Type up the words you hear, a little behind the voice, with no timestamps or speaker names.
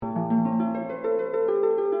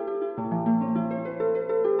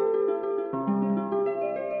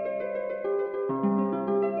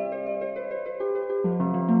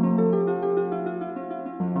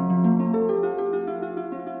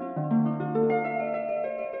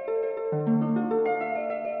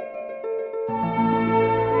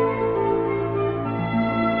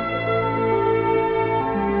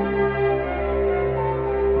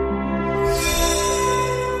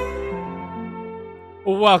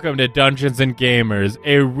Welcome to Dungeons and Gamers,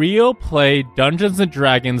 a real play Dungeons and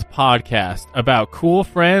Dragons podcast about cool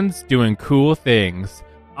friends doing cool things.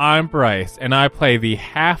 I'm Bryce, and I play the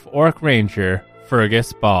half-orc ranger,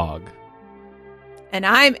 Fergus Bog. And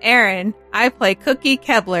I'm Erin. I play Cookie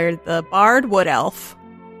Kebler, the bard wood elf.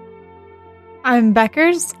 I'm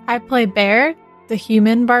Beckers. I play Bear, the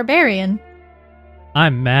human barbarian.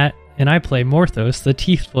 I'm Matt, and I play Morthos, the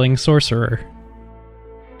tiefling sorcerer.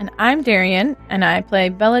 And I'm Darian, and I play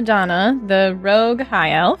Belladonna, the rogue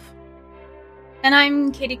high elf. And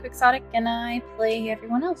I'm Katie Quixotic, and I play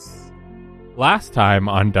everyone else. Last time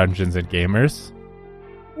on Dungeons and Gamers.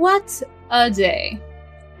 What a day.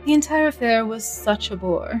 The entire affair was such a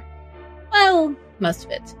bore. Well, most of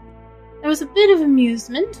it. There was a bit of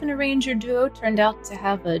amusement when a ranger duo turned out to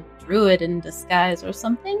have a druid in disguise or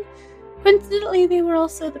something. Coincidentally, they were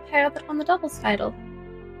also the pair that won the doubles title.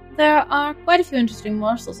 There are quite a few interesting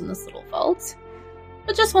morsels in this little vault,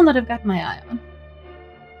 but just one that I've got my eye on.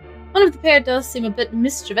 One of the pair does seem a bit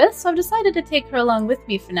mischievous, so I've decided to take her along with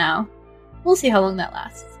me for now. We'll see how long that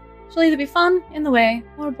lasts. She'll either be fun, in the way,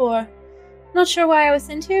 or a bore. Not sure why I was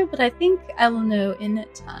sent here, but I think I will know in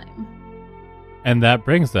time. And that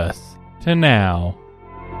brings us to now.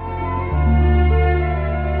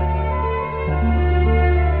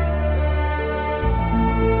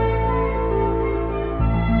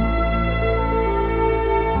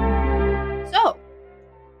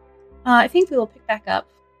 I think we will pick back up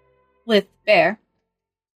with Bear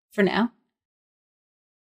for now.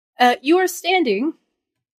 You are standing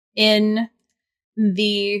in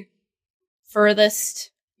the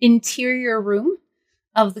furthest interior room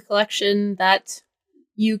of the collection that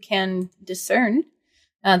you can discern.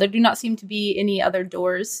 There do not seem to be any other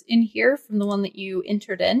doors in here from the one that you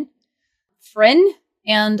entered in. Friend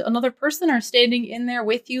and another person are standing in there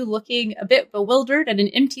with you, looking a bit bewildered at an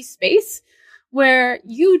empty space where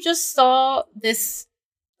you just saw this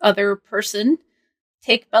other person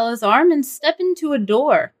take Bella's arm and step into a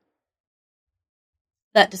door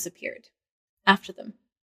that disappeared after them.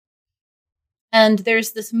 And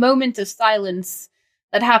there's this moment of silence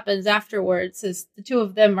that happens afterwards as the two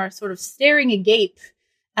of them are sort of staring agape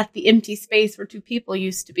at the empty space where two people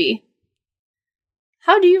used to be.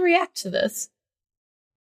 How do you react to this?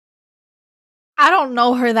 I don't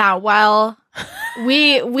know her that well.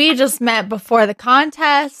 We just met before the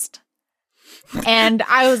contest, and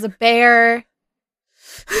I was a bear.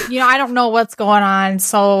 You know, I don't know what's going on,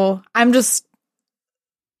 so I'm just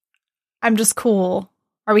cool.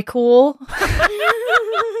 Are we cool?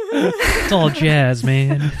 It's all jazz,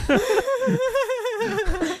 man.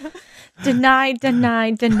 Deny.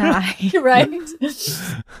 Right.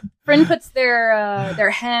 Friend puts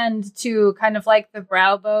their hand to kind of like the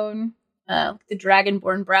brow bone. The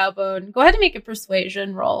Dragonborn brow bone. Go ahead and make a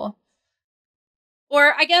persuasion roll.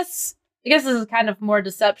 Or I guess this is kind of more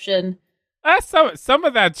deception. Some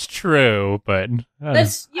of that's true, but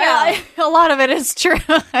That's A lot of it is true.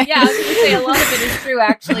 Yeah, I was going to say a lot of it is true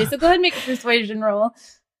actually. So go ahead and make a persuasion roll.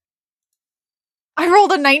 I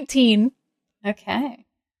rolled a 19. Okay.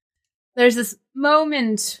 There's this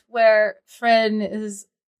moment where Fren is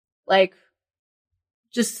like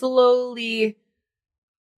just slowly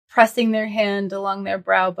pressing their hand along their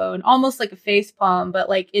brow bone, almost like a face palm, but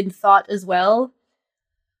like in thought as well.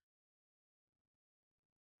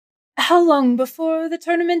 How long before the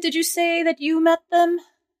tournament did you say that you met them?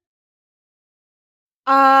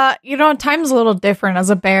 Time's a little different as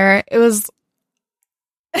a bear. It was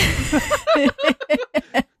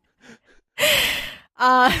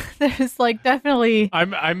there's like definitely I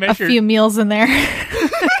a few meals in there.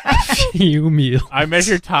 You meal. I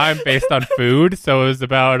measure time based on food, so it was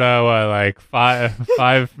about five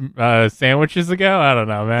sandwiches ago. I don't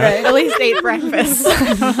know, man. Right. At least 8 breakfasts.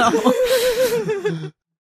 I don't know.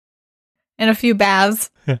 And a few baths.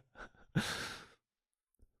 What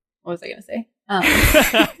was I going to say?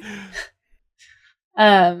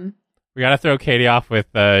 We gotta throw Katie off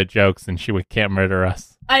with jokes, and she can't murder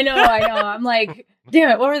us. I know. I'm like, damn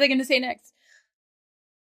it, what were they going to say next?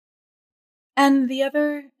 And the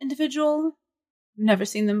other individual? Never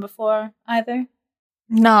seen them before, either?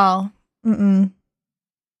 No. Mm-mm.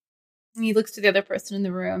 And he looks to the other person in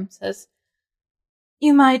the room, says,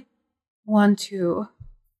 you might want to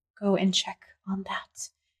go and check on that.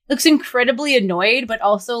 Looks incredibly annoyed, but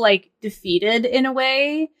also, like, defeated in a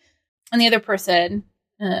way. And the other person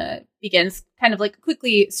begins kind of, like,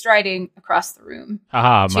 quickly striding across the room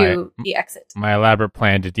to the exit. My elaborate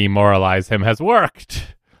plan to demoralize him has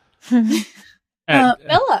worked.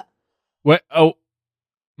 Bella. What? Oh,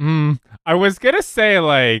 I was gonna say,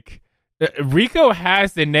 like, Rico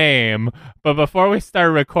has the name, but before we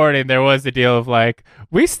started recording, there was a deal of like,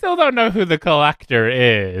 we still don't know who the collector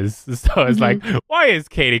is. So it's like, why is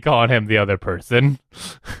Katie calling him the other person?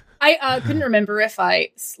 I couldn't remember if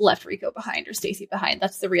I left Rico behind or Stacy behind.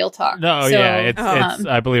 That's the real talk. No, So, yeah, it's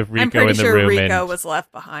I believe Rico I'm pretty in the sure room Rico and, was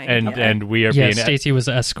left behind. and we are Yeah, being Stacy was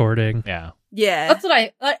escorting. yeah. Yeah. That's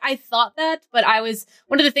what I thought that, but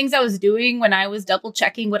one of the things I was doing when I was double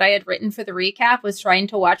checking what I had written for the recap was trying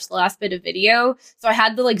to watch the last bit of video. So I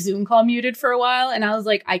had the like Zoom call muted for a while, and I was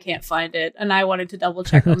like, I can't find it, and I wanted to double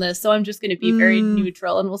check on this, so I'm just going to be very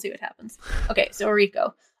neutral, and we'll see what happens. Okay, so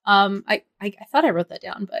Rico. I thought I wrote that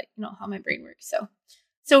down, but you know how my brain works.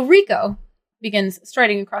 So Rico begins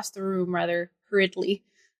striding across the room rather hurriedly,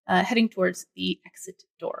 heading towards the exit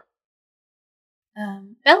door.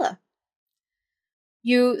 Bella.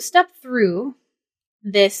 You step through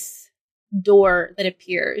this door that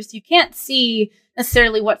appears. You can't see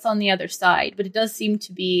necessarily what's on the other side, but it does seem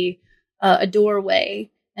to be a doorway.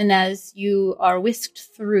 And as you are whisked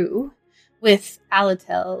through with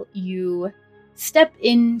Alatel, you step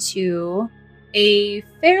into a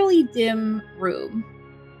fairly dim room.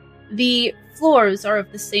 The floors are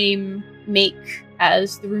of the same make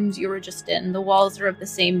as the rooms you were just in. The walls are of the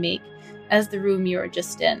same make as the room you are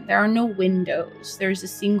just in. There are no windows. There's a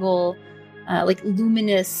single,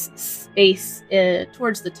 luminous space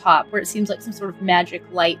towards the top where it seems like some sort of magic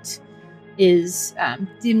light is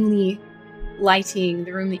dimly lighting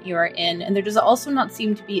the room that you are in. And there does also not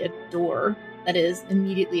seem to be a door that is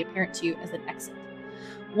immediately apparent to you as an exit.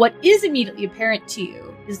 What is immediately apparent to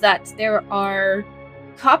you is that there are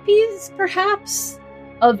copies, perhaps,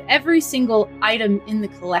 of every single item in the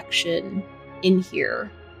collection in here.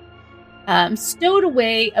 Stowed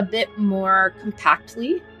away a bit more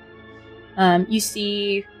compactly. You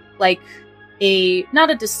see, like, not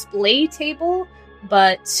a display table,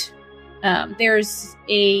 but there's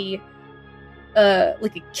a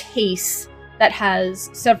case that has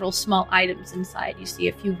several small items inside. You see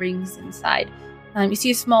a few rings inside. You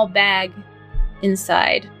see a small bag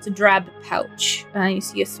inside. It's a drab pouch. You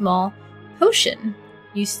see a small potion.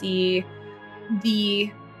 You see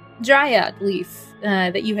the dryad leaf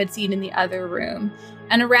that you had seen in the other room.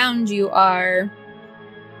 And around you are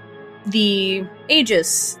the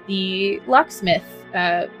Aegis, the locksmith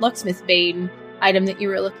bane item that you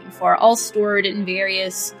were looking for, all stored in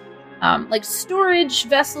various storage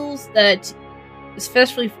vessels that,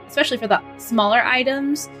 especially for the smaller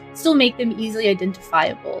items, still make them easily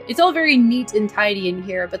identifiable. It's all very neat and tidy in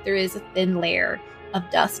here, but there is a thin layer of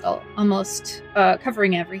dust almost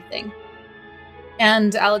covering everything.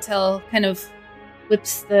 And Alatel kind of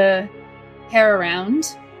whips the hair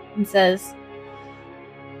around and says,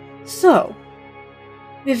 "So,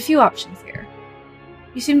 we have a few options here.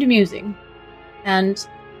 You seemed amusing, and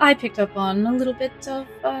I picked up on a little bit of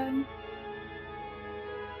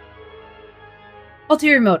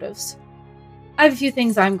ulterior motives. I have a few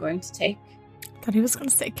things I'm going to take." Thought he was going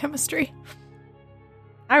to say chemistry.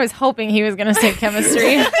 I was hoping he was going to say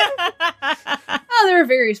chemistry. Oh, there are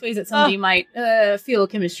various ways that somebody might feel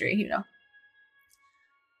chemistry, you know.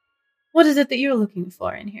 What is it that you're looking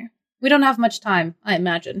for in here? We don't have much time, I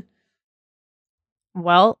imagine.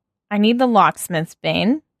 Well, I need the locksmith's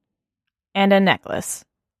bane and a necklace.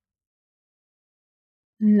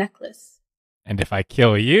 Necklace. And if I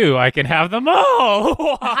kill you, I can have them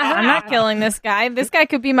all. I'm not killing this guy. This guy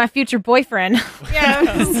could be my future boyfriend. Yeah,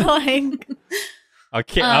 I was like,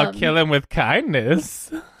 I'll kill him with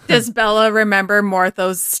kindness. does Bella remember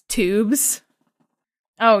Morthos tubes?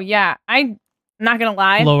 Oh, yeah. I'm not going to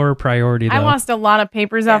lie. Lower priority, though. I lost a lot of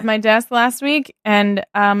papers off my desk last week, and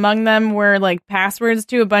among them were like passwords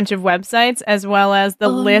to a bunch of websites, as well as the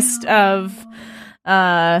list of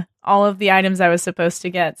all of the items I was supposed to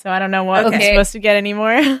get. So I don't know what I'm supposed to get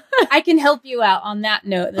anymore. I can help you out on that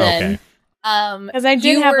note then. Because I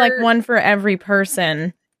did have like one for every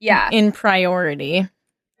person in priority.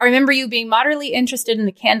 I remember you being moderately interested in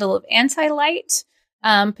the Candle of Anti-Light,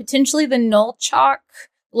 potentially the Null Chalk,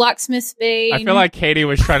 Locksmith's Bane. I feel like Katie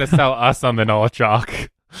was trying to sell us on the Null Chalk.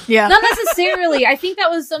 Yeah. Not necessarily. I think that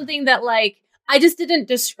was something that, like, I just didn't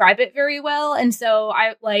describe it very well. And so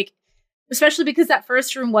I, like, especially because that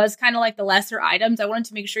first room was kind of like the lesser items, I wanted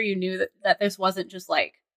to make sure you knew that this wasn't just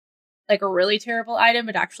like a really terrible item.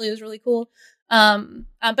 It actually was really cool.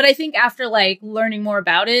 But I think after like learning more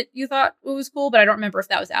about it, you thought it was cool, but I don't remember if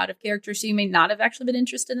that was out of character. So you may not have actually been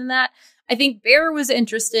interested in that. I think Bear was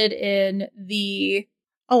interested in the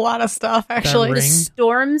a lot of stuff, actually. ring. The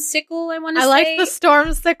storm sickle, I want to I say. like the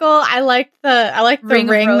storm sickle. I like the Ring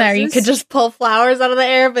ring, of there. You roses. could just pull flowers out of the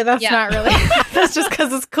air, but that's Yeah. not really. That's just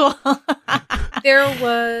because it's cool. There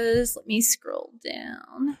was, let me scroll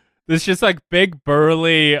down. This just like big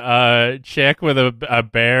burly chick with a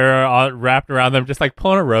bear wrapped around them, just like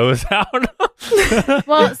pulling a rose out.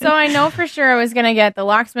 Well, so I know for sure I was going to get the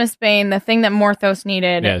locksmith's bane, the thing that Morthos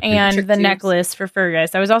needed, Yeah, and trick the tubes. necklace for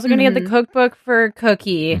Fergus. I was also going to get the Mhm. cookbook for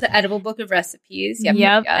Cookie. The edible book of recipes. Yep.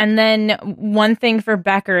 Yep. Yeah. And then one thing for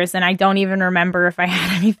Becker's, and I don't even remember if I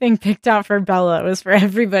had anything picked out for Bella. It was for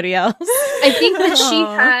everybody else. I think that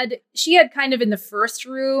Aw. she had kind of in the first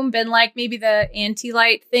room been like maybe the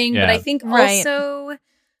anti-light thing, but Yeah. I think Right. also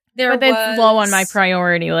there But was that's low on my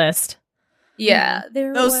priority list. Yeah,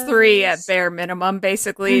 there Those was... 3 at bare minimum,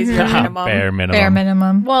 basically, is your Mhm. minimum. Bare minimum. Bare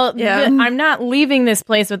minimum. Well, Yeah. I'm not leaving this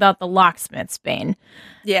place without the locksmith's bane.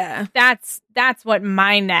 Yeah. That's what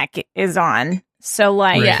my neck is on. So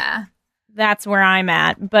like, Right. Yeah. that's where I'm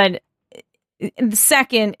at. But the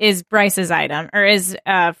second is Bryce's item, or is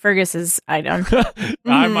Fergus's item.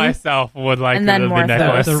 I Mhm. myself would like And then the more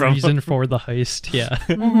necklace The from reason for the heist, yeah.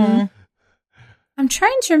 Mhm. I'm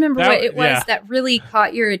trying to remember That- what it was yeah. that really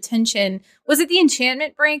caught your attention. Was it the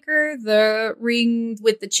enchantment breaker, the ring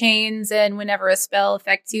with the chains, and whenever a spell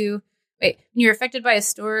affects you? Wait, when you're affected by the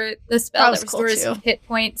spell That was that cool, restores too. hit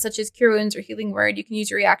points, such as cure wounds or healing word, you can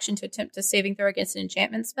use your reaction to attempt a saving throw against an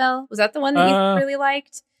enchantment spell. Was that the one that you really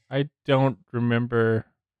liked? I don't remember.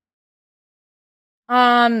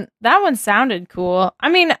 That one sounded cool. I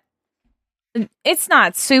mean, it's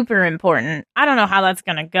not super important. I don't know how that's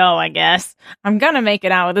gonna go. I guess I'm gonna make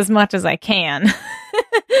it out with as much as I can.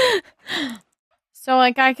 So,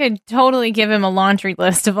 like, I could totally give him a laundry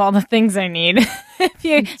list of all the things I need.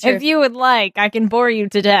 Sure. If you would like, I can bore you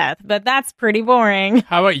to death, but that's pretty boring.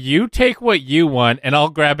 How about you take what you want and I'll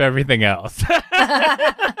grab everything else?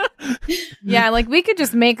 Yeah, like we could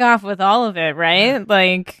just make off with all of it, right?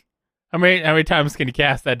 Like, How many times can you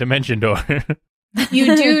cast that dimension door?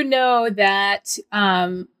 You do know that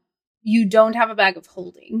you don't have a bag of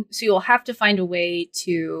holding, so you'll have to find a way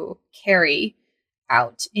to carry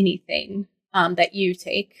out anything that you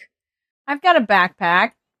take. I've got a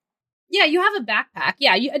backpack. Yeah, you have a backpack.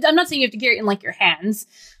 Yeah, I'm not saying you have to carry it in like your hands,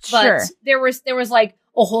 but Sure. there was like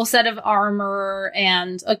a whole set of armor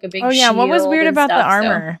and like a big. Oh yeah, what was shield weird and about the stuff, so-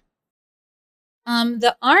 armor?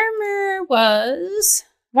 The armor was.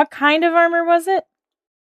 What kind of armor was it?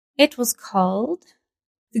 It was called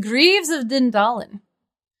the Greaves of Dindalin.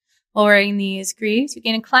 While wearing these greaves, you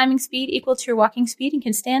gain a climbing speed equal to your walking speed and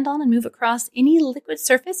can stand on and move across any liquid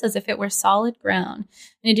surface as if it were solid ground.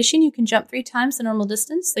 In addition, you can jump 3 times the normal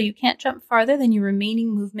distance, though you can't jump farther than your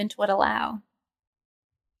remaining movement would allow.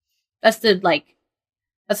 That's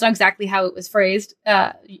not exactly how it was phrased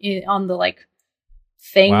on the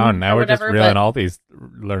thing. Wow, now or we're just whatever,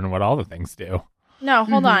 learning what all the things do. No,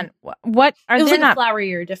 hold Mhm. on. What are It was they like not? a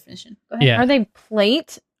flowerier definition. Go ahead. Yeah. Are they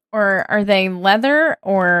plate or are they leather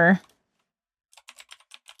or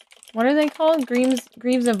what are they called?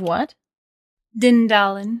 Greaves of what?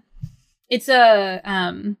 Dindalin. It's a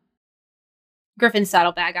Griffin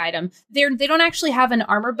saddlebag item. They don't actually have an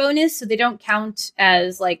armor bonus, so they don't count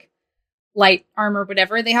as like light armor,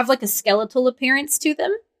 whatever. They have like a skeletal appearance to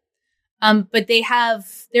them. But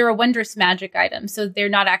they're a wondrous magic item, so they're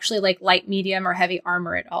not actually like light, medium, or heavy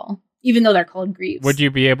armor at all, even though they're called greaves. Would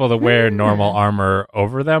you be able to wear normal armor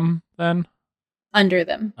over them then? Under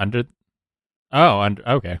them? Okay.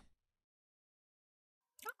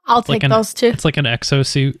 I'll It's like take those two. It's like an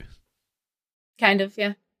exosuit. Kind of,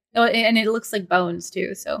 yeah. Oh, and it looks like bones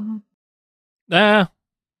too, so. That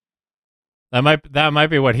might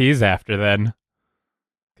be what he's after then.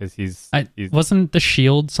 Because he's Wasn't the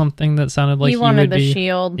shield something that sounded like he he wanted would the be?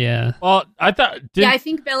 shield. Yeah. well, I thought Yeah, I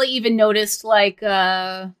think Bella even noticed like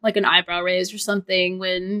an eyebrow raise or something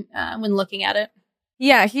when looking at it.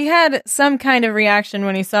 Yeah, he had some kind of reaction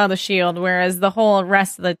when he saw the shield, whereas the whole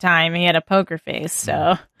rest of the time he had a poker face.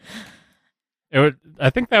 So I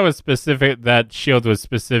think that was specific. That shield was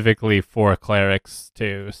specifically for clerics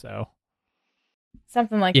too. So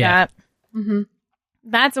something like Yeah. that. Mm-hmm.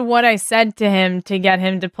 That's what I said to him to get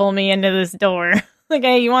him to pull me into this door. Like,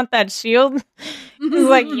 hey, you want that shield? He's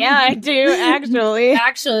like, yeah, I do, actually.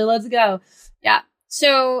 Actually, let's go. Yeah.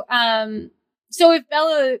 So if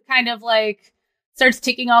Bella kind of like starts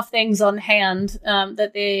ticking off things on hand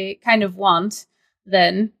that they kind of want,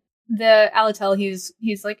 then the Alatel, he's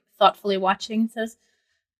like thoughtfully watching, says,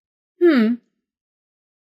 I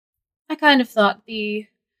kind of thought the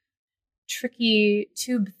tricky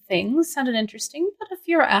tube things sounded interesting, but if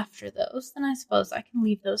you're after those, then I suppose I can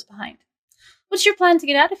leave those behind. what's your plan to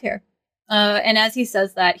get out of here? And as he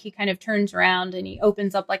says that, he kind of turns around and he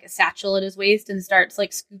opens up like a satchel at his waist and starts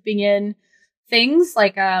like scooping in things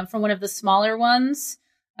like from one of the smaller ones.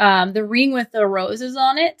 The ring with the roses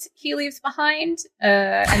on it he leaves behind,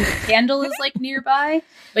 and the candle is like nearby.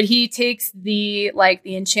 But he takes the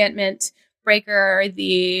enchantment breaker,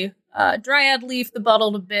 the dryad leaf, the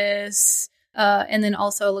bottled abyss, and then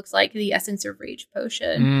also it looks like the essence of rage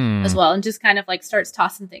potion as well, and just kind of like starts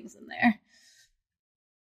tossing things in there.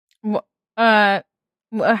 How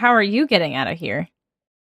are you getting out of here?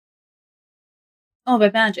 Oh, by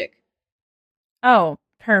magic. Oh,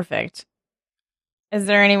 perfect. Is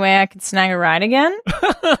there any way I could snag a ride again?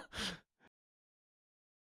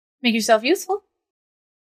 Make yourself useful.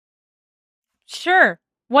 Sure.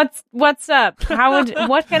 What's up?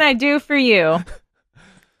 What can I do for you?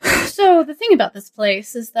 So the thing about this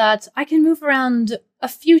place is that I can move around a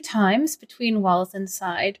few times between walls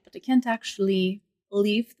inside, but I can't actually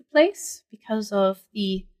leave the place because of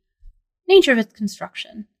the nature of its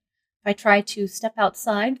construction. If I try to step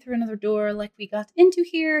outside through another door like we got into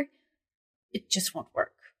here, it just won't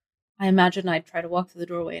work. I imagine I'd try to walk through the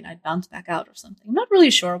doorway and I'd bounce back out or something. I'm not really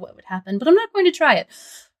sure what would happen, but I'm not going to try it.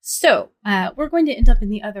 So, we're going to end up in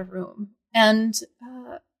the other room. And,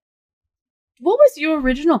 what was your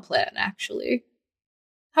original plan, actually?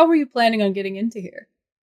 How were you planning on getting into here?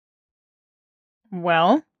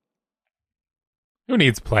 Well, Who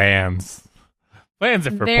needs plans? Plans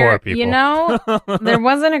are for poor people. You know, there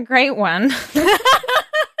wasn't a great one.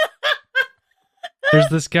 There's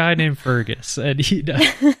this guy named Fergus, and he does.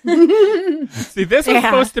 See, this was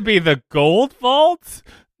supposed to be the gold vault?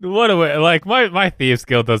 What do we, like, my Thieves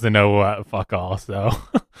Guild doesn't know what, fuck all, so.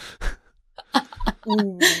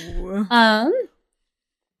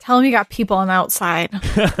 Tell him you got people on the outside.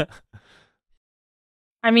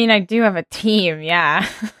 I mean, I do have a team, yeah.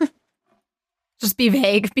 Just be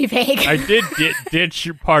vague. Be vague. I did ditch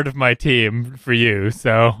part of my team for you,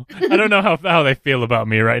 so I don't know how they feel about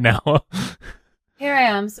me right now. Here I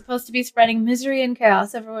am, supposed to be spreading misery and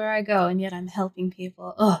chaos everywhere I go, and yet I'm helping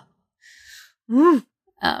people. Ugh.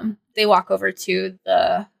 They walk over to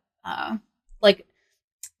the,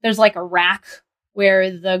 there's like a rack where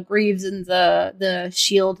the greaves and the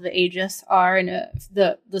shield, the Aegis are, and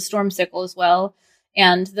the storm sickle as well.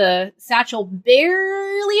 And the satchel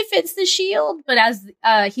barely fits the shield, but as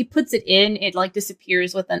he puts it in, it like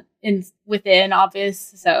disappears within,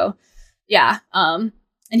 obvious. So, yeah. And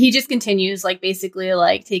he just continues, like, basically,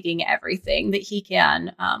 like, taking everything that he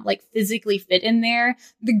can, like, physically fit in there.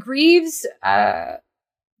 The greaves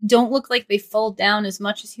don't look like they fold down as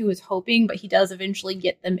much as he was hoping, but he does eventually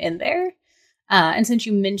get them in there. And since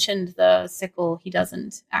you mentioned the sickle, he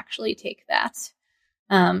doesn't actually take that.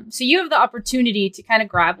 So you have the opportunity to kind of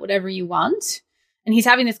grab whatever you want. And he's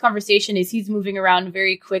having this conversation as he's moving around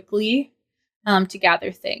very quickly to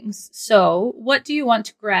gather things. So what do you want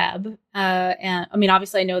to grab? And I mean,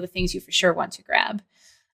 obviously I know the things you for sure want to grab.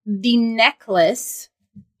 The necklace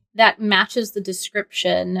that matches the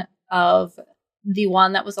description of the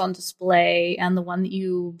one that was on display and the one that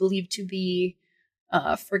you believe to be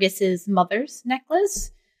Fergus's mother's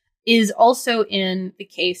necklace is also in the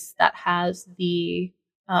case that has the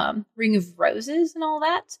ring of roses and all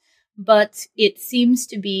that. But it seems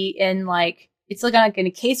to be in like, it's like in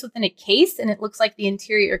a case within a case, and it looks like the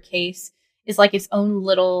interior case is like its own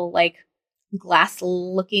little like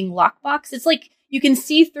glass-looking lockbox. It's like you can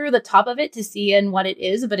see through the top of it to see in what it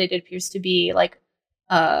is, but it appears to be like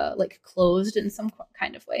closed in some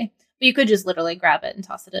kind of way. But you could just literally grab it and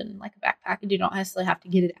toss it in like a backpack, and you don't necessarily have to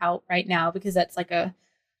get it out right now because that's like a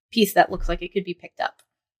piece that looks like it could be picked up.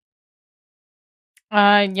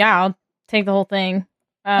 Yeah, I'll take the whole thing.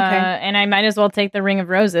 Okay. And I might as well take the ring of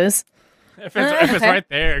roses. If it's right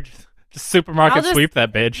there, just supermarket sweep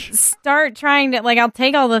that bitch. Start trying to, like, I'll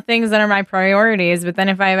take all the things that are my priorities, but then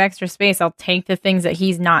if I have extra space, I'll take the things that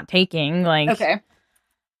he's not taking. Like, Okay.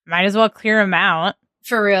 Might as well clear them out.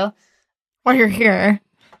 For real. While you're here.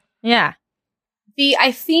 Yeah.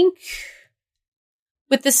 I think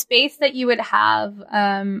with the space that you would have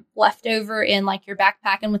left over in like your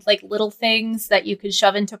backpack and with like little things that you could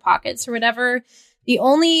shove into pockets or whatever, the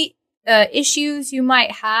only issues you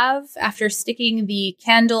might have after sticking the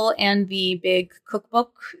candle and the big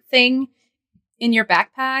cookbook thing in your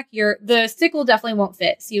backpack, the sickle definitely won't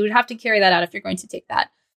fit. So you would have to carry that out if you're going to take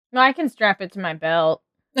that. No, I can strap it to my belt.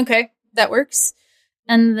 Okay, that works.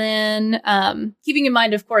 And then keeping in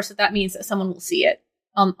mind, of course, that means that someone will see it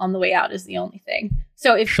on the way out is the only thing.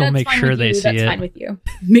 So if she'll that's make fine sure with they you, see that's it. fine with you.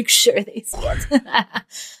 Make sure they see it.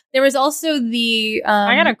 There was also the...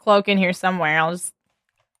 I got a cloak in here somewhere. I'll just...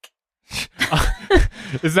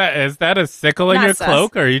 Is that a sickle in Not your sus.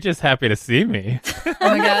 cloak, or are you just happy to see me? Oh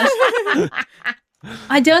my gosh.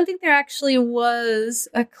 I don't think there actually was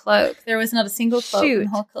a cloak. There was not a single cloak in Shoot. the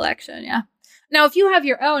whole collection. Yeah. Now, if you have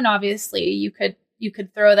your own, obviously, you could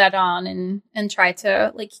throw that on and try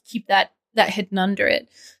to like keep that hidden under it,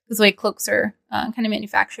 because the way cloaks are kind of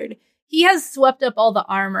manufactured. He has swept up all the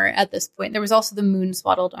armor at this point. There was also the moon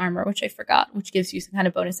swaddled armor, which I forgot, which gives you some kind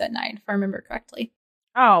of bonus at 9, if I remember correctly.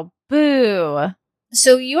 Oh, boo.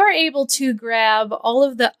 So you are able to grab all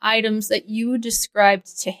of the items that you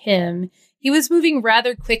described to him. He was moving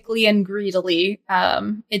rather quickly and greedily.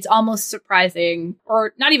 It's almost surprising,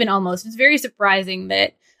 or not even almost, it's very surprising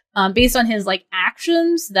that based on his like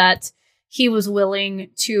actions that he was willing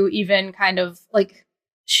to even kind of like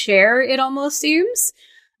share, it almost seems.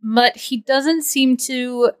 But he doesn't seem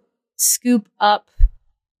to scoop up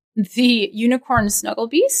the unicorn snuggle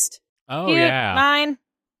beast. Oh, Cute. yeah. Mine.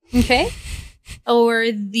 Okay.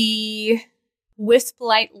 Or the wisp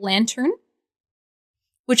light lantern,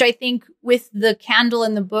 which I think with the candle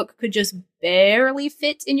and the book could just barely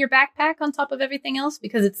fit in your backpack on top of everything else,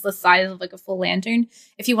 because it's the size of like a full lantern.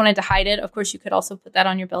 If you wanted to hide it, of course, you could also put that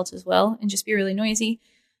on your belt as well and just be really noisy.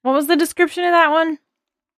 What was the description of that one?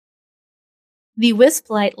 The wisp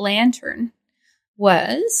light lantern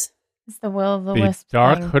was... It's the will of the The wisp.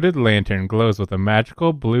 dark thing. hooded lantern glows with a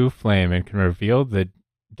magical blue flame and can reveal the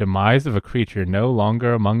demise of a creature no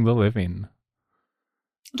longer among the living.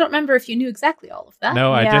 I don't remember if you knew exactly all of that.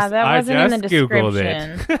 No, I Yeah, that I wasn't in just the Googled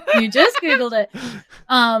description. it. You just Googled it.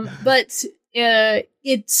 But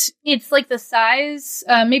it's like the size,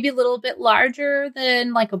 maybe a little bit larger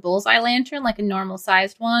than like a bullseye lantern, like a normal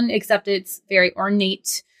sized one, except it's very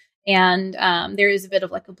ornate, and there is a bit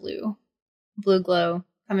of like a blue glow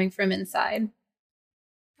coming from inside.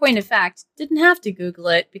 Point of fact, didn't have to Google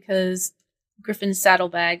it because Griffin's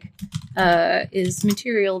saddlebag is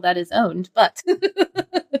material that is owned, but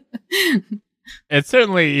It's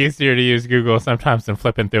certainly easier to use Google sometimes than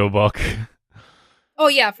flipping through a book. oh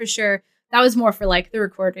yeah, for sure. That was more for like the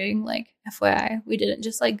recording, like FYI. We didn't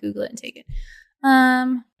just like Google it and take it.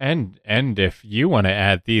 And if you want to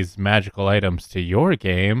add these magical items to your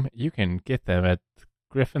game, you can get them at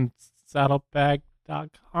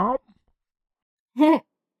griffinsaddlebag.com.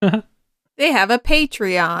 They have a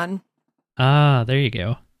Patreon. Ah, there you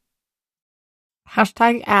go.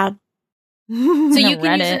 Hashtag ad. So you can use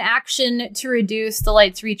Reddit. an action to reduce the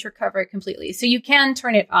light's reach or cover it completely. So you can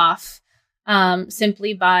turn it off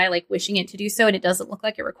simply by like wishing it to do so, and it doesn't look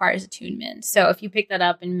like it requires attunement. So if you pick that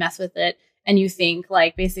up and mess with it, and you think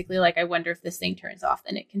like basically like I wonder if this thing turns off,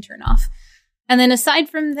 then it can turn off. And then aside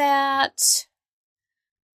from that,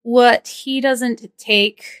 what he doesn't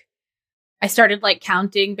take, I started like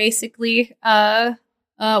counting basically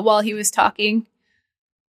while he was talking.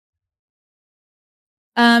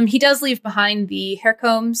 He does leave behind the hair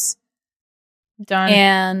combs, Done.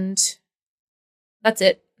 and that's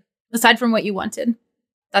it. Aside from what you wanted,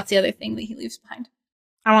 that's the other thing that he leaves behind.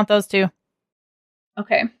 I want those two.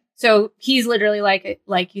 Okay, so he's literally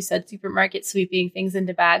like you said, supermarket sweeping things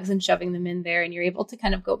into bags and shoving them in there, and you're able to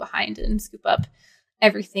kind of go behind and scoop up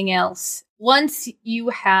everything else. Once you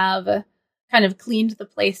have kind of cleaned the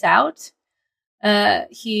place out,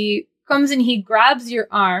 he comes and he grabs your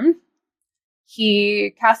arm.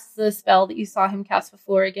 He casts the spell that you saw him cast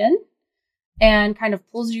before again, and kind of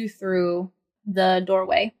pulls you through the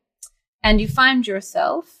doorway. And you find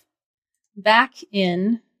yourself back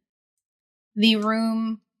in the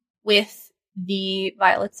room with the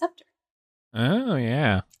violet scepter, Oh,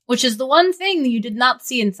 yeah. which is the one thing that you did not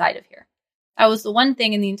see inside of here. That was the one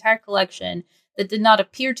thing in the entire collection that did not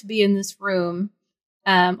appear to be in this room,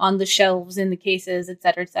 on the shelves, in the cases,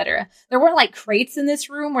 etc., etc. There weren't like crates in this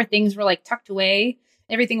room where things were like tucked away.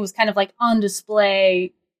 Everything was kind of like on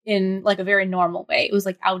display in like a very normal way. It was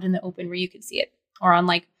like out in the open where you could see it, or on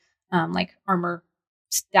like armor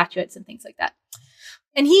statuettes and things like that.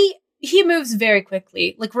 And he moves very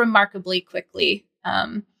quickly, like remarkably quickly.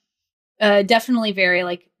 Definitely very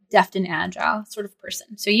like deft and agile sort of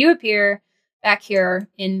person. So you appear back here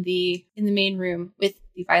in the main room with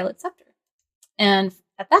the violet scepter. And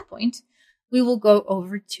at that point, we will go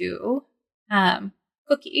over to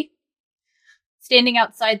Cookie, standing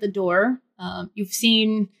outside the door. You've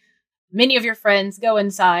seen many of your friends go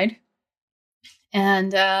inside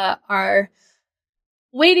and are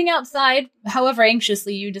waiting outside, however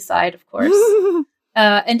anxiously you decide, of course.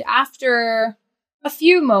 And after a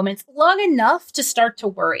few moments, long enough to start to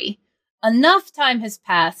worry, enough time has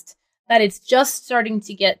passed that it's just starting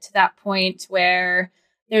to get to that point where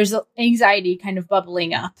there's anxiety kind of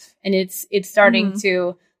bubbling up, and it's starting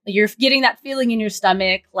to, you're getting that feeling in your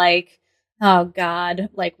stomach, like oh God,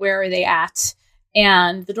 like where are they at?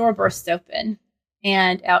 And the door bursts open,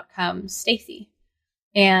 and out comes Stacy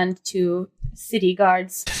and 2 city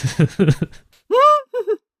guards.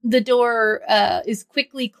 The door is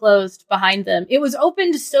quickly closed behind them. It was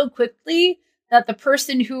opened so quickly that the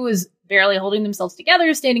person who was barely holding themselves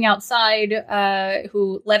together, standing outside,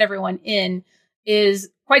 who let everyone in, is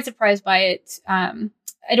quite surprised by it.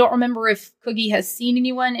 I don't remember if Cookie has seen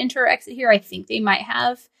anyone enter or exit here. I think they might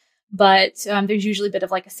have, but there's usually a bit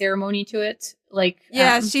of like a ceremony to it. Like, she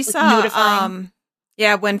like saw. notifying.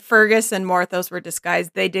 When Fergus and Morthos were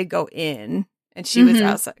disguised, they did go in, and she was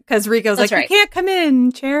outside because Rico's That's like, right. "You can't come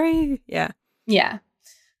in, Cherry." Yeah.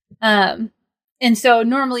 And so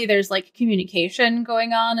normally there's like communication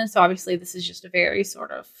going on, and so obviously this is just a very sort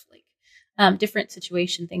of like different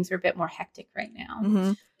situation. Things are a bit more hectic right now.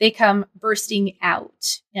 Mm-hmm. They come bursting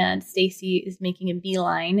out, and Stacy is making a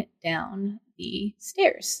beeline down the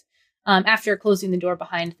stairs after closing the door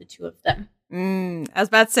behind the 2 of them. I was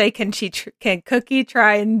about to say, can Cookie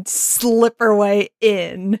try and slip her way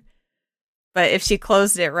in? But if she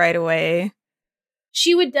closed it right away,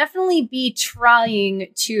 She would definitely be trying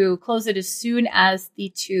to close it as soon as the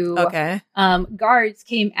 2 guards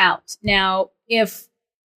came out. Now, if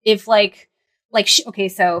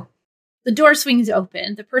so the door swings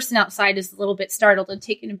open. The person outside is a little bit startled and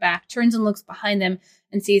taken aback, turns and looks behind them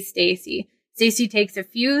and sees Stacy. Stacy takes a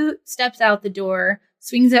few steps out the door,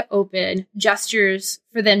 swings it open, gestures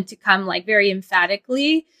for them to come like very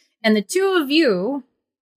emphatically. And the 2 of you,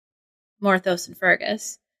 Morthos and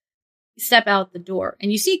Fergus, step out the door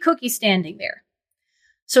and you see Cookie standing there.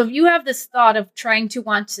 So if you have this thought of trying to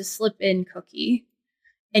want to slip in Cookie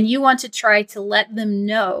and you want to try to let them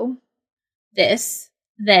know this,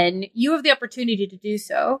 then you have the opportunity to do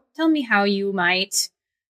so. Tell me how you might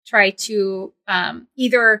try to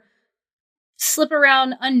either slip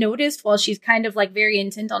around unnoticed while she's kind of like very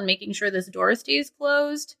intent on making sure this door stays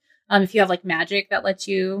closed. If you have like magic that lets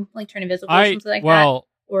you like turn invisible or something like that.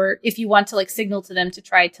 Or if you want to like signal to them to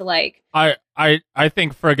try to like... I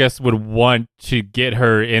think Fergus would want to get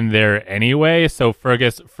her in there anyway. So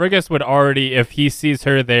Fergus would already, if he sees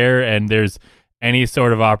her there and there's any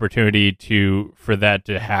sort of opportunity for that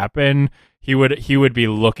to happen, he would be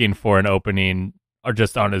looking for an opening or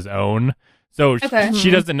just on his own. So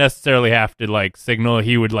she doesn't necessarily have to like signal.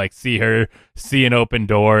 He would like see an open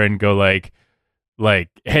door and go like,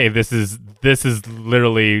 hey, this is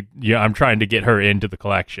literally, I'm trying to get her into the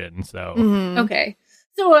collection. So Okay.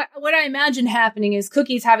 So what I imagine happening is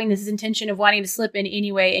Cookie's having this intention of wanting to slip in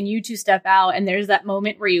anyway, and you 2 step out, and there's that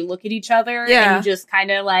moment where you look at each other and you just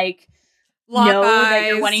kind of like know that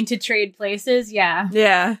you're wanting to trade places. Yeah.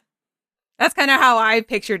 Yeah. That's kind of how I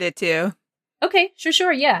pictured it too. Okay,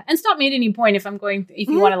 sure, yeah. And stop me at any point if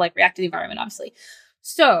you want to like react to the environment, obviously.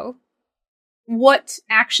 So what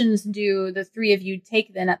actions do the 3 of you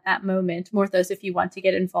take then at that moment? Morthos, if you want to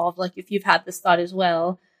get involved, like if you've had this thought as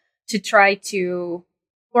well, to try to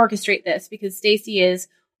orchestrate this, because Stacy is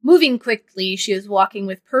moving quickly. She is walking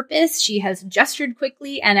with purpose. She has gestured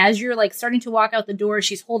quickly. And as you're like starting to walk out the door,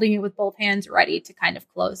 she's holding it with both hands ready to kind of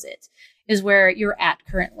close it, is where you're at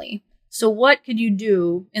currently. So what could you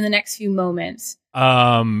do in the next few moments?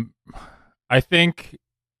 I think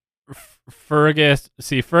Fergus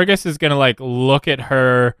is going to like look at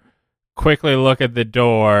her, quickly look at the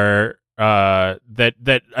door,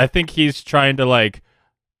 that I think he's trying to like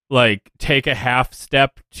take a half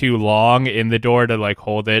step too long in the door to like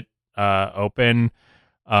hold it open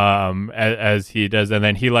as he does, and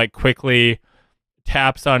then he like quickly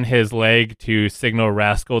taps on his leg to signal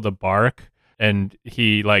Rascal to bark, and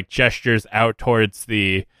he like gestures out towards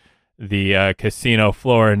the casino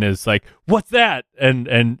floor and is like, "What's that?" and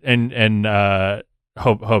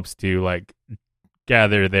hopes to like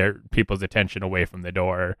gather their people's attention away from the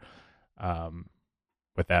door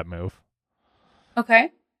with that move.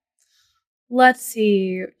 Okay. Let's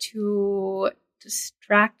see, to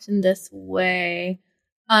distract in this way.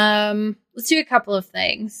 Let's do a couple of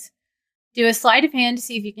things. Do a sleight of hand to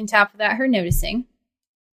see if you can tap without her noticing.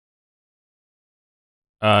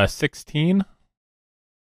 16.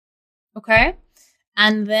 Okay.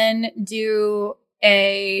 And then do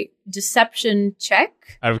a deception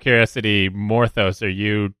check. Out of curiosity, Morthos, are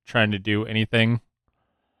you trying to do anything?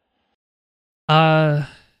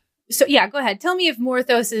 So yeah, go ahead. Tell me if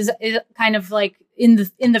Morthos is kind of like in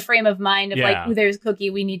the frame of mind of like, oh, there's Cookie,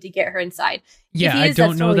 we need to get her inside. Yeah, I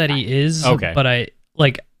don't know that he is. Okay. But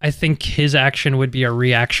I think his action would be a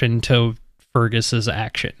reaction to Fergus's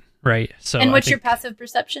action, right? So and what's your passive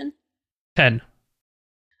perception? 10.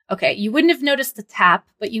 Okay, you wouldn't have noticed the tap,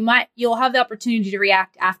 but you'll have the opportunity to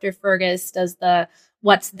react after Fergus does the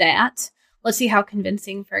what's that. Let's see how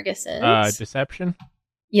convincing Fergus is. Deception?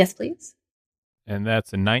 Yes, please. And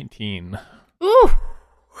that's a 19. Ooh.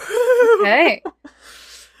 Okay.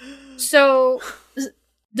 So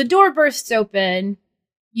the door bursts open.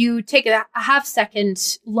 You take a half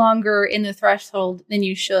second longer in the threshold than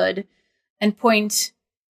you should, and point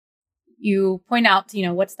out,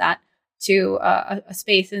 what's that, to a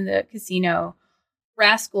space in the casino.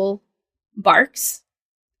 Rascal barks.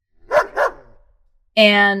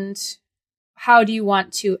 And how do you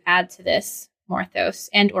want to add to this, Morthos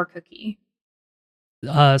and or Cookie?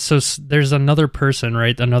 So there's another person,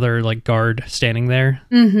 right? Another guard standing there.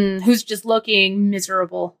 Mm-hmm. Who's just looking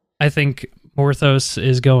miserable. I think Morthos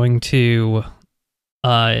is going to,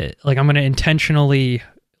 I'm going to intentionally,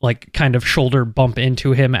 kind of shoulder bump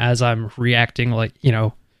into him as I'm reacting.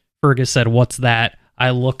 Fergus said, "What's that?" I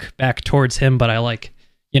look back towards him, but I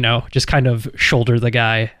just kind of shoulder the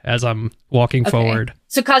guy as I'm walking forward.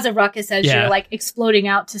 So cause a ruckus as you're exploding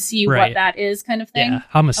out to see what that is, kind of thing? Yeah,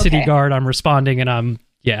 I'm a city guard, I'm responding, and I'm,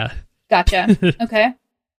 Gotcha. Okay.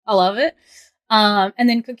 I love it. And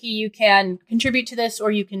then Cookie, you can contribute to this, or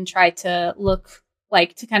you can try to look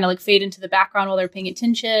to kind of fade into the background while they're paying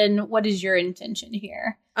attention. What is your intention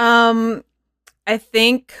here? I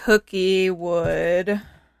think Cookie would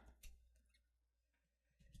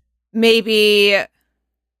maybe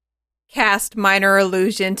cast minor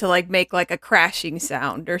illusion to make a crashing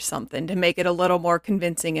sound or something to make it a little more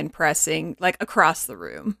convincing and pressing, across the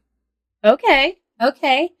room. Okay.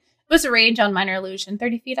 What's the range on minor illusion?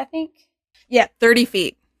 30 feet, I think? Yeah, 30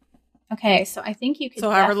 feet. Okay, so I think you could.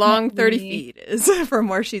 So however long 30 feet is from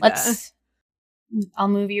where she's at. I'll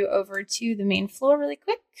move you over to the main floor really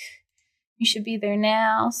quick. You should be there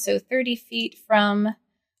now. So 30 feet from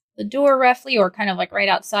the door roughly, or kind of right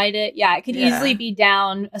outside it. Yeah, it could easily be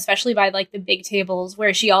down, especially by the big tables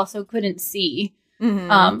where she also couldn't see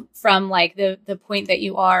from the point that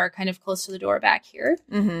you are kind of close to the door back here.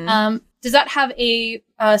 Mm-hmm. Does that have a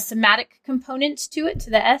somatic component to it, to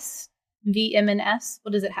the S, V, M, and S?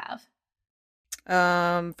 What does it have?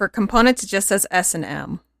 For components, it just says S and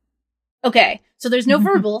M. Okay, so there's no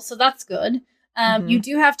verbal, so that's good. You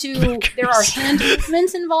do have to, there are hand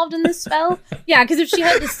movements involved in this spell. Yeah, because if she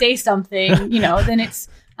had to say something, then it's,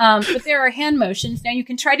 but there are hand motions. Now you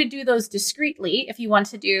can try to do those discreetly if you want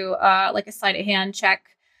to do a sleight of hand check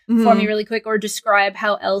for me really quick, or describe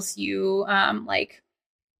how else you,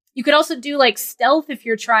 you could also do stealth if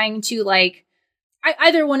you're trying to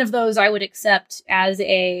either one of those I would accept as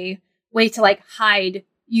a way to hide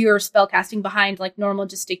your spellcasting behind normal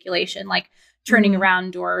gesticulation, turning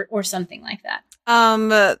around or something like that.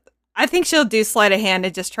 I think she'll do sleight of hand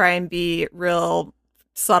and just try and be real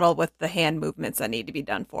subtle with the hand movements that need to be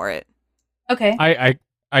done for it. Okay.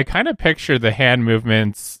 I kind of picture the hand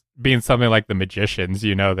movements being something like the magicians,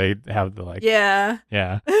 they have the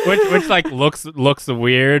yeah, which looks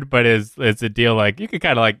weird, but is a deal you could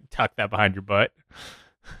kind of tuck that behind your butt.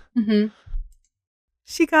 Mm-hmm.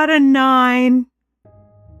 She got a 9.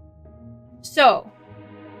 So,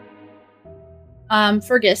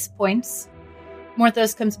 Fergus points.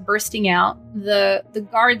 Morthos comes bursting out. The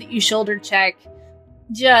guard that you shoulder check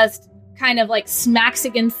just kind of smacks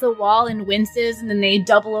against the wall and winces, and then they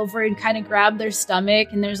double over and kind of grab their stomach,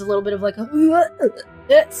 and there's a little bit of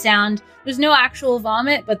a sound. There's no actual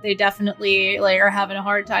vomit, but they definitely are having a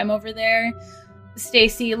hard time over there.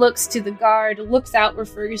 Stacy looks to the guard, looks out where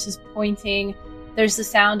Fergus is pointing. There's the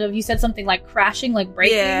sound of, you said something crashing,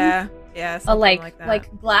 breaking? Yeah, something like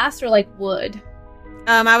that. Glass or wood?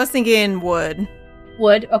 I was thinking wood.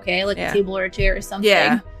 Wood? Okay, a table or a chair or something.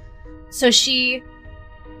 Yeah. So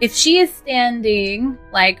if she is standing,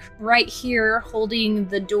 right here, holding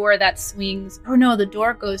the door that swings... Oh, no, the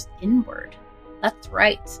door goes inward. That's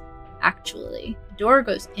right, actually. The door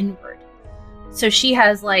goes inward. So she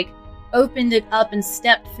has, opened it up and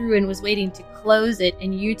stepped through and was waiting to close it,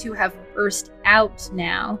 and you two have burst out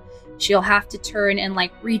now. She'll have to turn and,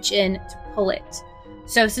 reach in to pull it.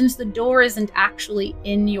 So since the door isn't actually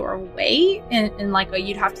in your way, in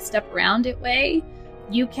you'd have to step around it way...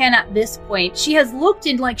 You can, at this point, she has looked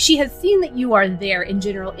in, she has seen that you are there in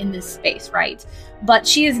general in this space, right? But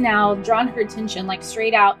she has now drawn her attention,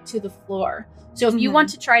 straight out to the floor. So if you want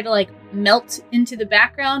to try to, melt into the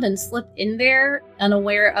background and slip in there,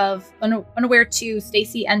 unaware to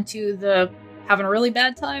Stacy and to the having a really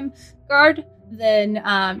bad time guard, then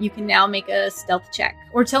you can now make a stealth check.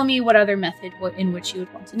 Or tell me what other method in which you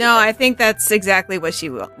would want to do it. I think that's exactly what she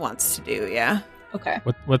wants to do, yeah. Okay.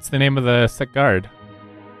 What's the name of the sick guard?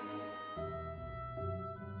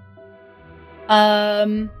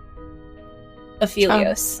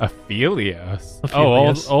 Aphelios. Aphelios.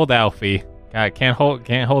 Oh, old Alfie. God, can't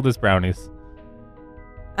hold his brownies.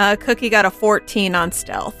 Cookie got a 14 on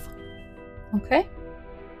stealth. Okay.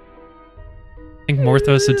 I think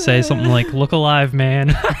Morthos would say something like, "Look alive, man."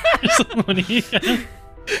 Or something when he-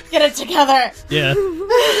 Get it together. yeah.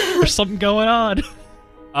 There's something going on.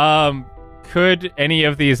 Could any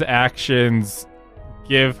of these actions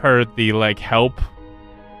give her the help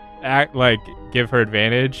give her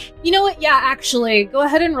advantage? You know what? Yeah, actually, go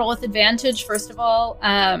ahead and roll with advantage first of all.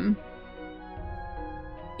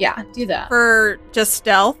 Yeah, do that. For just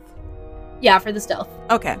stealth? Yeah, for the stealth.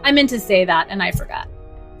 Okay. I meant to say that and I forgot.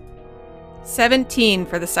 17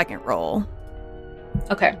 for the second roll.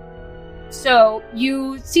 Okay. So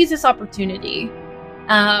you seize this opportunity.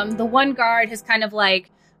 The one guard has kind of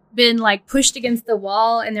been pushed against the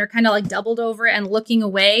wall, and they're kind of doubled over and looking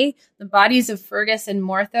away. The bodies of Fergus and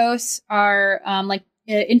Morthos are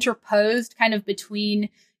interposed kind of between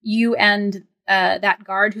you and that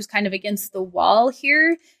guard who's kind of against the wall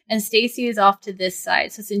here, and Stacy is off to this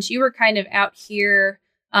side. So since you were kind of out here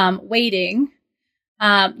waiting,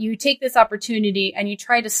 you take this opportunity and you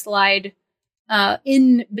try to slide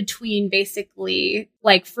in between, basically,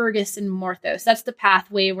 Fergus and Morthos. That's the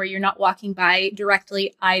pathway where you're not walking by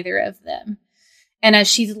directly either of them. And as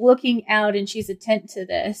she's looking out and she's attent to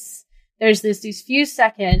this, there's these few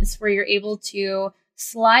seconds where you're able to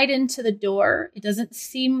slide into the door. It doesn't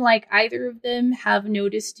seem like either of them have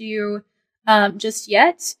noticed you just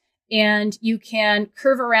yet. And you can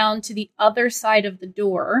curve around to the other side of the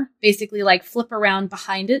door, basically flip around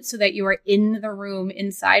behind it so that you are in the room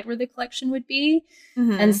inside where the collection would be.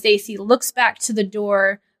 Mm-hmm. And Stacy looks back to the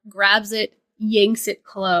door, grabs it, yanks it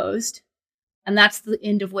closed. And that's the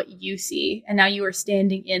end of what you see. And now you are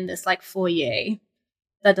standing in this foyer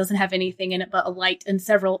that doesn't have anything in it but a light and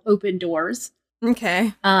several open doors.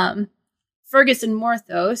 Okay. Fergus and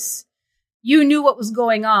Morthos, you knew what was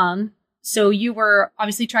going on. So you were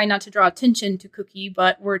obviously trying not to draw attention to Cookie,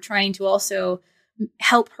 but were trying to also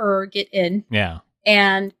help her get in. Yeah.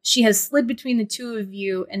 And she has slid between the two of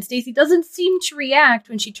you, and Stacy doesn't seem to react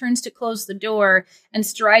when she turns to close the door and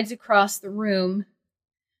strides across the room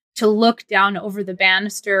to look down over the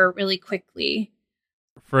banister really quickly.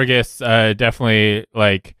 Fergus definitely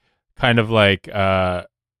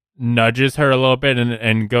nudges her a little bit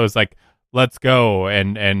and goes let's go,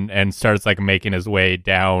 and starts making his way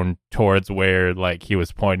down towards where he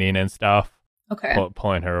was pointing and stuff. Okay.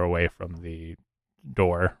 Pulling her away from the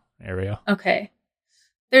door area. Okay.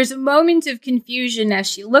 There's a moment of confusion as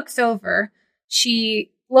she looks over.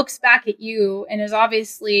 She looks back at you and is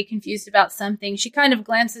obviously confused about something. She kind of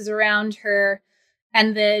glances around her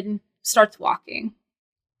and then starts walking.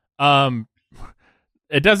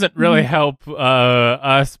 It doesn't really help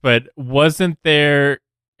us, but wasn't there...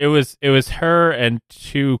 It was her and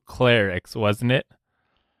two clerics, wasn't it?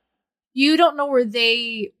 You don't know where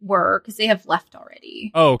they were because they have left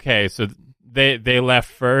already. Oh, okay, so they left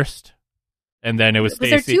first, and then it was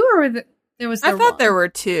Stacy. Was there two, or there was? I thought there were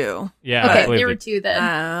two. Yeah, Okay, I believe there were two then.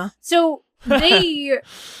 Uh, So they.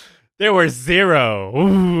 There were zero.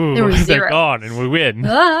 Ooh, There were they're zero. gone, and we win.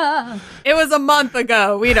 it was a month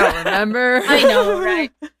ago. We don't remember. I know,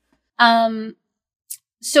 right?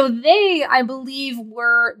 So they, I believe,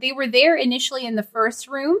 were there initially in the first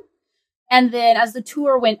room, and then as the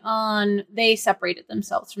tour went on, they separated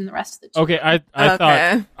themselves from the rest of the tour. Okay,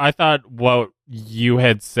 I thought what you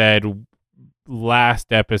had said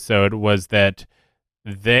last episode was that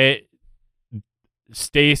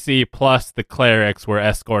Stacy plus the clerics were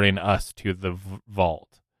escorting us to the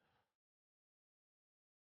vault.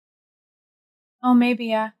 Oh, maybe,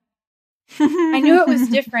 yeah. I knew it was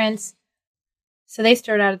different. So they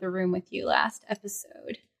started out of the room with you last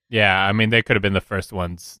episode. Yeah, I mean, they could have been the first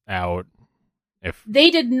ones out. If They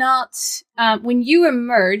did not, when you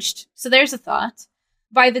emerged, so there's a thought.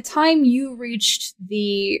 By the time you reached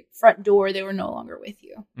the front door, they were no longer with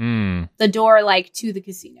you. The door, to the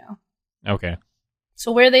casino. Okay.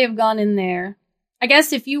 So where they have gone in there, I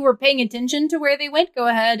guess if you were paying attention to where they went, go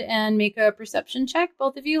ahead and make a perception check,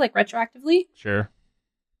 both of you, retroactively. Sure.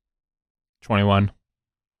 21.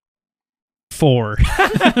 4.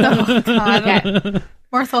 Oh, God. Okay.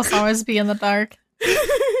 Morthos always be in the dark.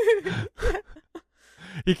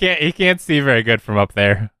 He can't see very good from up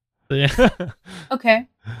there. Yeah. Okay.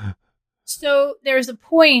 So there's a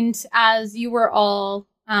point as you were all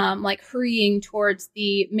hurrying towards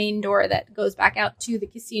the main door that goes back out to the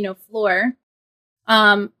casino floor,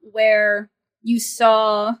 where you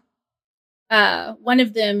saw one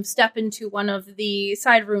of them step into one of the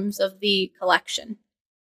side rooms of the collection.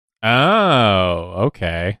 Oh,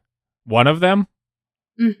 okay. One of them?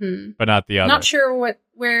 Mm-hmm. But not the other. Not sure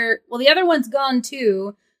where. Well, the other one's gone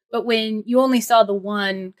too, but when you only saw the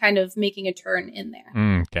one kind of making a turn in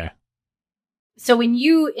there. Okay. So when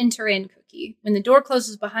you enter in, Cookie, when the door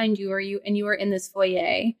closes behind you, and you are in this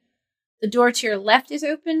foyer, the door to your left is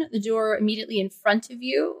open. The door immediately in front of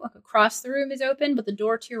you, like across the room, is open, but the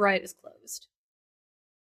door to your right is closed.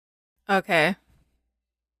 Okay.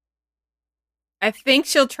 I think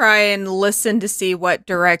she'll try and listen to see what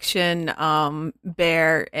direction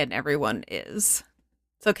Bear and everyone is.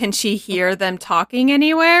 So can she hear them talking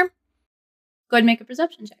anywhere? Go ahead and make a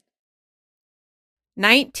perception check.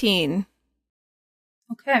 19.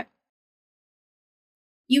 Okay.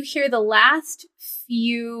 You hear the last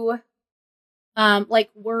few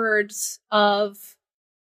words of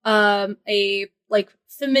a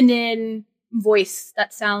feminine voice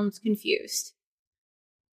that sounds confused.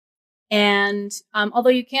 And although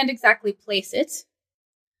you can't exactly place it,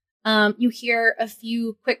 you hear a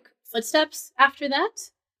few quick footsteps after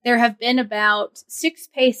that. There have been about 6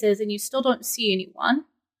 paces and you still don't see anyone.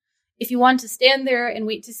 If you want to stand there and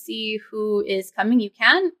wait to see who is coming, you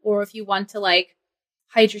can. Or if you want to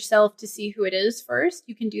hide yourself to see who it is first,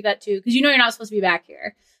 you can do that too. Because you're not supposed to be back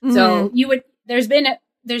here. Mm-hmm. So you would. There's been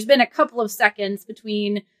a couple of seconds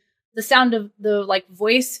between the sound of the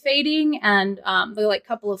voice fading and the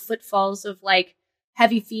couple of footfalls of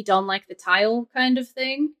heavy feet on the tile kind of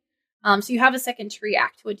thing. So you have a second to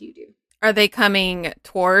react. What do you do? Are they coming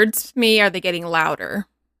towards me? Are they getting louder?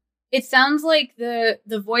 It sounds like the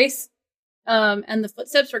voice and the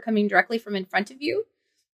footsteps are coming directly from in front of you.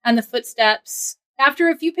 And the footsteps, after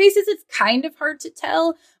a few paces, it's kind of hard to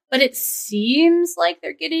tell, but it seems like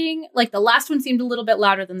they're getting, the last one seemed a little bit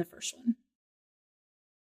louder than the first one.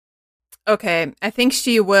 Okay, I think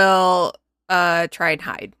she will try and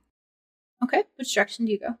hide. Okay, which direction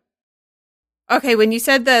do you go? Okay, when you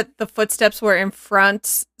said that the footsteps were in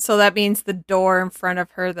front, so that means the door in front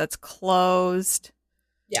of her that's closed.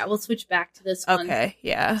 Yeah, we'll switch back to this one. Okay,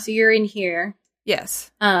 yeah. So you're in here.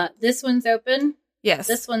 Yes. This one's open. Yes.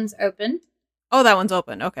 This one's open. Oh, that one's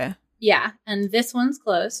open. Okay. Yeah, and this one's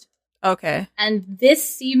closed. Okay. And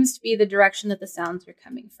this seems to be the direction that the sounds are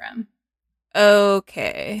coming from.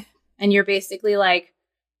 Okay. And you're basically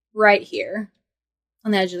right here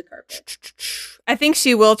on the edge of the carpet. I think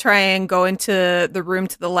she will try and go into the room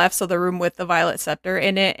to the left, so the room with the violet scepter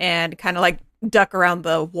in it, and kind of duck around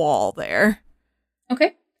the wall there.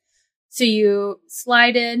 Okay. So you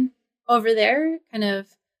slide in over there, kind of,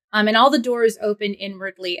 and all the doors open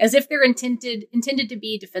inwardly, as if they're intended to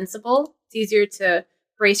be defensible. It's easier to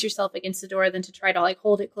brace yourself against the door than to try to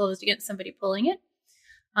hold it closed against somebody pulling it.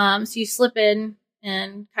 So you slip in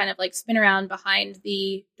and kind of spin around behind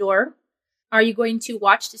the door. Are you going to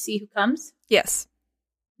watch to see who comes? Yes.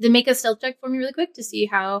 Then make a stealth check for me really quick to see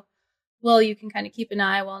how well you can kind of keep an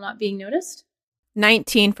eye while not being noticed.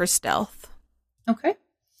 19 for stealth. Okay.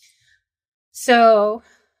 So,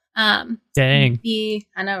 Dang.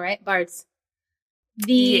 I know, right? Bards.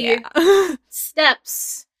 The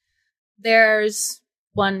steps, there's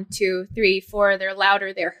 1, 2, 3, 4. They're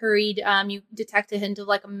louder. They're hurried. You detect a hint of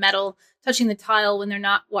a metal touching the tile when they're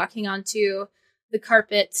not walking onto the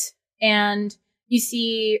carpet. And you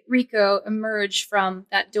see Rico emerge from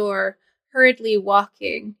that door, hurriedly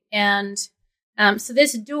walking. And so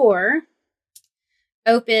this door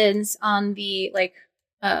opens on the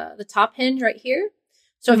top hinge right here.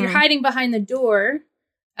 So if you're hiding behind the door,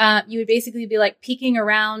 you would basically be peeking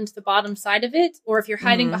around the bottom side of it. Or if you're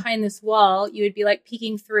hiding behind this wall, you would be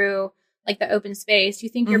peeking through the open space. Do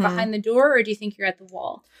you think you're behind the door, or do you think you're at the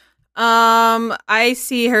wall? I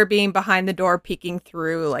see her being behind the door, peeking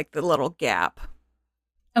through the little gap.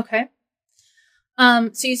 Okay.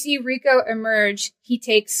 So you see Rico emerge. He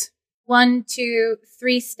takes 1, 2,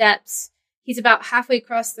 3 steps. He's about halfway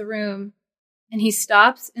across the room, and he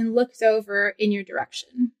stops and looks over in your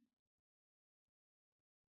direction.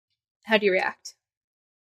 How do you react?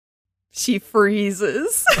 She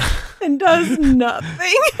freezes and does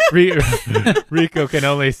nothing. Rico can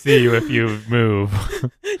only see you if you move.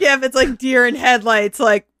 Yeah, if it's deer in headlights,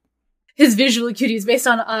 his visual acuity is based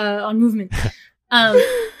on movement.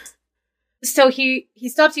 So he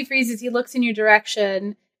stops, he freezes, he looks in your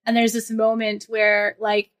direction, and there's this moment where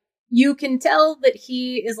you can tell that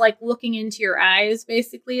he is looking into your eyes,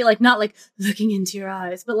 basically, not looking into your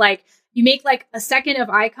eyes, but you make a second of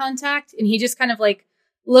eye contact, and he just kind of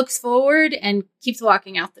looks forward and keeps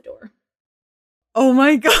walking out the door. Oh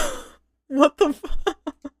my god. What the fuck?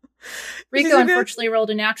 Rico unfortunately rolled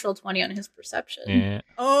a natural 20 on his perception. Yeah.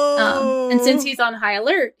 Oh. And since he's on high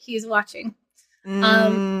alert, he's watching.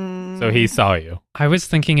 So he saw you. I was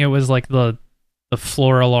thinking it was the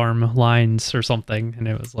floor alarm lines or something, and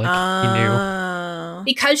it was he knew.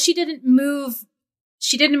 Because she didn't move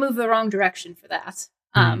she didn't move the wrong direction for that.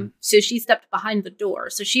 So she stepped behind the door.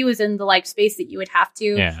 So she was in the like space that you would have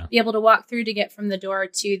to be able to walk through to get from the door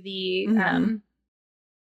to the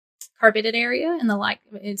carpeted area and the like,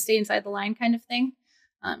 and stay inside the line kind of thing.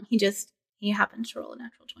 He happened to roll a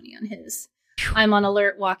natural 20 on his I'm on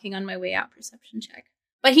alert walking on my way out perception check.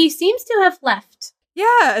 But he seems to have left.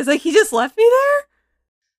 Yeah, it's like he just left me there?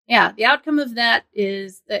 Yeah, the outcome of that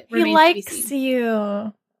is that He remains likes to be seen.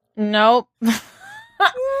 you. Nope.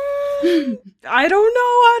 I don't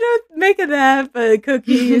know how to make of that, but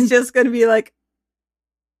Cookie is just going to be like,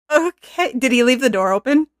 okay. Did he leave the door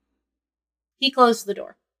open? He closed the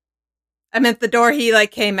door. I meant the door he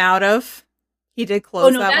like came out of. He did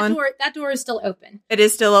close that one. That door is still open. It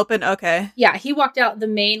is still open? Okay. Yeah, he walked out the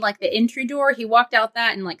main, like the entry door. He walked out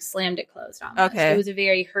that and like slammed it closed on us. Okay. It was a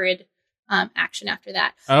very hurried action after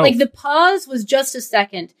that. Oh. Like the pause was just a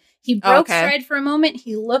second. He broke stride for a moment.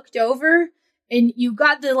 He looked over and you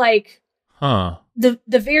got the like the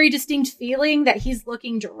very distinct feeling that he's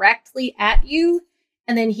looking directly at you.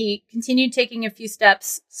 And then he continued taking a few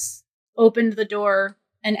steps, opened the door,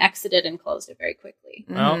 and exited and closed it very quickly.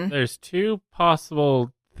 Well, there's two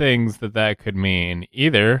possible things that could mean.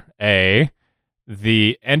 Either A,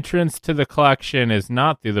 the entrance to the collection is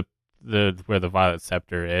not through the where the Violet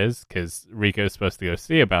Scepter is, because Rico's supposed to go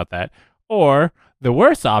see about that. Or the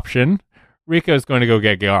worst option, Rico's going to go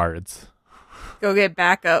get guards. Go get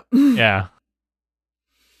backup. Yeah.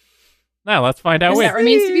 Now let's find out. That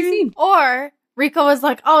remains to be seen. Or Rico was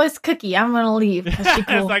like, "Oh, it's Cookie. I'm gonna leave." She cool.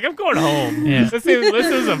 It's like, I'm going home. Yeah. This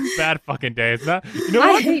is a bad fucking day. It's not. You know I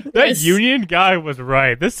what? hate That this. union guy was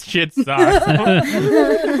right. This shit sucks.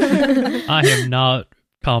 I am not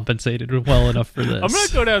compensated well enough for this. I'm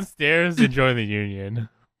gonna go downstairs and join the union.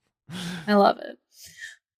 I love it.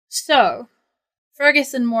 So,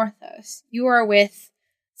 Fergus and Morthos, you are with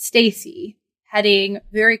Stacy, heading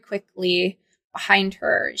very quickly behind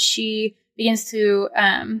her. She begins to,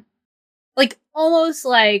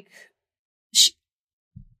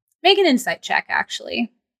 make an insight check,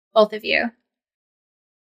 actually. Both of you.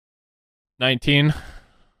 19.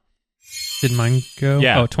 Did mine go?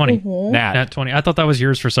 Yeah. Oh, 20. Mhm. Nat. 20. I thought that was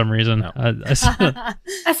yours for some reason. No. That's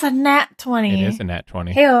a nat 20. It is a nat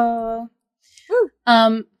 20. Heyo.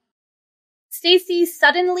 Stacy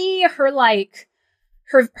suddenly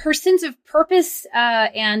her sense of purpose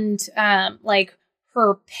and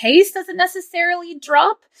her pace doesn't necessarily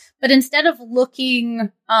drop, but instead of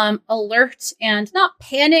looking alert and not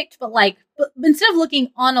panicked, but instead of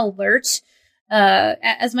looking on alert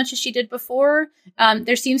as much as she did before,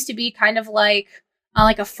 there seems to be kind of like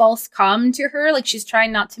a false calm to her. Like she's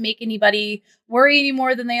trying not to make anybody worry any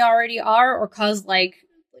more than they already are, or cause like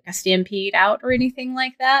a stampede out or anything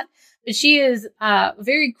like that. But she is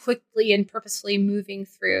very quickly and purposefully moving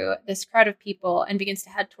through this crowd of people and begins to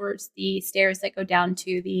head towards the stairs that go down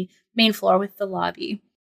to the main floor with the lobby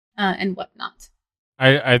and whatnot.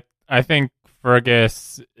 I think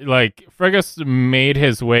Fergus made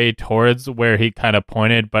his way towards where he kind of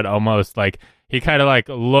pointed, but almost like he kind of like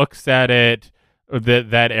looks at it,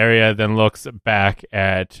 that area, then looks back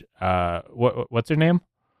at what's her name?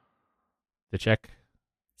 The chick?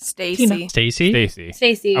 Stacy.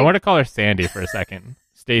 Stacy? I want to call her Sandy for a second.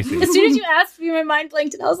 Stacy. As soon as you asked me, my mind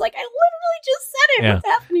blanked, and I was like, I literally just said it. Yeah. What's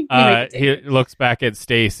happening? Anyway, He looks back at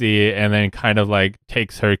Stacy and then kind of like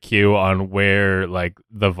takes her cue on where like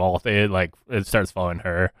the vault is. Like it starts following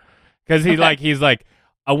her because he's like,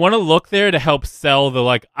 I want to look there to help sell the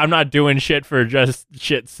like I'm not doing shit for just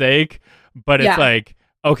shit's sake, but it's like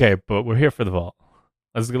okay, but we're here for the vault.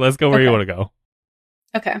 Let's go where you want to go.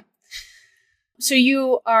 Okay. So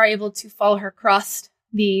you are able to follow her across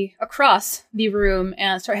the room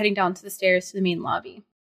and start heading down to the stairs to the main lobby.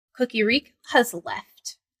 Cookie Reek has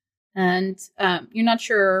left, and you're not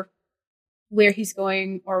sure where he's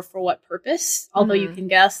going or for what purpose. Although you can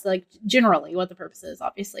guess, like generally, what the purpose is.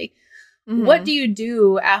 Obviously, what do you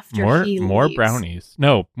do after he more leaves? brownies?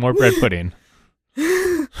 No, more bread pudding.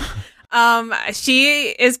 She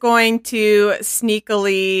is going to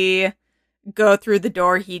sneakily go through the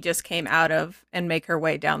door he just came out of and make her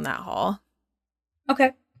way down that hall.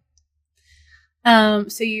 Okay.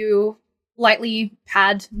 So you lightly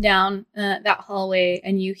pad down that hallway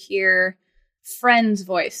and you hear Friend's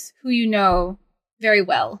voice, who you know very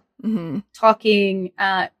well, talking.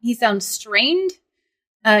 He sounds strained.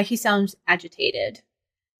 He sounds agitated.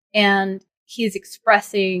 And he is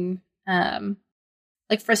expressing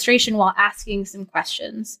frustration while asking some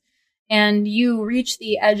questions. And you reach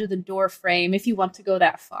the edge of the door frame if you want to go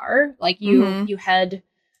that far. Like you head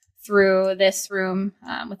through this room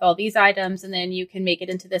with all these items, and then you can make it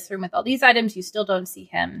into this room with all these items. You still don't see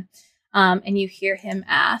him. And you hear him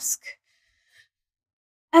ask,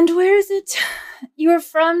 "And where is it you are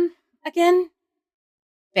from again?"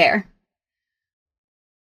 Bear.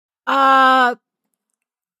 Outside.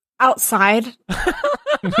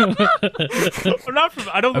 I'm not from.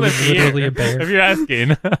 I don't I was live here. literally a bear. If you're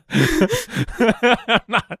asking, I'm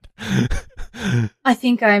not. I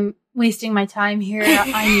think I'm wasting my time here.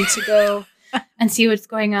 I need to go and see what's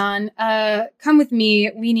going on. Come with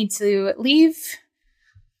me. We need to leave.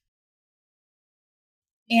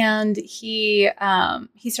 And he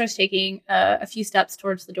starts taking a few steps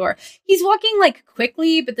towards the door. He's walking like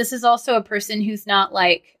quickly, but this is also a person who's not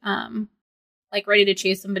like ready to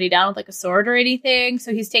chase somebody down with like a sword or anything.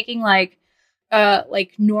 So he's taking like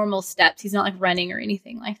normal steps. He's not like running or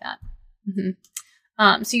anything like that.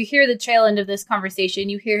 Mm-hmm. So you hear the tail end of this conversation.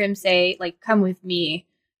 You hear him say like, "Come with me,"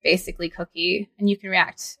 basically, Cookie, and you can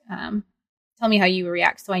react. Tell me how you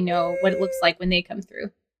react so I know what it looks like when they come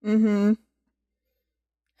through. Mm-hmm.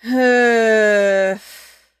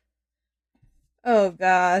 Oh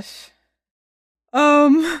gosh.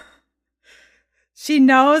 She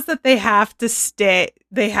knows that they have to stay.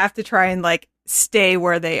 They have to try and like stay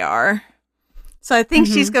where they are. So I think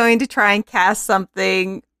she's going to try and cast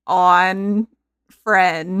something on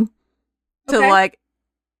Friend to like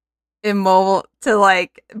immobile to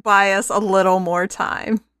like buy us a little more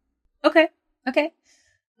time. Okay.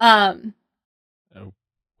 What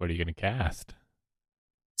are you gonna cast?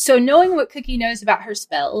 So knowing what Cookie knows about her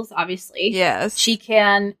spells, obviously, Yes. she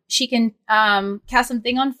can cast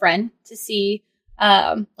something on Friend to see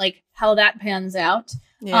like how that pans out.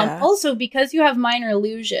 Yeah. Also, because you have minor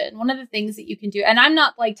illusion, one of the things that you can do, and I'm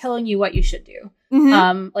not like telling you what you should do.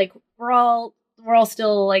 Mhm. Like we're all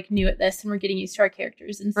still like new at this, and we're getting used to our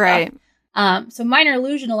characters and stuff. Right. So minor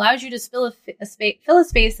illusion allows you to fill a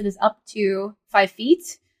space that is up to 5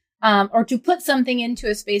 feet. Or to put something into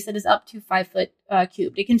a space that is up to 5 foot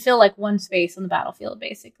cubed. It can fill like one space on the battlefield,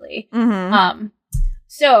 basically. Mm-hmm.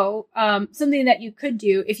 So something that you could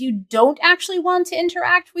do if you don't actually want to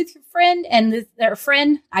interact with your friend and their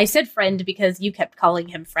friend. I said friend because you kept calling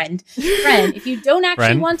him friend. Friend. If you don't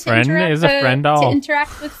actually want to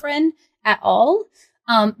interact with friend at all,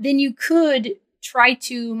 then you could try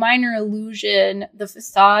to minor illusion the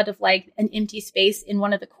facade of like an empty space in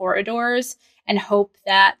one of the corridors. And hope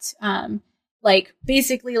that,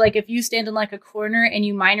 basically, if you stand in like a corner and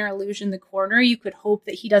you minor illusion the corner, you could hope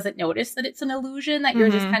that he doesn't notice that it's an illusion, that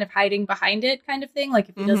you're just kind of hiding behind it, kind of thing. Like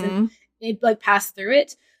if he doesn't, pass through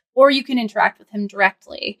it, or you can interact with him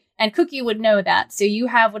directly. And Cookie would know that, so you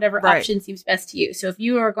have whatever option seems best to you. So if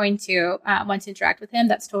you are going to want to interact with him,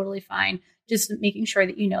 that's totally fine. Just making sure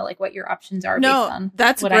that you know what your options are. No, based on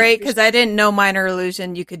that's great because I didn't know minor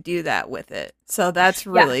illusion. You could do that with it, so that's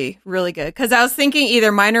really really good. Because I was thinking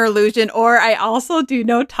either minor illusion or I also do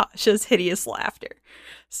know Tasha's hideous laughter,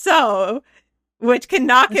 so which can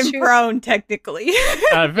knock him prone technically.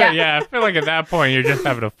 I feel like at that point you're just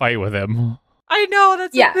having a fight with him. I know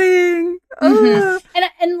that's the thing.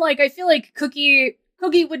 And I feel like Cookie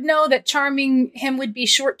would know that charming him would be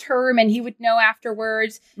short term, and he would know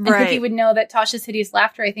afterwards. And Cookie would know that Tasha's hideous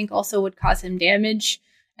laughter, I think, also would cause him damage,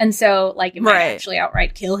 and so it might actually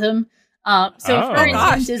outright kill him. For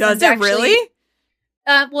instance, does it really?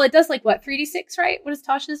 Well, it does 3d6, right? What does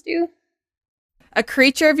Tasha's do? A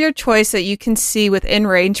creature of your choice that you can see within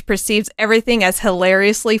range perceives everything as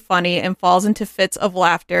hilariously funny and falls into fits of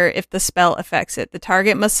laughter if the spell affects it. The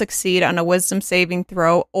target must succeed on a wisdom saving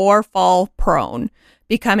throw or fall prone,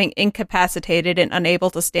 becoming incapacitated and unable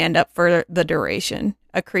to stand up for the duration.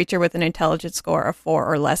 A creature with an intelligence score of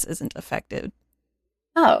 4 or less isn't affected.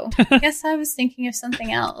 Oh, I guess I was thinking of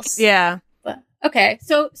something else. Yeah. But, okay,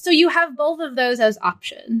 so you have both of those as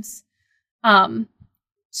options.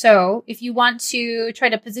 So if you want to try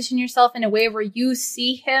to position yourself in a way where you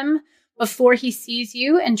see him before he sees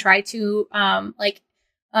you and try to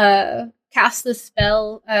cast the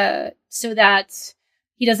spell so that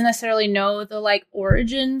he doesn't necessarily know the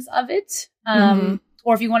origins of it.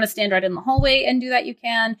 Or if you want to stand right in the hallway and do that, you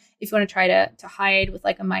can. If you want to try to hide with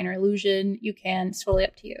a minor illusion, you can. It's totally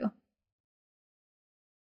up to you.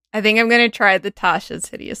 I think I'm going to try the Tasha's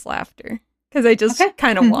hideous laughter because I just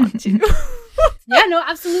kind of want to. Yeah, no,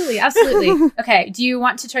 absolutely. Absolutely. Okay. Do you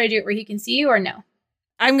want to try to do it where he can see you or no?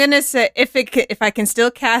 I'm going to say if I can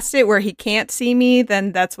still cast it where he can't see me,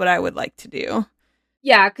 then that's what I would like to do.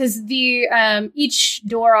 Yeah, because the each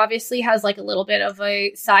door obviously has a little bit of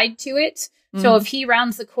a side to it. So if he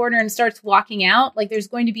rounds the corner and starts walking out, there's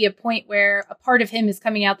going to be a point where a part of him is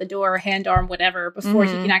coming out the door, hand, arm, whatever, before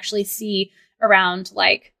he can actually see around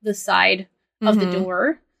the side of the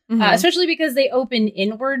door. Especially because they open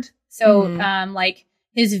inward. So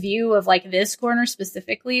his view of like this corner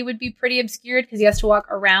specifically would be pretty obscured because he has to walk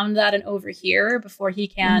around that and over here before he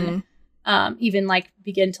can even like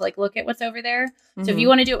begin to like look at what's over there. So if you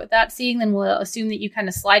want to do it without seeing, then we'll assume that you kind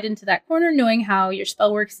of slide into that corner, knowing how your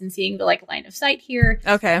spell works and seeing the like line of sight here.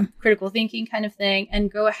 Okay. Critical thinking kind of thing.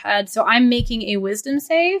 And go ahead. So I'm making a wisdom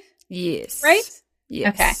save. Yes. Right?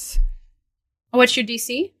 Yes. Okay. What's your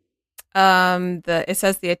DC? It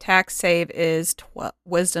says the attack save is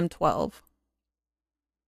wisdom 12.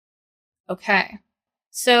 Okay.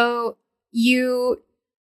 So you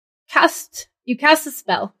cast a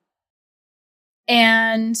spell.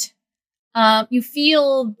 And you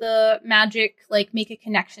feel the magic like make a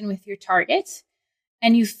connection with your target,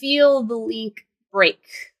 and you feel the link break.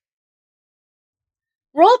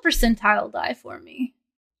 Roll a percentile die for me.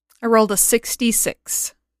 I rolled a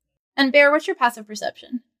 66. And Bear, what's your passive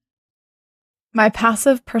perception? My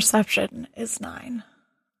passive perception is 9.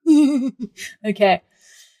 Okay.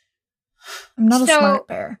 I'm not a So- smart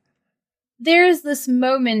bear. There's this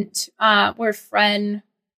moment where Fren,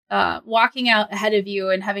 walking out ahead of you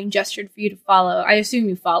and having gestured for you to follow. I assume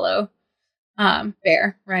you follow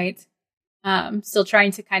Bear, right? Still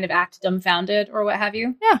trying to kind of act dumbfounded or what have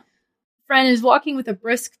you. Yeah. Fren is walking with a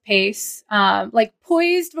brisk pace, like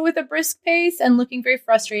poised but with a brisk pace and looking very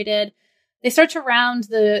frustrated. They start to round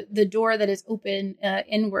the door that is open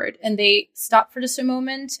inward, and they stop for just a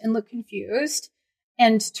moment and look confused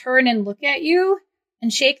and turn and look at you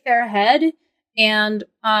and shake their head and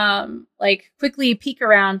like quickly peek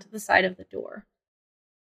around the side of the door.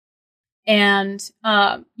 And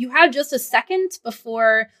you have just a second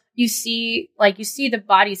before you see the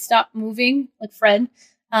body stop moving, like Fred.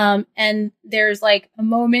 And there's like a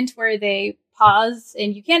moment where they pause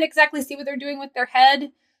and you can't exactly see what they're doing with their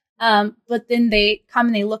head. But then they come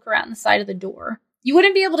and they look around the side of the door. You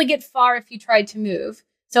wouldn't be able to get far if you tried to move.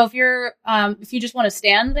 So if you just want to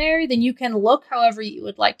stand there, then you can look however you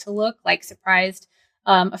would like to look, like surprised,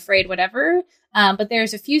 afraid, whatever. But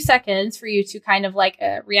there's a few seconds for you to kind of like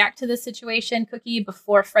react to the situation, Cookie,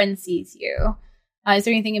 before Friend sees you. Is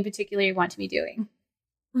there anything in particular you want to be doing?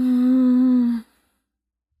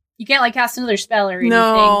 You can't like cast another spell or anything.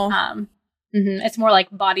 No. It's more like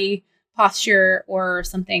body posture or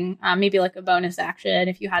something. Maybe like a bonus action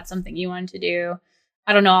if you had something you wanted to do.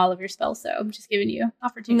 I don't know all of your spells, so I'm just giving you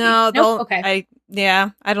opportunity. No, okay.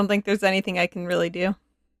 I don't think there's anything I can really do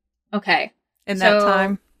Okay. in that So-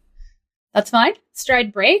 time. That's fine.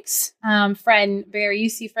 Stride breaks. Bear, you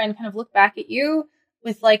see Friend kind of look back at you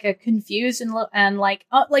with like a confused and like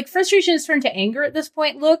frustration has turned to anger at this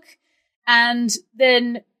point look. And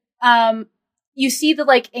then you see the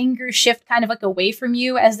like anger shift kind of like away from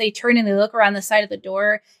you as they turn and they look around the side of the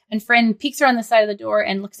door. And Friend peeks around the side of the door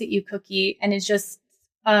and looks at you, Cookie, and is just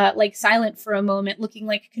like silent for a moment, looking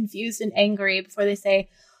like confused and angry before they say,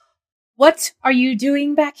 "What are you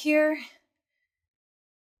doing back here?"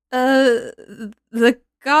 The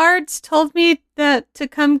guards told me that to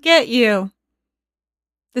come get you.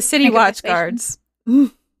 The city Make a watch persuasion. guards.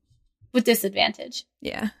 With disadvantage.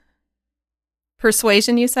 Yeah.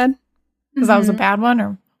 Persuasion, you said? Because that was a Mhm. bad one,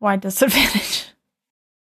 or why disadvantage?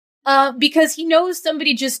 Because he knows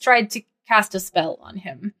somebody just tried to cast a spell on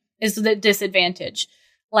him, is the disadvantage.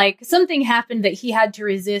 Like, something happened that he had to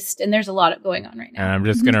resist, and there's a lot going on right And now. I'm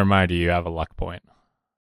just going to remind you, you have a luck point.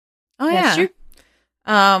 Oh, That's yeah. true.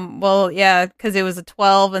 Well, yeah, because it was a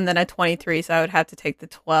 12 and then a 23, so I would have to take the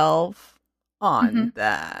 12 on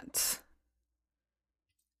that.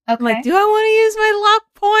 Okay. I'm like, do I want to use my luck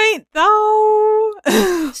point,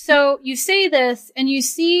 though? So you say this, and you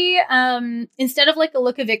see, instead of like a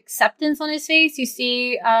look of acceptance on his face, you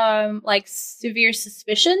see like severe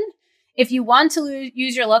suspicion. If you want to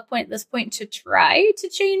use your luck point at this point to try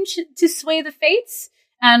to sway the fates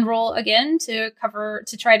and roll again to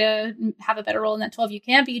try to have a better roll in that 12, you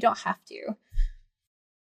can, but you don't have to.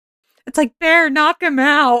 It's like, Bear, knock him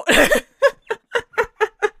out.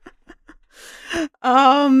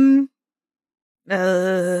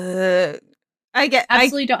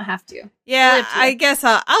 Absolutely don't have to. Yeah, Totally up to you. I guess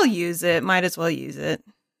I'll use it. Might as well use it.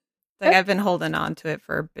 Like, Okay. I've been holding on to it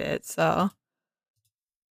for a bit, so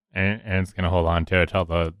And it's going to hold on to it till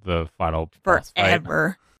the final boss fight.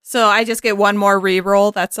 forever. So I just get one more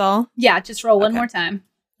reroll. That's all. Yeah, just roll one Okay. more time.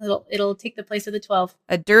 It'll take the place of the 12.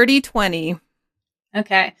 A dirty 20.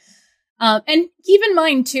 Okay. And keep in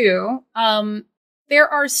mind too, there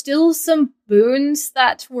are still some boons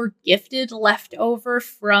that were gifted left over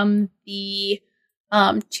from the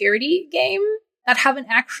charity game that haven't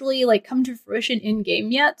actually like come to fruition in game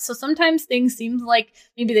yet. So sometimes things seem like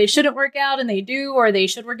maybe they shouldn't work out and they do, or they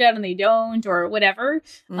should work out and they don't, or whatever.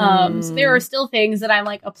 So there are still things that I'm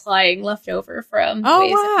like applying leftover from ways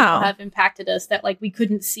that people have impacted us that like we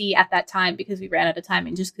couldn't see at that time because we ran out of time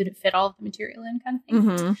and just couldn't fit all of the material in, kind of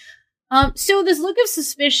thing. So this look of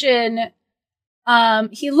suspicion,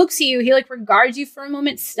 he looks at you, he like regards you for a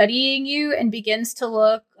moment, studying you, and begins to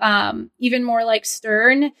look even more like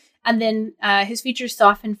stern. And then his features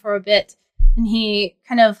soften for a bit, and he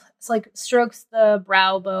kind of like strokes the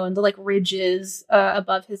brow bone, the like ridges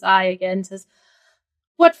above his eye again, and says,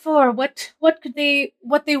 "What for? What do they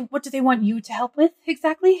want you to help with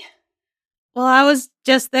exactly?" Well, I was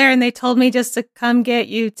just there, and they told me just to come get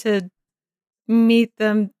you to meet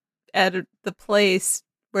them at the place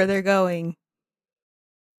where they're going.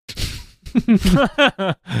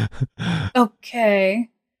 Okay.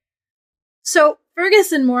 So,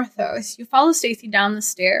 Fergus and Morthos, you follow Stacy down the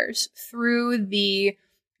stairs through the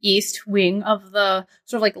east wing of the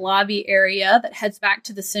sort of like lobby area that heads back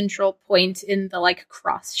to the central point in the like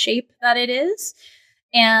cross shape that it is.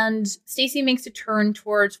 And Stacy makes a turn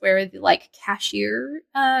towards where the like cashiers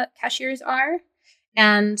are.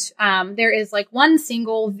 And there is like one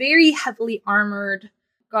single very heavily armored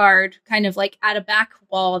guard kind of like at a back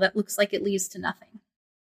wall that looks like it leads to nothing.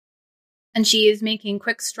 And she is making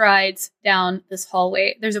quick strides down this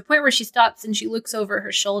hallway. There's a point where she stops and she looks over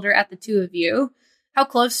her shoulder at the two of you. How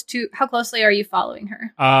closely are you following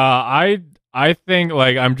her? I think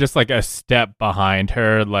like I'm just like a step behind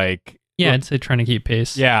her, like Yeah, I'd say trying to keep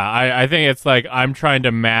pace. Yeah, I think it's like I'm trying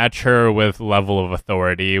to match her with level of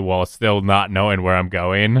authority while still not knowing where I'm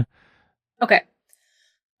going. Okay.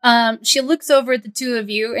 She looks over at the two of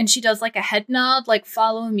you and she does like a head nod, like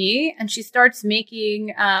follow me. And she starts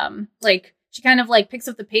making, she kind of like picks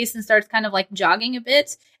up the pace and starts kind of like jogging a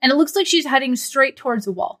bit. And it looks like she's heading straight towards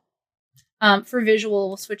the wall. For visual,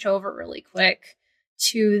 we'll switch over really quick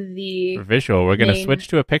to the... For visual, we're going to switch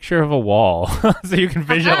to a picture of a wall so you can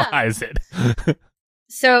visualize it.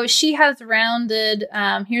 So she has rounded,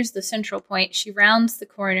 here's the central point. She rounds the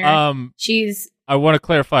corner. I want to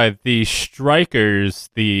clarify, the strikers,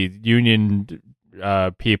 the Union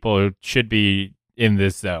people, should be in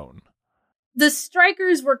this zone. The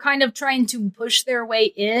strikers were kind of trying to push their way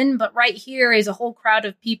in, but right here is a whole crowd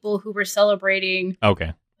of people who were celebrating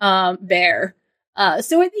Bear.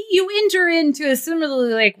 So you enter into a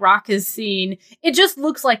similarly like raucous scene. It just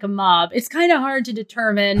looks like a mob. It's kind of hard to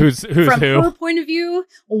determine who's from who? her point of view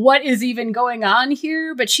what is even going on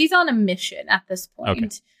here, but she's on a mission at this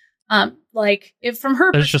point. If from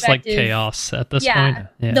her There's perspective, just like chaos at this point.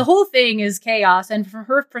 Yeah. The whole thing is chaos, and from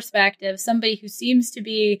her perspective, somebody who seems to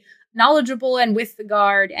be knowledgeable and with the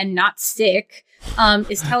guard and not sick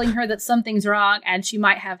is telling her that something's wrong and she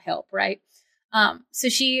might have help, right? So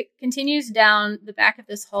she continues down the back of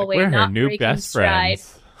this hallway, like we're not her new breaking best stride.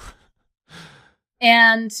 Friends.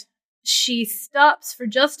 And she stops for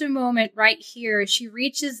just a moment right here. She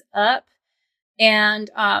reaches up and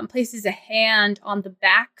places a hand on the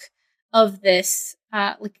back of this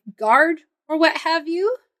guard or what have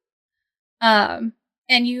you. And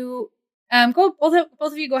you both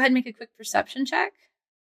of you go ahead and make a quick perception check.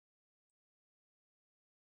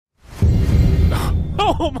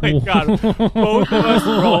 Oh my god. Both of us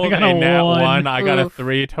rolled a nat 1. I got a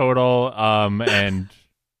 3 total, and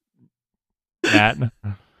Nat.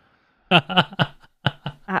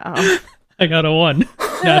 Uh-oh. I got a 1.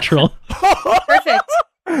 Natural. Perfect.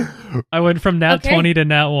 I went from nat 20 to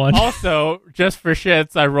nat 1. Also, just for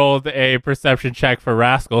shits, I rolled a perception check for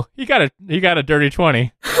Rascal. He got a dirty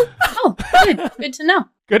 20. Oh, good. Good to know.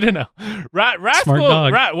 Good to know.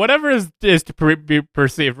 Rascal, whatever is to be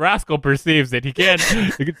perceived, Rascal perceives it. He can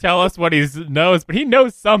tell us what he knows, but he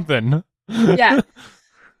knows something. Yeah.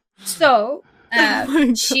 So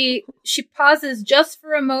she pauses just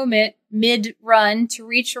for a moment mid-run to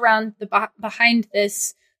reach around behind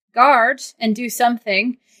this guard and do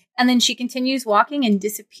something, and then she continues walking and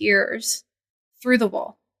disappears through the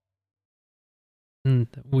wall. And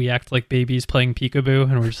we act like babies playing peekaboo,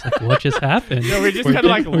 and we're just like, what just happened? No, we just kind of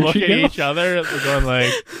like look at each other, going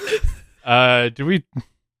like, "Did we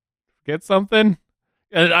get something?"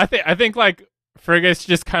 And I think like Fergus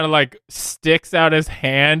just kind of like sticks out his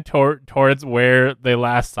hand towards where they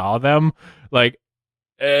last saw them, like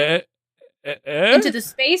Into the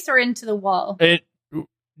space or into the wall?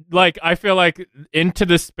 Like I feel like into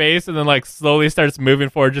the space, and then like slowly starts moving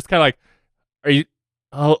forward, just kind of like, "Are you?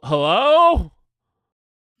 Hello?"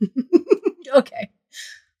 Okay.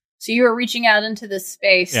 So you are reaching out into this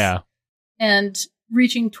space. Yeah. And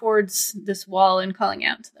reaching towards this wall and calling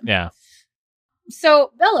out to them. Yeah.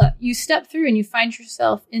 So, Bella, you step through and you find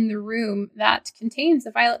yourself in the room that contains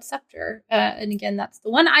the Violet Scepter. And again, that's the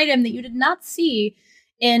one item that you did not see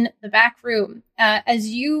in the back room. As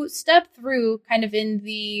you step through, kind of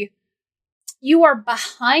you are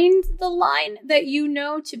behind the line that you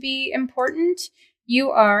know to be important.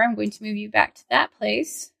 I'm going to move you back to that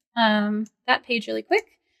place, that page really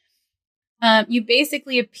quick. You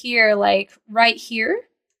basically appear like right here.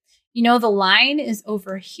 You know, the line is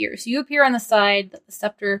over here. So you appear on the side that the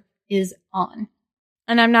scepter is on.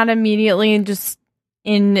 And I'm not immediately just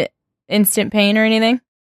in instant pain or anything?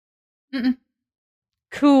 Mm-mm.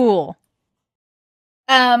 Cool.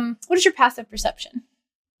 What is your passive perception?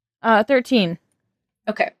 13.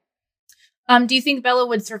 Okay. Do you think Bella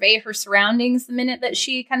would survey her surroundings the minute that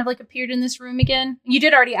she kind of like appeared in this room again? You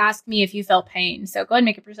did already ask me if you felt pain, so go ahead and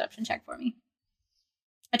make a perception check for me.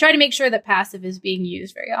 I try to make sure that passive is being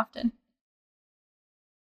used very often.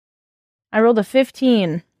 I rolled a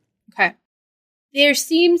 15. Okay. There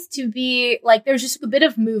seems to be, like, there's just a bit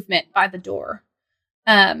of movement by the door.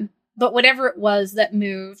 But whatever it was that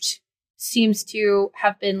moved seems to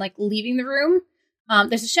have been, like, leaving the room.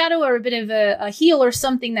 There's a shadow or a bit of a heel or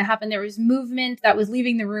something that happened. There was movement that was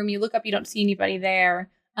leaving the room. You look up, you don't see anybody there.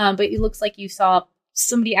 But it looks like you saw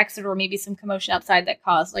somebody exit or maybe some commotion outside that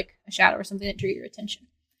caused, like, a shadow or something that drew your attention.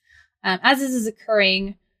 As this is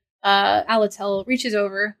occurring, Alatel reaches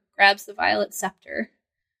over, grabs the Violet Scepter,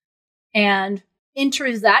 and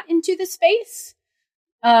enters that into the space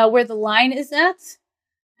where the line is at,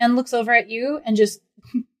 and looks over at you and just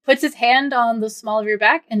puts his hand on the small of your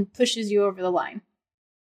back and pushes you over the line.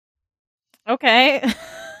 Okay.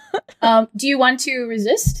 Do you want to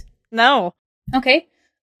resist? No. Okay.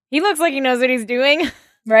 He looks like he knows what he's doing.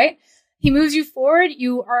 Right? He moves you forward.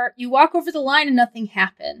 You walk over the line and nothing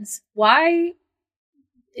happens. Why?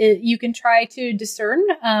 You can try to discern,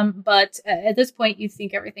 but at this point, you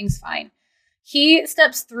think everything's fine. He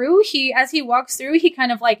steps through. As he walks through, he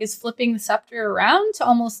kind of like is flipping the scepter around to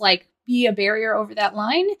almost like be a barrier over that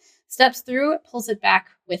line. Steps through, pulls it back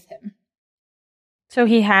with him. So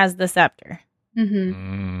he has the scepter.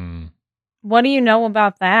 Mm-hmm. What do you know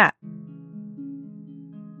about that?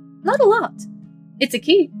 Not a lot. It's a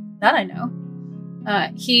key. That I know.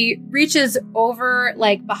 He reaches over,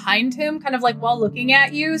 like, behind him, kind of like while looking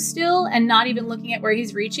at you still, and not even looking at where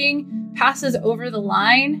he's reaching, passes over the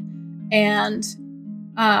line, and,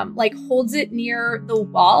 like, holds it near the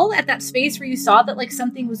wall at that space where you saw that, like,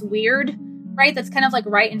 something was weird, right? That's kind of, like,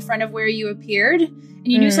 right in front of where you appeared, and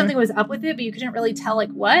you knew something was up with it, but you couldn't really tell,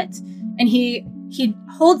 like, what, and he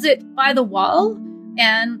holds it by the wall,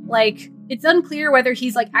 and, like, it's unclear whether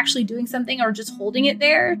he's, like, actually doing something or just holding it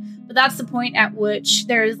there, but that's the point at which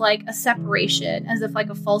there's, like, a separation, as if, like,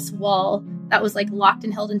 a false wall that was, like, locked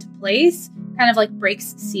and held into place kind of, like,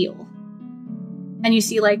 breaks seal. And you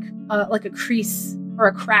see, like a crease or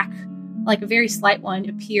a crack, like a very slight one,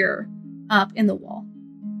 appear up in the wall.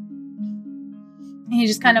 And he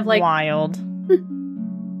just kind of, like... Wild.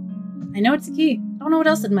 I know it's a key. I don't know what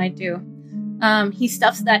else it might do. He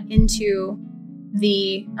stuffs that into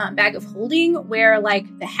the bag of holding where, like,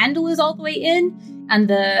 the handle is all the way in and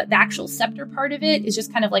the actual scepter part of it is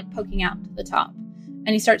just kind of, like, poking out to the top. And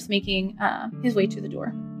he starts making his way to the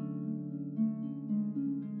door.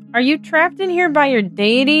 Are you trapped in here by your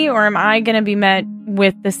deity, or am I going to be met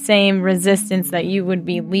with the same resistance that you would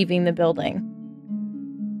be leaving the building?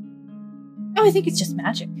 Oh, I think it's just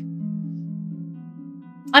magic.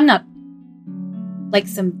 I'm not like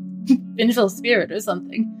some vengeful spirit or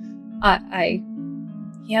something.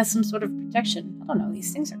 He has some sort of protection. I don't know.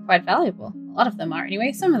 These things are quite valuable. A lot of them are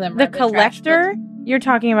anyway. Some of them are the a bit trash, collector? You're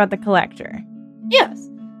talking about the collector. Yes.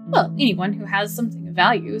 Well, anyone who has something of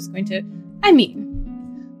value is going to... I mean,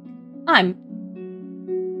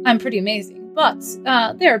 I'm pretty amazing, but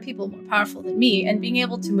there are people more powerful than me, and being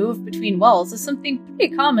able to move between walls is something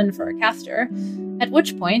pretty common for a caster, at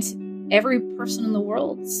which point every person in the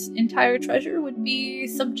world's entire treasure would be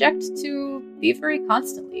subject to thievery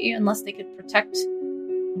constantly, unless they could protect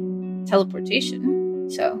teleportation.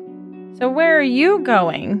 So where are you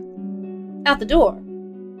going? Out the door.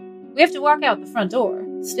 We have to walk out the front door,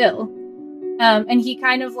 still. And he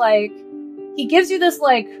kind of, like, he gives you this,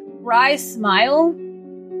 like, wry smile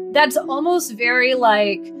that's almost very,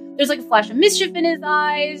 like, there's, like, a flash of mischief in his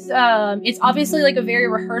eyes. It's obviously, like, a very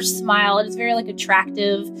rehearsed smile, and it's very, like,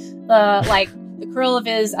 attractive. The curl of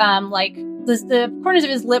his, the corners of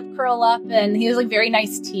his lip curl up, and he has, like, very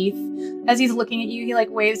nice teeth. As he's looking at you, he, like,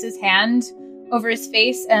 waves his hand over his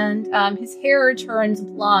face, and his hair turns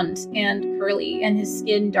blonde and curly, and his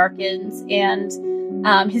skin darkens, and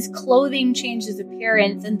his clothing changes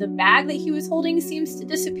appearance, and the bag that he was holding seems to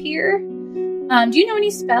disappear. Do you know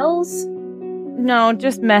any spells? No,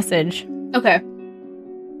 just message. Okay.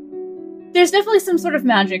 There's definitely some sort of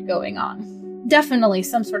magic going on. Definitely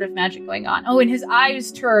some sort of magic going on. Oh, and his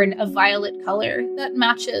eyes turn a violet color that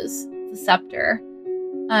matches the scepter.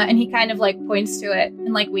 And he kind of like points to it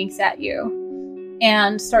and like winks at you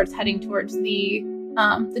and starts heading towards the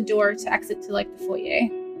door to exit to like the foyer.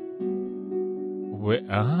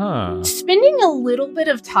 Spending a little bit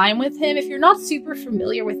of time with him, if you're not super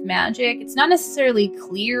familiar with magic, it's not necessarily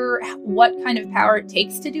clear what kind of power it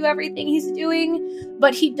takes to do everything he's doing,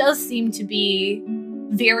 but he does seem to be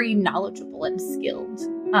very knowledgeable and skilled.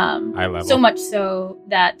 High level. So much so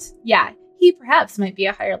that, yeah, he perhaps might be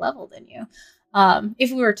a higher level than you,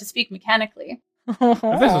 if we were to speak mechanically. If this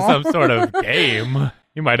was some sort of game,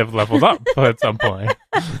 you might have leveled up at some point.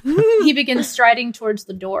 He begins striding towards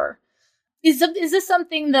the door. Is this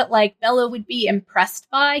something that, like, Bella would be impressed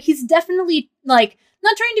by? He's definitely, like,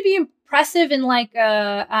 not trying to be impressive in, like,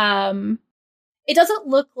 it doesn't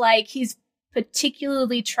look like he's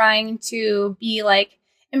particularly trying to be, like,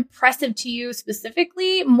 impressive to you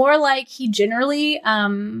specifically. More like he generally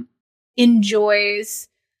enjoys,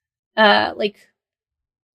 like,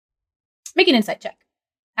 make an insight check,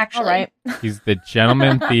 actually. All right. He's the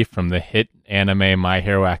gentleman thief from the hit anime My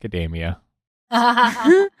Hero Academia.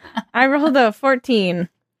 I rolled a 14.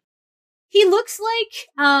 He looks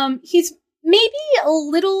like he's maybe a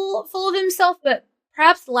little full of himself, but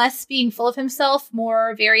perhaps less being full of himself,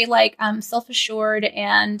 more very like self-assured,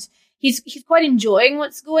 and he's quite enjoying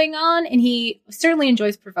what's going on, and he certainly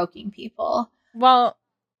enjoys provoking people. Well,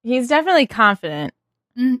 he's definitely confident.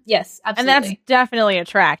 Yes, absolutely. And that's definitely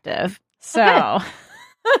attractive. So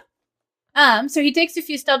So he takes a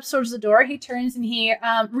few steps towards the door. He turns and he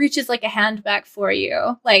reaches like a hand back for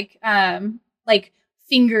you, like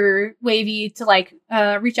finger wavy to like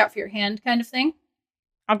reach out for your hand kind of thing.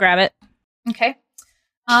 I'll grab it. Okay.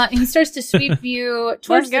 And he starts to sweep you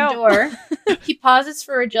towards the door. He pauses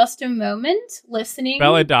for just a moment, listening.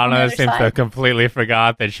 Belladonna seems to have completely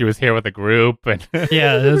forgot that she was here with a group. And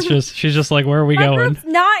Yeah, she's just like, where are we My going? group's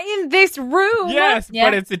not in this room. yes, Yeah.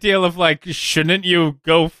 but it's a deal of like, shouldn't you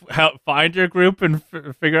go help find your group and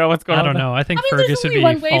figure out what's going I on? don't know. I think there's Fergus would only be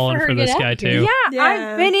one way falling for her for to this get guy out here. too. Yeah,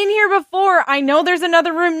 I've been in here before. I know there's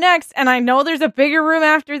another room next, and I know there's a bigger room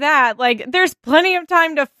after that. Like, there's plenty of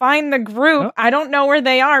time to find the group. Oh. I don't know where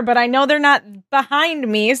they are, but I know they're not behind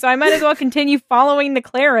me, so I might as well continue following the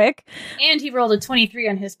cleric. And he rolled a 23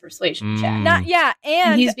 on his persuasion check. Mm.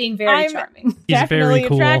 And he's being very I'm- charming. He's definitely very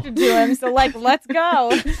cool. attracted to him, so like, let's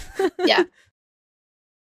go. Yeah.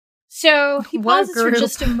 So he What pauses for group?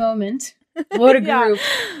 just a moment. What a Yeah. group.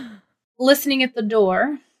 Listening at the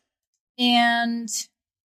door. And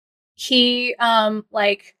he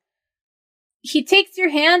he takes your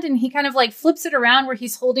hand and he kind of like flips it around where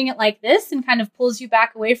he's holding it like this and kind of pulls you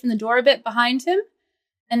back away from the door a bit behind him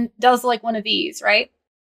and does like one of these, right?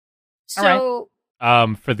 So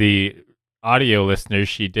For the audio listeners,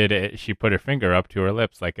 she did it. She put her finger up to her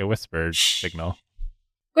lips like a whispered signal.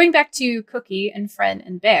 going back to Cookie and Fren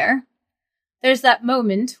and Bear, there's that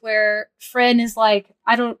moment where Fren is like,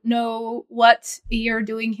 I don't know what you're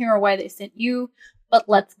doing here or why they sent you, but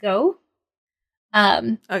let's go.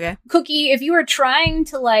 Okay. Cookie, if you are trying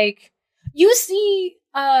to like, you do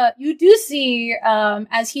see,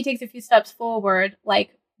 as he takes a few steps forward,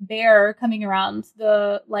 like Bear coming around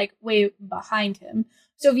the like way behind him.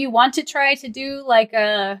 So if you want to try to do like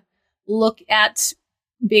a look at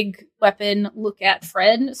big weapon, look at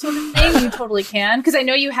Fred sort of thing, you totally can. Because I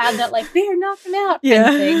know you had that like Bear, knock him out kind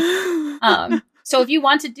of thing. So if you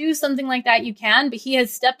want to do something like that, you can, but he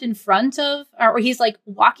has stepped in front of, or he's like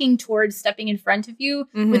walking towards stepping in front of you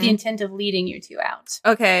with the intent of leading you two out.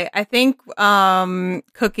 Okay, I think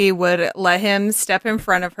Cookie would let him step in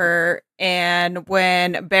front of her, and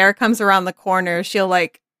when Bear comes around the corner, she'll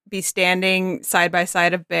like be standing side by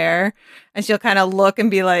side of Bear, and she'll kind of look and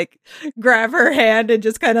be like, grab her hand and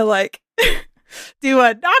just kind of like do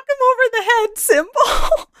a knock him over the head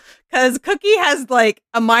symbol. Because Cookie has like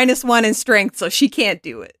a -1 in strength, so she can't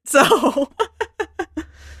do it. So Okay.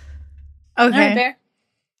 All right,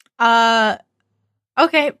 Bear.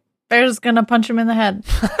 Okay. Bear's gonna punch him in the head.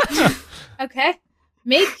 Okay.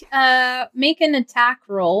 Make an attack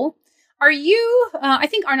roll. Are you, I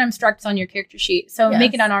think unarmed strike's on your character sheet, so Yes.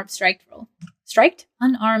 make an unarmed strike roll. Striked?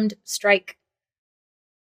 Unarmed strike.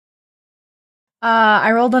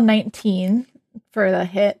 I rolled a 19 for the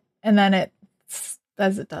hit, and then it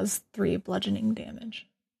does 3 bludgeoning damage.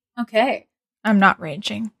 Okay. I'm not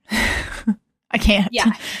raging. I can't.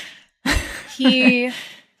 Yeah. He,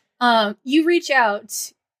 you reach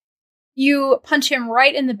out, you punch him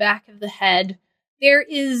right in the back of the head. There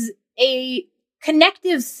is a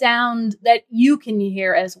connective sound that you can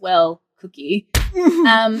hear as well, Cookie.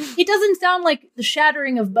 It doesn't sound like the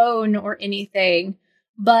shattering of bone or anything,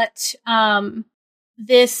 but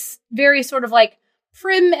this very sort of like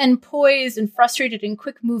prim and poised and frustrated and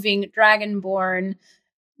quick-moving dragonborn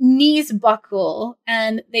knees buckle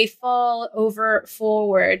and they fall over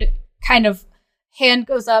forward. Kind of hand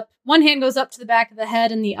goes up. One hand goes up to the back of the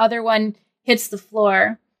head and the other one hits the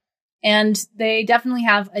floor. And they definitely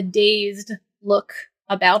have a dazed look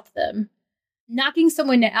about them. Knocking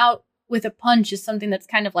someone out with a punch is something that's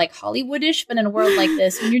kind of like Hollywoodish, but in a world like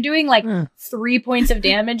this, when you're doing like 3 points of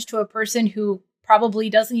damage to a person who probably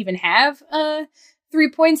doesn't even have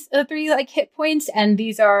 3 like hit points, and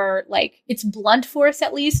these are like, it's blunt force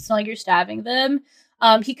at least, it's not like you're stabbing them.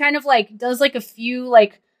 He kind of like does like a few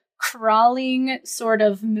like crawling sort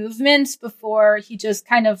of movements before he just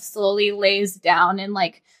kind of slowly lays down and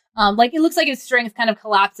like it looks like his strength kind of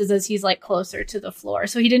collapses as he's like closer to the floor.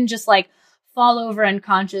 So he didn't just like fall over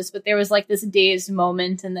unconscious, but there was like this dazed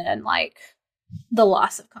moment and then like the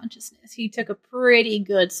loss of consciousness. He took a pretty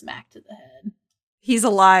good smack to the head. He's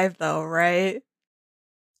alive though, right?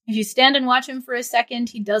 If you stand and watch him for a second,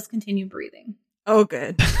 he does continue breathing. Oh,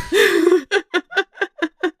 good.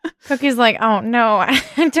 Cookie's like, oh no,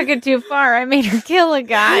 I took it too far. I made her kill a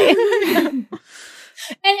guy.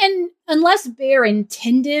 And unless Bear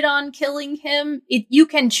intended on killing him, you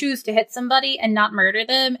can choose to hit somebody and not murder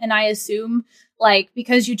them. And I assume, like,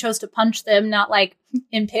 because you chose to punch them, not like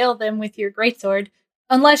impale them with your greatsword,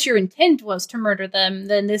 unless your intent was to murder them,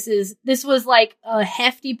 then this was like a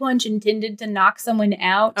hefty punch intended to knock someone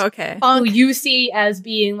out. Okay. Who you see as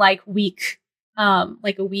being like weak,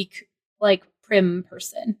 like a weak, like prim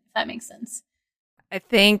person, if that makes sense. I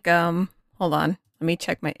think, hold on. Let me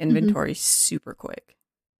check my inventory super quick.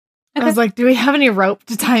 I was like, do we have any rope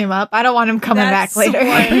to tie him up? I don't want him coming back later.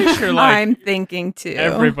 Sure, like, I'm thinking too.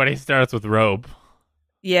 everybody starts with rope.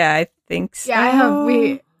 Yeah, I think so. Yeah, I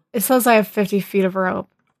have. It says I have 50 feet of rope.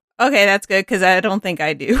 Okay, that's good because I don't think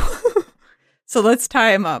I do. So let's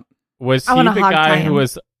tie him up. Was I he wanna the hog guy tie who him.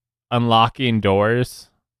 was unlocking doors?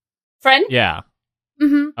 Friend? Yeah.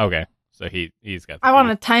 Mm-hmm. Okay. So he's got. I want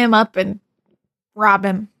to tie him up and rob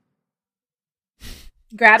him.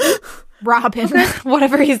 Grab him? Rob him.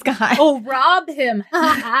 Whatever he's got. Oh, rob him.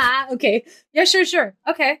 Okay. Yeah, sure.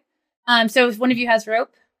 Okay. So if one of you has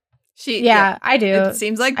rope? Yeah, I do. It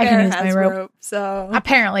seems like I can Bear use my has rope. rope. So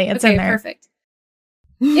Apparently, it's okay, in there. Perfect.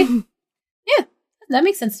 Yeah, that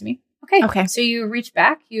makes sense to me. Okay. So you reach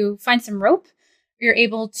back, you find some rope. You're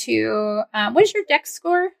able to. What is your dex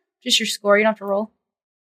score? Just your score. You don't have to roll.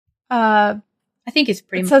 I think it's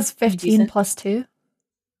pretty. It says 15 decent. plus 2.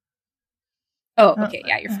 Oh, okay.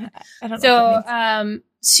 Yeah, you're fine. I don't know what that means.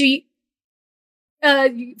 So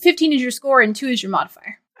you, 15 is your score and 2 is your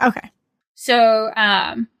modifier. Okay. So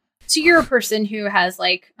you're a person who has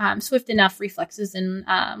like swift enough reflexes and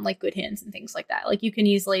like good hands and things like that. Like you can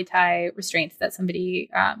easily tie restraints that somebody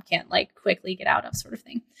can't like quickly get out of, sort of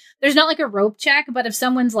thing. There's not like a rope check, but if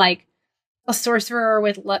someone's like a sorcerer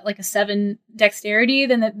with like a 7 dexterity,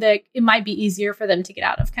 then it might be easier for them to get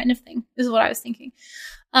out of, kind of thing. Is what I was thinking.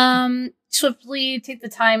 Swiftly take the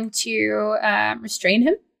time to restrain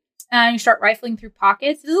him. And you start rifling through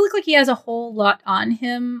pockets. It doesn't look like he has a whole lot on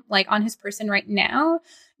him, like on his person right now.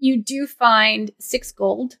 You do find 6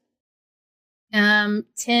 gold, 10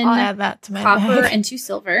 I'll add that to my copper, bag. and 2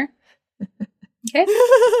 silver. Okay.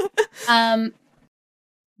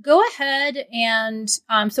 Go ahead and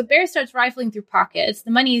so Bear starts rifling through pockets.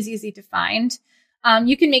 The money is easy to find.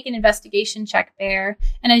 You can make an investigation check, Bear.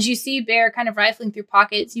 And as you see Bear kind of rifling through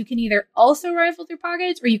pockets, you can either also rifle through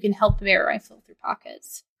pockets or you can help Bear rifle through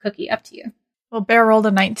pockets. Cookie, up to you. Well, Bear rolled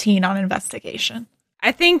a 19 on investigation.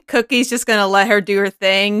 I think Cookie's just going to let her do her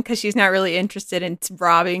thing because she's not really interested in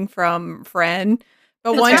robbing from Friend.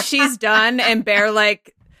 But once she's done and Bear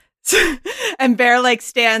like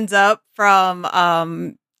stands up from,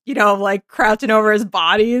 like crouching over his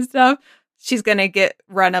body and stuff, she's going to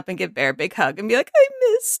run up and give Bear a big hug and be like, I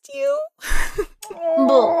missed you.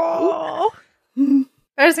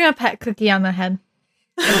 Bear's going to pet Cookie on the head.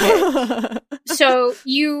 So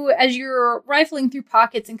as you're rifling through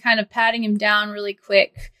pockets and kind of patting him down really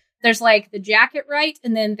quick, there's like the jacket right,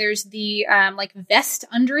 and then there's the like vest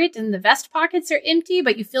under it, and the vest pockets are empty,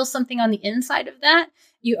 but you feel something on the inside of that.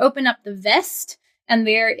 You open up the vest, and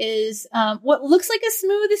there is what looks like a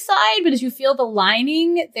smooth side, but as you feel the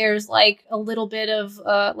lining, there's like a little bit of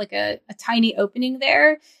like a tiny opening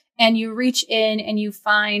there, and you reach in and you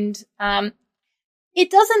find it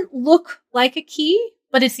doesn't look like a key,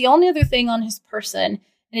 but it's the only other thing on his person,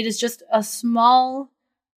 and it is just a small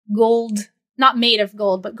gold not made of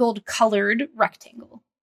gold, but gold-colored rectangle.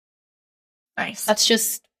 Nice. That's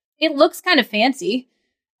just, it looks kind of fancy.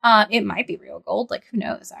 It might be real gold, like who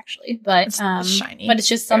knows, actually. But It's shiny. But it's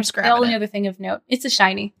just Bear's grabbing the only it. other thing of note. It's a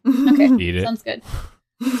shiny. Okay, Eat it. sounds good.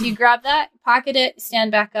 So you grab that, pocket it,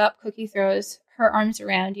 stand back up. Cookie throws her arms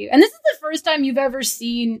around you, and this is the first time you've ever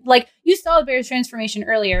seen, like, you saw Bear's transformation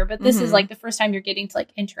earlier, but this is like the first time you're getting to like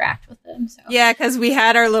interact with them. So Yeah, because we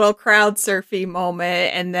had our little crowd surfy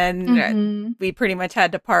moment, and then Mhm. we pretty much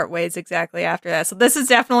had to part ways exactly after that. So this is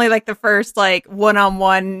definitely like the first like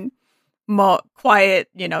one-on-one quiet,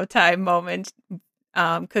 time moment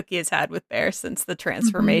Cookie has had with Bear since the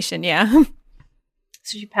transformation. Yeah.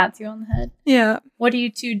 So she pats you on the head. Yeah. What do you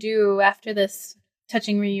two do after this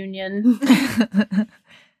touching reunion?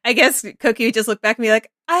 I guess Cookie would just look back and be like,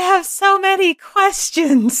 I have so many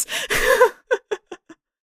questions.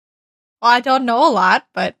 Well, I don't know a lot,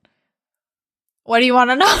 but what do you want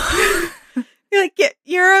to know? You're like,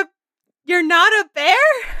 you're not a bear?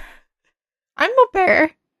 I'm a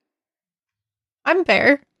bear. I'm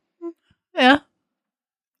Bear. Yeah.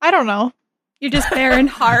 I don't know. You're just Bear in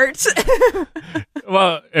heart.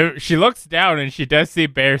 Well, she looks down and she does see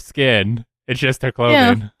Bear skin. It's just her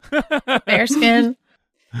clothing. Bear skin.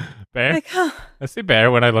 Bear? Like, huh. I see Bear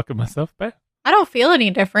when I look at myself. Bear? I don't feel any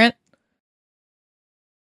different.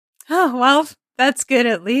 Oh, well, that's good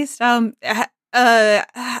at least. Have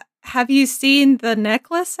you seen the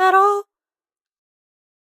necklace at all?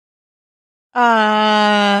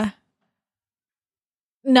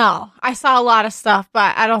 No. I saw a lot of stuff,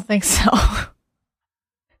 but I don't think so.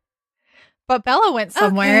 But Bella went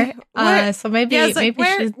somewhere. Okay. Where- So maybe Yeah, it's like,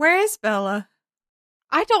 maybe she's where is Bella?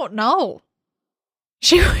 I don't know.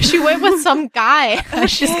 She went with some guy.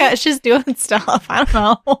 She's doing stuff. I don't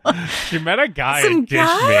know. She met a guy Some and ditched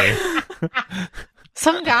guy? me.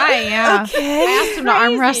 Some guy, yeah. Okay. I asked him to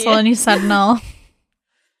arm Crazy. wrestle and he said no.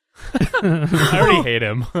 I already hate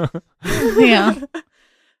him. Yeah.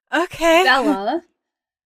 Okay. Bella,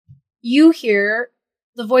 you hear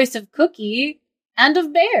the voice of Cookie and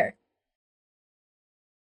of Bear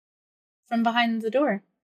from behind the door.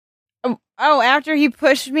 Oh, after he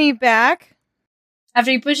pushed me back? After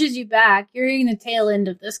he pushes you back, you're hearing the tail end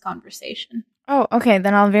of this conversation. Oh, okay.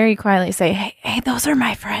 Then I'll very quietly say, hey, those are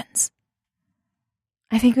my friends.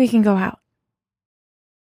 I think we can go out.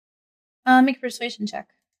 Make a persuasion check.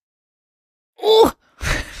 Oh,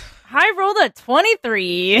 I rolled a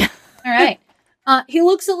 23. All right. He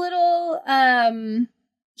looks a little,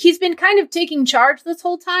 he's been kind of taking charge this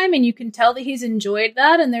whole time, and you can tell that he's enjoyed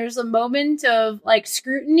that. And there's a moment of like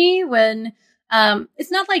scrutiny when,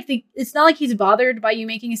 it's not like he's bothered by you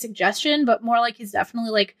making a suggestion, but more like he's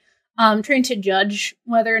definitely like, trying to judge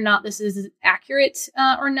whether or not this is accurate,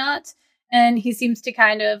 or not. And he seems to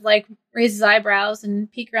kind of like raise his eyebrows and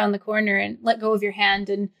peek around the corner and let go of your hand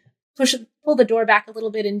and pull the door back a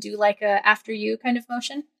little bit and do like a after you kind of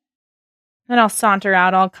motion. Then I'll saunter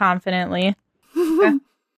out all confidently. Okay.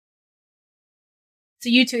 So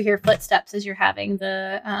you two hear footsteps as you're having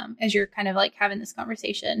as you're kind of like having this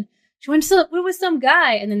conversation. She went with some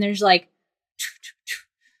guy, and then there's like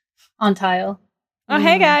on tile. Oh,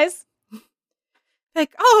 hey, guys.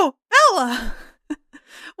 Like, oh, Bella.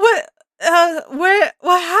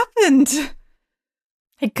 What happened?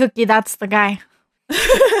 Hey, Cookie, that's the guy.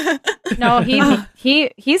 No,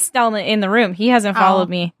 he's still in the room. He hasn't followed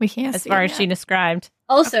me We can't as see far him as she yet. described.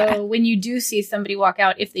 Also, Okay. when you do see somebody walk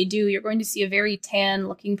out, if they do, you're going to see a very tan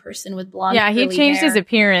looking person with blonde. Yeah, he curly changed hair. his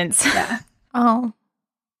appearance. Yeah. Oh.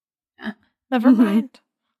 Yeah. Never Mhm. mind.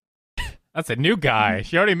 That's a new guy.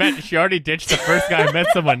 She already ditched the first guy and met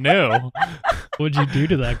someone new. What'd you do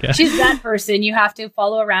to that guy? She's that person you have to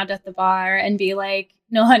follow around at the bar and be like,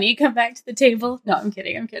 "No, honey, come back to the table." No, I'm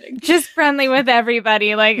kidding. Just friendly with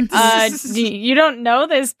everybody. Like, you don't know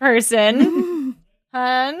this person,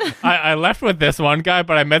 hun. I left with this one guy,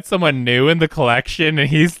 but I met someone new in the collection, and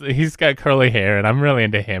he's got curly hair, and I'm really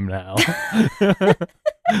into him now.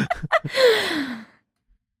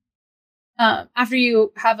 After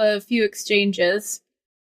you have a few exchanges,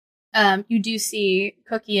 you do see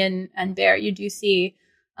Cookie and Bear. You do see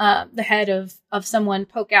the head of someone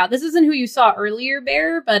poke out. This isn't who you saw earlier,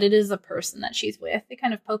 Bear, but it is a person that she's with. They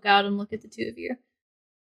kind of poke out and look at the two of you.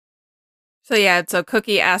 So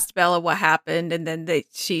Cookie asked Bella what happened, and then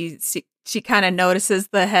she kind of notices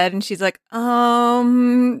the head, and she's like,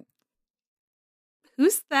 who's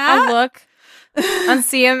that? I'll look and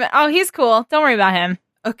see him. Oh, he's cool. Don't worry about him.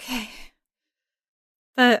 Okay.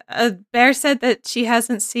 The Bear said that she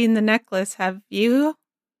hasn't seen the necklace. Have you?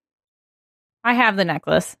 I have the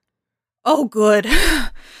necklace. Oh, good.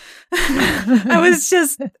 I was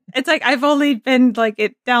just, it's like I've only been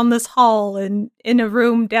like down this hall and in a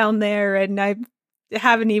room down there, and I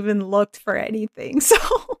haven't even looked for anything. So,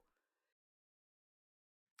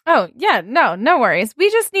 Oh, yeah, no worries. We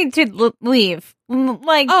just need to leave.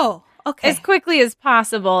 oh, okay. As quickly as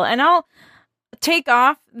possible. And I'll take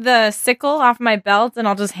off the sickle off my belt and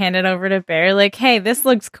I'll just hand it over to Bear. Like, hey, this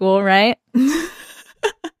looks cool, right?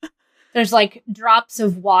 There's like drops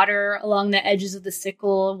of water along the edges of the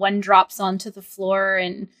sickle. One drops onto the floor,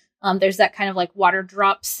 and there's that kind of like water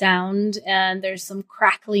drop sound, and there's some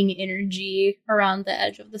crackling energy around the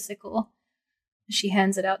edge of the sickle. She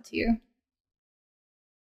hands it out to you.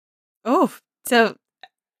 Oh, so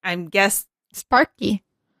I'm guess. Sparky.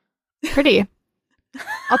 Pretty.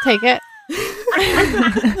 I'll take it.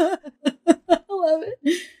 I love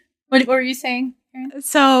it. What were you saying, Karen?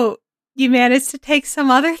 So you managed to take some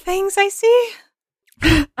other things, I see?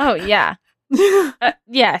 Oh, yeah.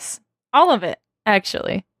 Yes. All of it,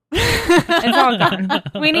 actually. It's all gone.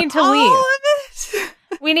 We need to All leave. of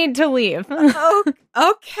it? We need to leave. Oh,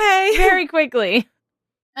 okay. Very quickly.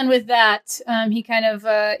 And with that, he kind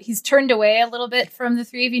of, he's turned away a little bit from the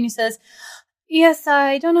three of you, and he says, yes,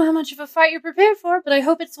 I don't know how much of a fight you're prepared for, but I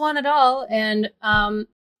hope it's one at all. And,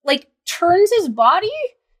 turns his body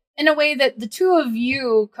in a way that the two of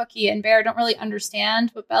you, Cookie and Bear, don't really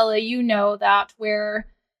understand. But Bella, you know that where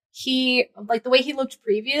he, like the way he looked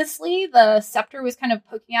previously, the scepter was kind of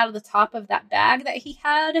poking out of the top of that bag that he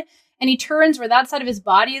had. And he turns where that side of his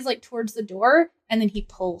body is like towards the door, and then he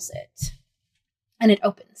pulls it. And it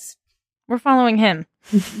opens. We're following him.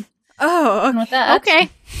 Oh, And with that, Okay.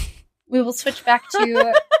 we will switch back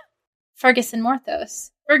to Fergus and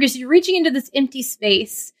Morthos. Fergus, you're reaching into this empty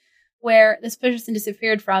space where this person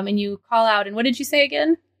disappeared from, and you call out, and what did you say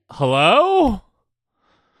again? Hello?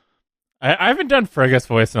 I haven't done Fergus'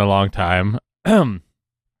 voice in a long time.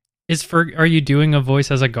 Are you doing a voice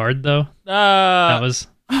as a guard though? That was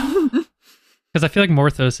because I feel like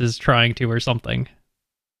Morthos is trying to or something.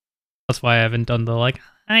 That's why I haven't done the like,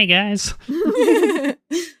 hi guys.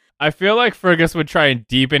 I feel like Fergus would try and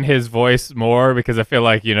deepen his voice more because I feel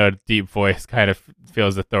like, deep voice kind of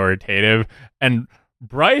feels authoritative. And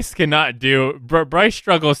Bryce cannot do... Bryce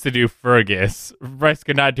struggles to do Fergus. Bryce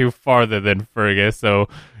cannot do farther than Fergus, so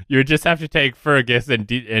you would just have to take Fergus and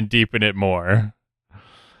deepen it more.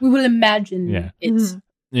 We will imagine it's...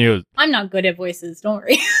 I'm not good at voices, don't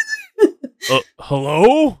worry.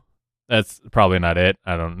 Hello? That's probably not it.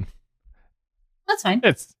 I don't... That's fine.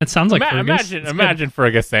 It sounds like Fergus. Imagine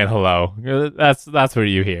Fergus saying hello. That's what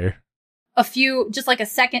you hear. Just like a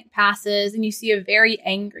second passes, and you see a very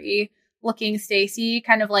angry looking Stacy,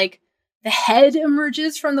 kind of like the head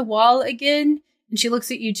emerges from the wall again, and she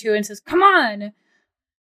looks at you two and says, "Come on,"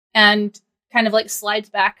 and kind of like slides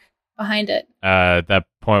back behind it. At that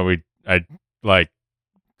point, I like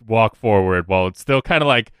walk forward while it's still kind of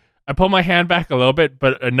like I pull my hand back a little bit,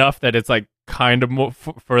 but enough that it's like kind of more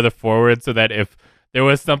further forward, so that if there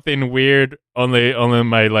was something weird, only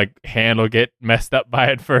my like hand will get messed up by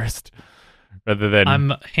it first, rather than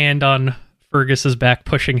I'm hand on Fergus's back,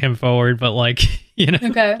 pushing him forward, but like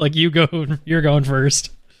Okay. like you're going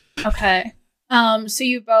first. Okay. So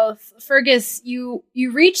you both, Fergus, you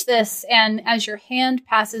reach this, and as your hand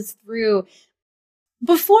passes through,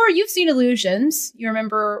 before you've seen illusions, you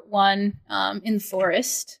remember one in the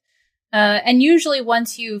forest. And usually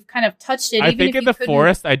once you've kind of touched it, I think in the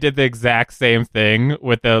forest, I did the exact same thing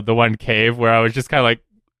with the one cave where I was just kind of like,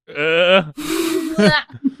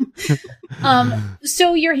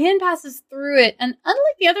 so your hand passes through it, and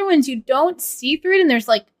unlike the other ones, you don't see through it, and there's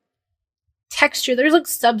like texture, there's like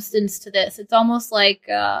substance to this. It's almost like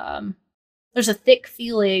there's a thick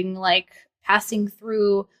feeling like passing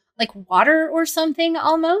through like water or something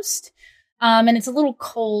almost. And it's a little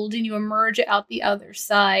cold, and you emerge out the other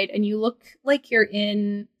side, and you look like you're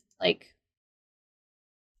in like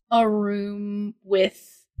a room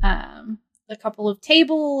with a couple of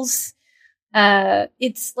tables.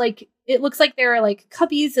 It's like, it looks like there are like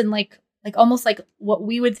cubbies and like almost like what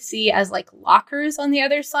we would see as like lockers on the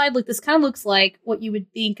other side. Like this kind of looks like what you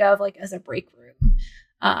would think of like as a break room,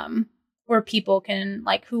 where people can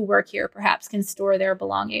like who work here perhaps can store their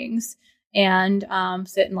belongings and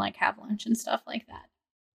sit and like have lunch and stuff like that.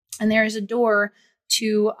 And there is a door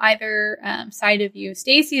to either side of you.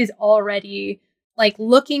 Stacy is already like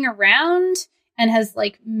looking around and has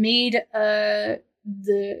like made a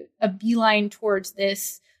beeline towards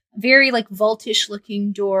this very like vaultish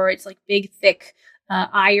looking door. It's like big, thick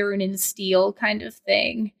iron and steel kind of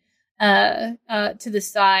thing to the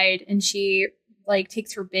side. And she like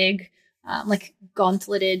takes her big like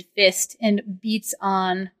gauntleted fist and beats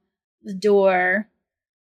on the door.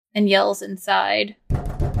 and yells inside,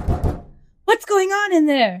 "What's going on in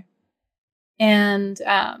there?" And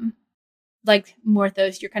like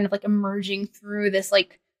Morthos, you're kind of like emerging through this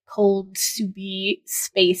like cold, soupy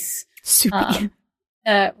space. Soupy.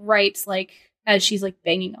 Right, like as she's like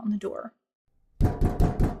banging on the door.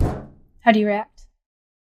 How do you react?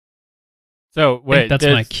 So I think wait, that's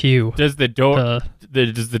my cue. does the door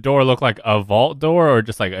does the door look like a vault door or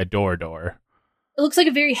just like a door? It looks like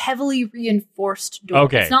a very heavily reinforced door.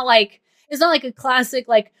 Okay. It's not like a classic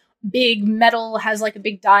like big metal has like a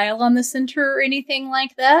big dial on the center or anything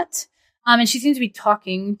like that. And she seems to be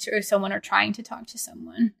talking to someone or trying to talk to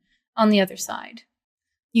someone on the other side.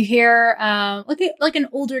 You hear like an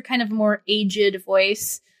older, kind of more aged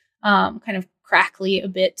voice, kind of crackly a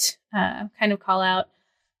bit, kind of call out,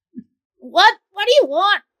 What do you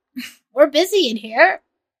want? We're busy in here."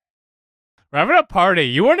 We're having a party.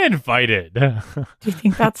 You weren't invited. Do you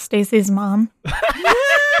think that's Stacy's mom?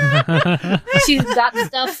 She's got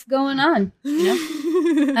stuff going on,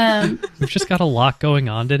 you know? We've just got a lot going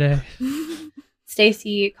on today.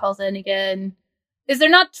 Stacy calls in again. "Is there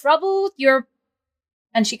not trouble?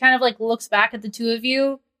 And she kind of like looks back at the two of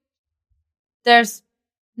you. "There's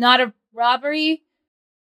not a robbery?"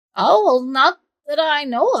 "Oh, well, not that I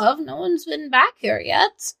know of. No one's been back here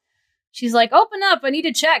yet." She's like, "Open up. I need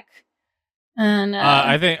to check." And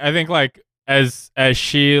I think like as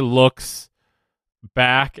she looks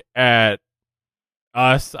back at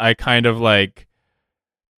us, I kind of like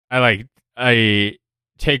I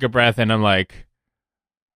take a breath and I'm like,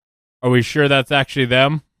 "Are we sure that's actually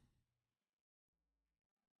them?"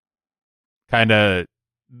 Kind of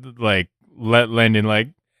like let Landon like,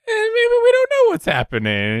 maybe we don't know what's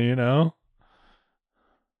happening, you know.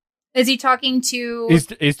 is he talking to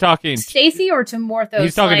He's talking Stacy or to Morthos?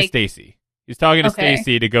 He's talking to Stacy. He's talking to Okay.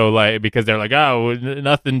 Stacy to go like, because they're like, "Oh,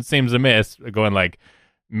 nothing seems amiss." Going like,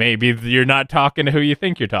 maybe you're not talking to who you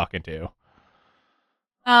think you're talking to.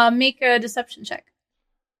 Make a deception check.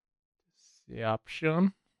 The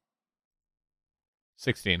option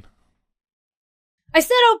 16. I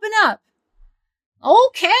said open up.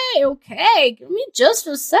 Okay. Give me just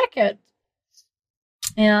a second.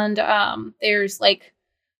 And there's like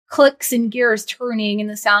clicks and gears turning and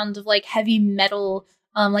the sound of like heavy metal,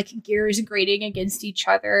 like gears grating against each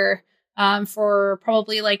other for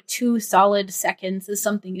probably like 2 solid seconds as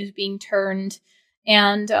something is being turned.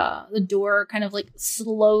 And the door kind of like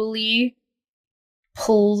slowly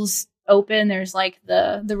pulls open. There's like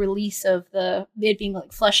the release of it being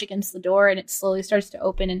like flush against the door, and it slowly starts to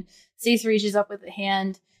open, and Stacey reaches up with a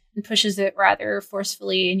hand and pushes it rather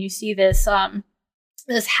forcefully, and you see this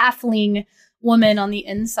this halfling woman on the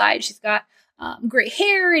inside. She's got gray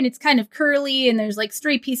hair and it's kind of curly, and there's like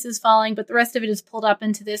stray pieces falling, but the rest of it is pulled up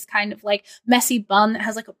into this kind of like messy bun that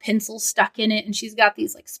has like a pencil stuck in it, and she's got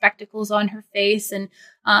these like spectacles on her face, and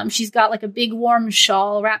she's got like a big warm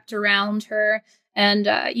shawl wrapped around her. And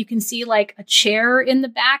you can see like a chair in the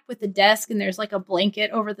back with a desk, and there's like a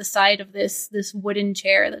blanket over the side of this wooden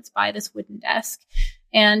chair that's by this wooden desk.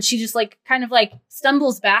 And she just like kind of like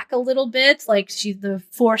stumbles back a little bit, like she's the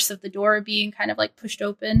force of the door being kind of like pushed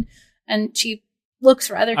open, and she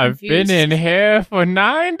looks rather confused. I've been in here for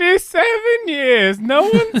 97 years. No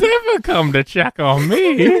one's ever come to check on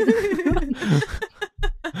me.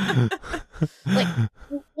 Like,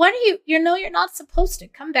 what are you're not supposed to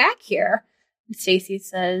come back here. Stacy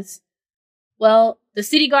says, "Well, the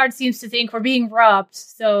city guard seems to think we're being robbed,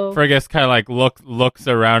 so..." Frigus kind of like looks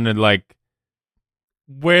around and like,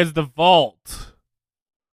 "Where's the vault?"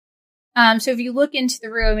 So if you look into the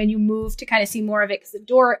room and you move to kind of see more of it, because the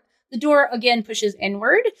door again pushes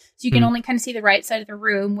inward, so you can only kind of see the right side of the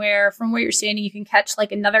room, where from where you're standing you can catch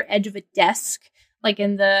like another edge of a desk, like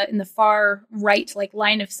in the far right like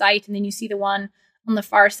line of sight, and then you see the one on the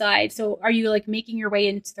far side. So are you like making your way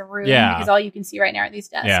into the room? Yeah. Because all you can see right now are these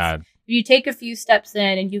desks. Yeah. You take a few steps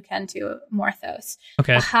in, and you can to Morthos.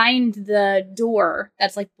 Okay. Behind the door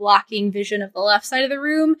that's like blocking vision of the left side of the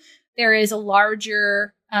room, there is a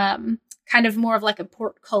larger, kind of more of like a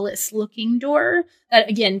portcullis looking door that,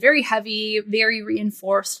 again, very heavy, very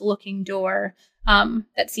reinforced looking door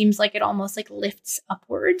that seems like it almost like lifts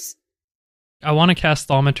upwards. I want to cast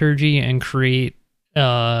Thaumaturgy and create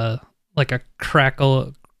like a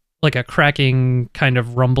crackle, like a cracking kind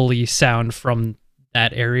of rumbly sound from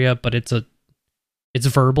that area, but it's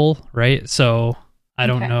verbal, right? So I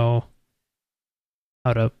don't know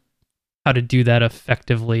how to do that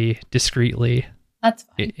effectively, discreetly. That's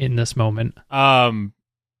fine. In this moment. So I'm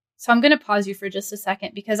going to pause you for just a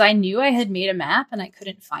second because I knew I had made a map and I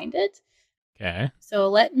couldn't find it. Okay. So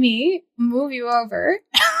let me move you over.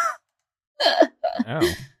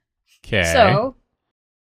 Oh. Okay. So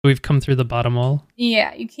We've come through the bottom wall.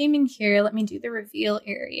 Yeah, you came in here. Let me do the reveal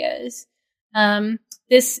areas. The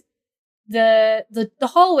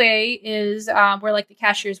hallway is where like the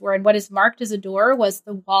cashiers were, and what is marked as a door was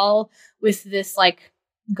the wall with this like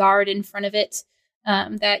guard in front of it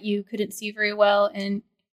that you couldn't see very well, and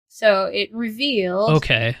so it revealed.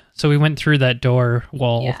 Okay, so we went through that door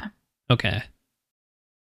wall. Yeah. Okay.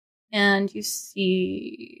 And you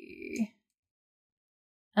see,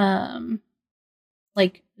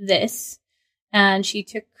 like this, and she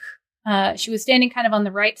was standing kind of on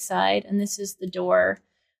the right side, and this is the door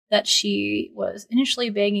that she was initially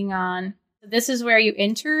banging on. This is where you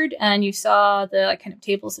entered, and you saw the like, kind of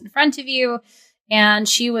tables in front of you, and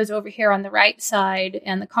she was over here on the right side,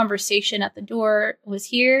 and the conversation at the door was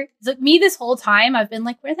here. So me this whole time, I've been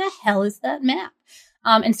like, where the hell is that map?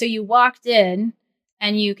 And so you walked in,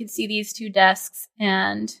 and you could see these two desks,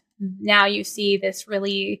 and now you see this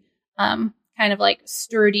really kind of like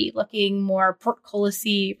sturdy looking, more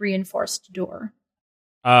portcullis-y reinforced door.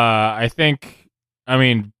 I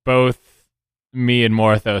mean, both me and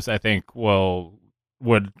Morthos, I think,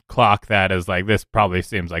 would clock that as like, this probably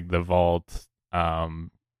seems like the vault. Or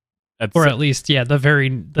at least,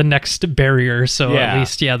 the next barrier. So at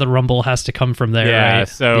least, the rumble has to come from there. Yeah. Right?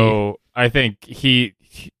 So I think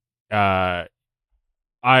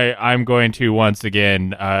I'm going to once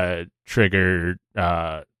again trigger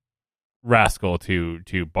Rascal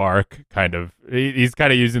to bark. Kind of, he's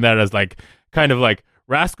kind of using that as like kind of like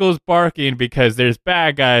Rascal's barking because there's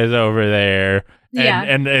bad guys over there,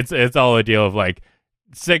 and it's all a deal of like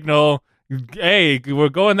signal. Hey, we're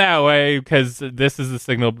going that way because this is the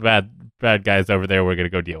signal. Bad guys over there. We're gonna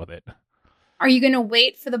go deal with it. Are you going to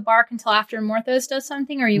wait for the bark until after Morthos does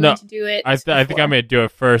something, or are you going to do it? I think I'm going to do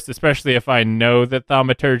it first, especially if I know that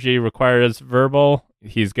thaumaturgy requires verbal.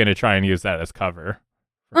 He's going to try and use that as cover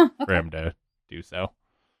for him to do so.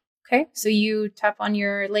 Okay, so you tap on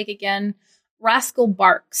your leg again. Rascal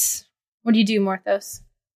barks. What do you do, Morthos?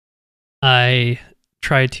 I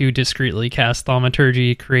try to discreetly cast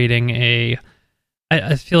thaumaturgy, creating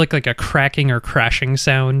I feel like a cracking or crashing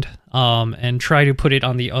sound, and try to put it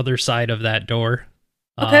on the other side of that door.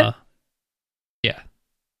 Okay. Yeah.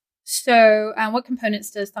 So, what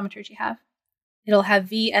components does thaumaturgy have? It'll have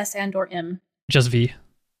V, S, and or M. Just V.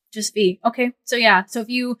 Just V. Okay. So yeah. So if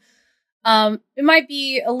you, it might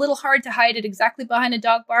be a little hard to hide it exactly behind a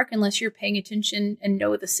dog bark unless you're paying attention and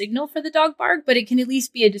know the signal for the dog bark, but it can at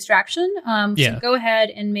least be a distraction. So go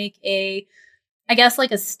ahead and make a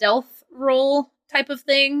stealth roll type of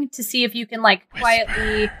thing to see if you can like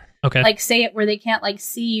quietly like say it where they can't like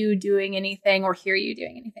see you doing anything or hear you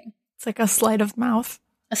doing anything. It's like a sleight of mouth.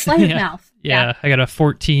 A sleight of mouth. Yeah, I got a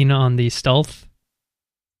 14 on the stealth.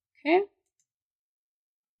 Okay.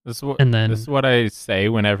 This is what I say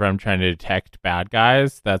whenever I'm trying to detect bad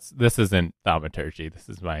guys. This isn't thaumaturgy. This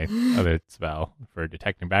is my other spell for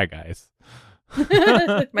detecting bad guys.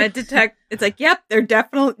 It's like, yep, they're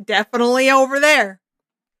definitely over there.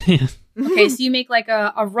 Okay, so you make like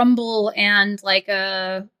a rumble and like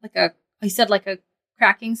a you said like a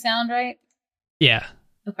cracking sound, right? Yeah.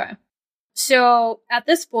 Okay. So at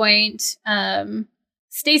this point,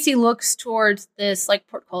 Stacy looks towards this like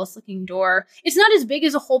portcullis looking door. It's not as big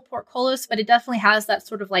as a whole portcullis, but it definitely has that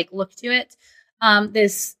sort of like look to it.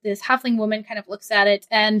 This halfling woman kind of looks at it,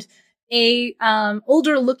 and a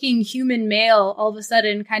older looking human male all of a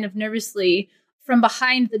sudden kind of nervously from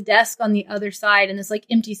behind the desk on the other side in this like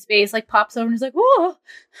empty space like pops over and is like, "Whoa,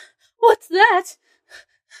 what's that?"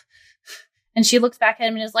 And she looks back at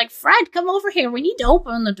him and is like, "Fred, come over here. We need to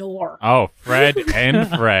open the door." Oh, Fred and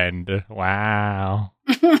friend. Wow.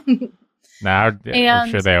 Now I'm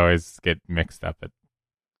sure they always get mixed up at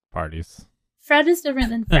parties. Fred is different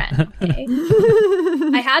than friend, okay?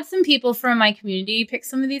 I had some people from my community pick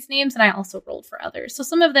some of these names, and I also rolled for others. So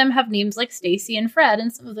some of them have names like Stacy and Fred,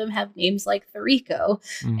 and some of them have names like Therico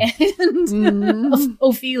and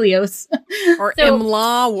Ophelios. Or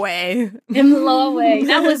Imlawe. Imlawe.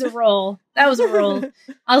 That was a roll. I was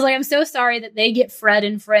like, I'm so sorry that they get Fred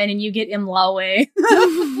and friend, and you get Imlawe.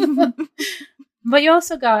 But you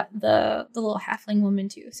also got the little halfling woman,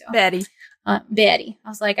 too. So Betty. Betty. I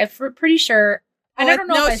was like, I'm pretty sure. And I don't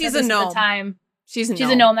know if I she's said a this gnome. at the time. She's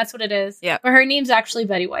a gnome. That's what it is. Yeah. But her name's actually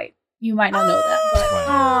Betty White. You might not know that, but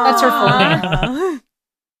Wow. that's her full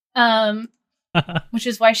name. Which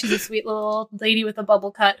is why she's a sweet little lady with a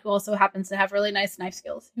bubble cut who also happens to have really nice knife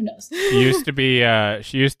skills. Who knows? She used to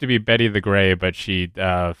be Betty the Grey, but she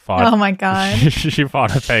fought. Oh my god! She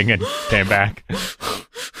fought a thing and came back.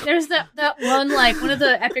 There's that one, like, one of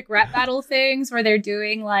the epic rap battle things where they're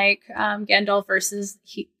doing, like, Gandalf versus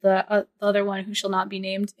the other one who shall not be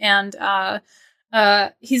named. And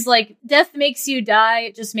He's like, death makes you die,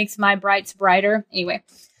 it just makes my brights brighter. Anyway,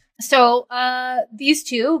 so these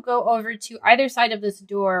two go over to either side of this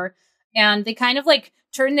door, and they kind of like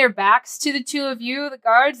turn their backs to the two of you, the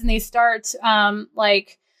guards, and they start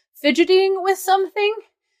like fidgeting with something.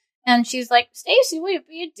 And she's like, Stacy, will you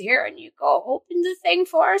be a dear and you go open the thing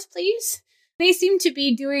for us, please? They seem to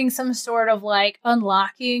be doing some sort of like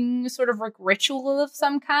unlocking sort of like ritual of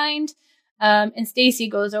some kind. And Stacy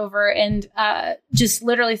goes over and just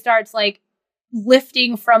literally starts like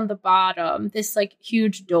lifting from the bottom this like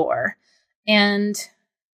huge door. And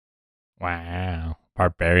Wow.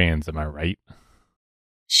 Barbarians, am I right?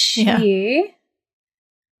 she's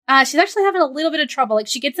actually having a little bit of trouble. Like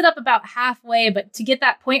she gets it up about halfway, but to get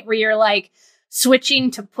that point where you're like switching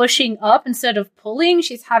to pushing up instead of pulling,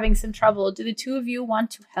 she's having some trouble. Do the two of you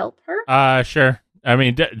want to help her? Sure. I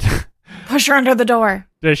mean, Push her under the door.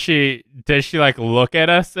 does she like look at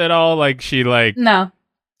us at all? Like she like No.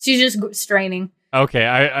 She's just straining. Okay,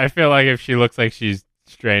 I feel like if she looks like she's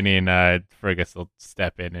straining, Fergus will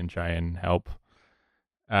step in and try and help.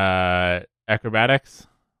 Acrobatics?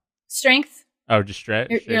 Strength? Oh, just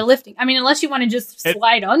stretch. You're lifting. I mean, unless you want to just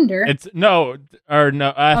slide under. It's no.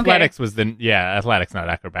 Athletics was athletics, not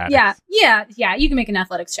acrobatics. Yeah. You can make an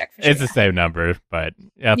athletics check for sure. It's the same number, but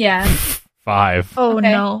Yeah. 5. Oh,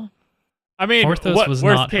 Okay. no. I mean, Porthos was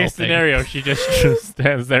worst not case helping. scenario, she just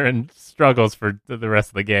stands there and struggles for the rest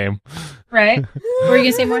of the game. Right? Were you going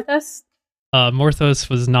to say Morthos? Morthos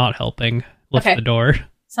was not helping lift Okay. the door.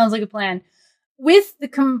 Sounds like a plan. With the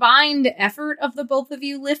combined effort of the both of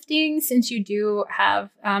you lifting, since you do have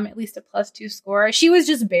at least a +2 score, she was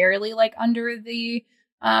just barely like under the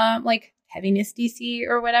like heaviness DC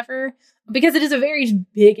or whatever, because it is a very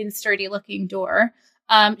big and sturdy looking door.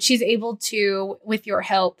 She's able to, with your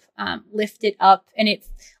help, lift it up, and it's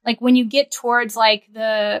like when you get towards like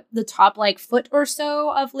the top like foot or so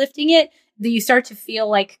of lifting it, you start to feel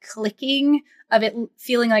like clicking of it,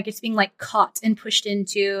 feeling like it's being like caught and pushed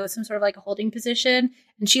into some sort of like a holding position,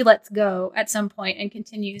 and she lets go at some point and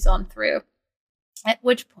continues on through. At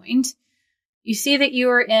which point, you see that you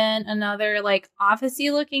are in another like office-y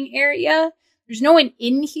looking area. There's no one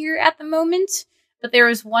in here at the moment, but there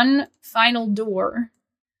is one final door.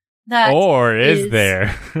 That Or is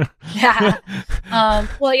there? Yeah.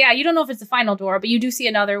 Well, yeah, you don't know if it's the final door, but you do see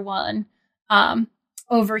another one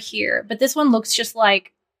over here. But this one looks just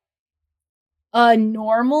like a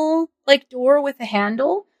normal like door with a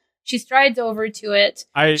handle. She strides over to it.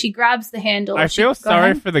 She grabs the handle. I feel Go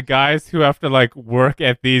sorry ahead. for the guys who have to like work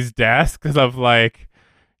at these desks of like,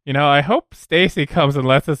 I hope Stacy comes and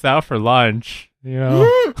lets us out for lunch. No,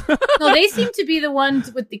 they seem to be the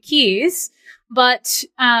ones with the keys. But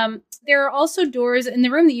there are also doors in the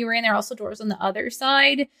room that you were in. There are also doors on the other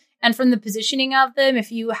side. And from the positioning of them,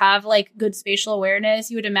 if you have like good spatial awareness,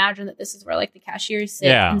 you would imagine that this is where like the cashiers sit.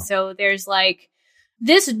 Yeah. And so there's like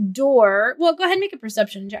this door. Well, go ahead and make a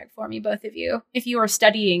perception check for me, both of you, if you are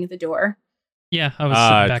studying the door. Yeah, I was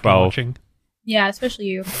sitting back 12. and watching. Yeah, especially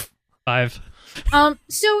you. 5.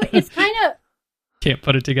 So it's kind of Can't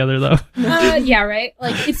put it together though. yeah, right.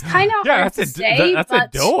 Like it's kind of Yeah, hard to say. that's a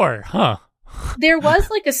but door, huh? there was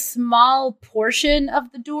like a small portion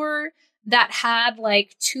of the door that had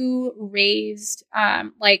like 2 raised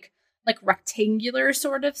like rectangular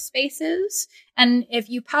sort of spaces, and if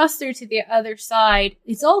you pass through to the other side,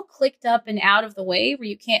 it's all clicked up and out of the way where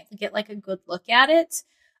you can't get like a good look at it.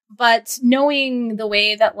 But knowing the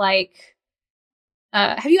way that like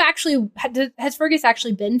has Fergus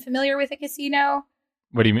actually been familiar with a casino?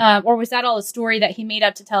 What do you mean? Or was that all a story that he made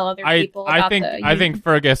up to tell other people about I think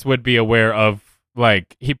Fergus would be aware of,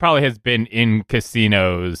 like, he probably has been in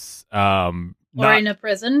casinos, or in a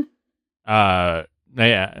prison? Yeah,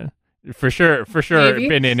 for sure Maybe.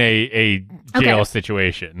 been in a jail Okay.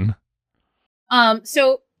 situation.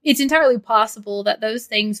 So it's entirely possible that those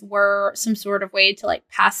things were some sort of way to like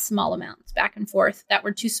pass small amounts back and forth that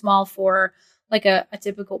were too small for like a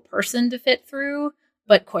typical person to fit through,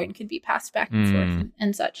 but coin could be passed back and forth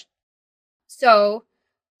and such. So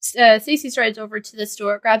Stacey strides over to this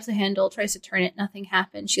door, grabs the handle, tries to turn it. Nothing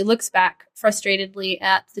happens. She looks back frustratedly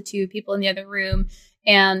at the 2 people in the other room,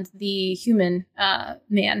 and the human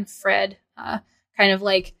man, Fred, kind of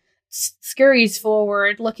like scurries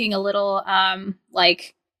forward, looking a little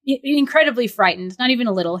like incredibly frightened. Not even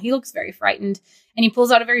a little. He looks very frightened. And he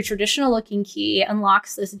pulls out a very traditional looking key,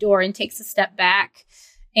 unlocks this door, and takes a step back.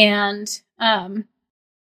 And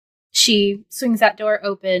she swings that door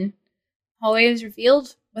open. Hallway is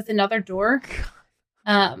revealed with another door.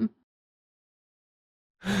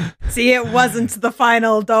 See, it wasn't the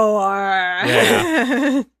final door.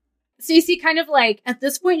 Yeah. Stacey kind of like, at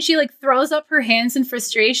this point, she like throws up her hands in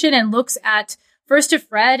frustration and looks at first to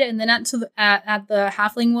Fred and then at the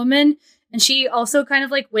halfling woman. And she also kind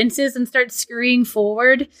of like winces and starts scurrying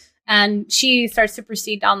forward, and she starts to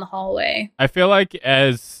proceed down the hallway. I feel like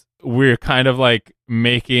as we're kind of like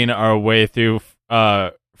making our way through,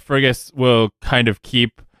 Fergus will kind of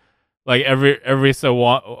keep like every so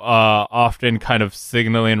often kind of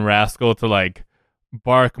signaling Rascal to like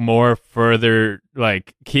bark more further,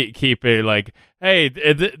 like keep it like, hey,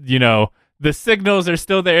 the signals are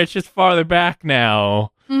still there, it's just farther back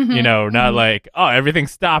now. Not like, oh, everything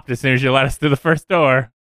stopped as soon as you let us through the first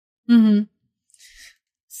door.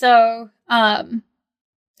 So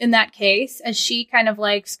in that case, as she kind of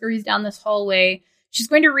like scurries down this hallway, she's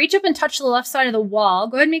going to reach up and touch the left side of the wall.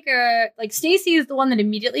 Go ahead and make Stacey is the one that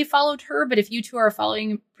immediately followed her, but if you two are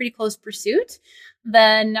following pretty close pursuit,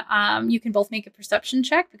 then you can both make a perception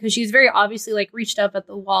check, because she's very obviously like reached up at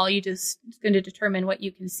the wall. It's going to determine what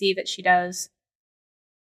you can see that she does.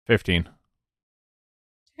 15.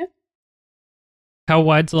 Okay. How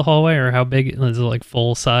wide's the hallway, or how big is it? Like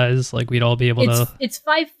full size? Like we'd all be able to. It's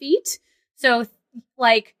 5 feet. So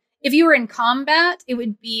like if you were in combat, it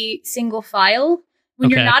would be single file. When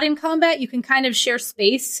you're not in combat, you can kind of share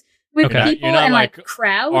space with people and like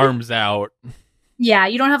crowd. Arms out. Yeah,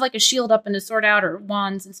 you don't have like a shield up and a sword out or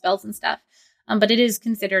wands and spells and stuff. But it is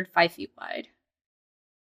considered 5 feet wide.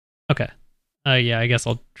 Okay. Yeah, I guess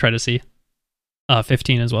I'll try to see.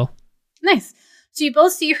 15 as well. Nice. So you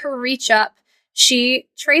both see her reach up. She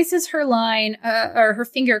traces her line or her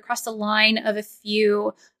finger across the line of a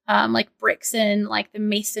few like bricks in like the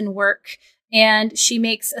mason work. And she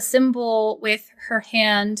makes a symbol with her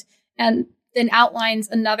hand and then outlines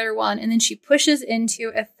another one. And then she pushes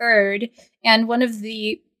into a third. And one of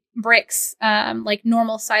the bricks, like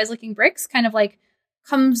normal size looking bricks, kind of like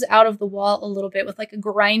comes out of the wall a little bit with like a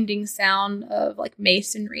grinding sound of like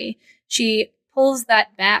masonry. She pulls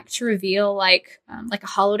that back to reveal like a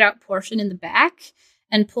hollowed out portion in the back,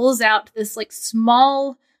 and pulls out this like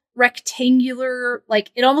small rectangular,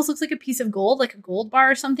 like it almost looks like a piece of gold, like a gold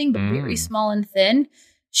bar or something, but very small and thin.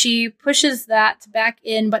 She pushes that back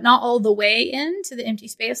in, but not all the way in to the empty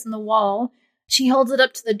space in the wall. She holds it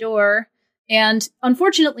up to the door, and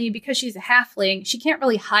unfortunately, because she's a halfling, she can't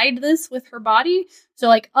really hide this with her body. So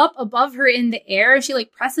like up above her in the air, she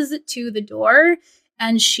like presses it to the door,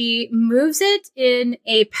 and she moves it in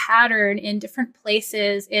a pattern in different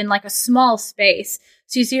places in like a small space.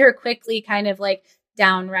 So you see her quickly kind of like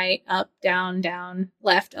down, right, up, down,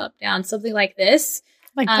 left, up, down, something like this.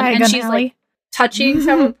 Like and Diagon she's Alley. like touching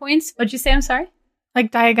several points. What'd you say? I'm sorry?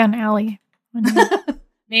 Like Diagon Alley.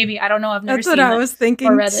 Maybe. I don't know. I've never That's seen what I that was thinking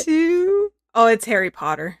or read it. too. Oh, it's Harry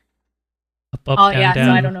Potter. Up, down, so I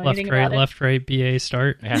down, don't know left, anything right, about it. left, right, BA,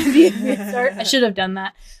 start. Yeah. I should have done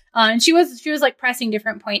that. And she was like pressing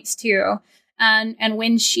different points too. And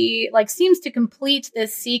when she like seems to complete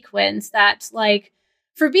this sequence that like,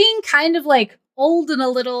 for being kind of like old and a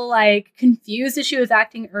little like confused as she was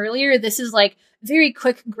acting earlier, this is like very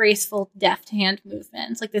quick, graceful, deft hand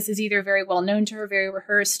movements. Like this is either very well known to her, very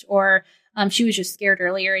rehearsed, or she was just scared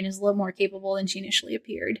earlier and is a little more capable than she initially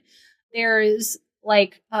appeared. There's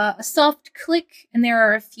like a soft click, and there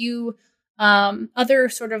are a few other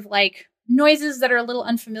sort of like noises that are a little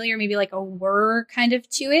unfamiliar, maybe like a whir kind of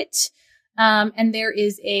to it. And there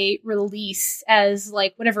is a release as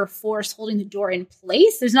like whatever force holding the door in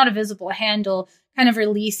place, there's not a visible handle, kind of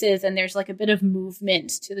releases, and there's like a bit of movement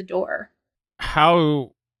to the door.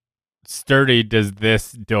 How sturdy does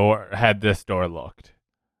this door looked?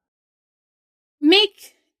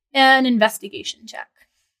 Make an investigation check.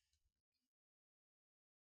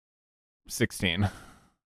 16.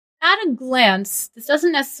 At a glance, this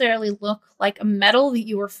doesn't necessarily look like a metal that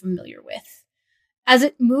you are familiar with. As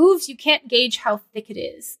it moves, you can't gauge how thick it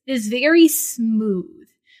is. It is very smooth,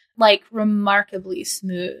 like remarkably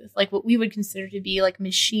smooth, like what we would consider to be like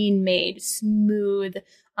machine-made smooth.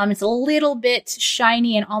 It's a little bit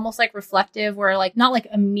shiny and almost like reflective, where like not like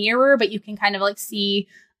a mirror, but you can kind of like see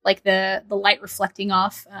like the light reflecting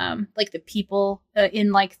off like the people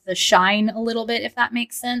in like the shine a little bit, if that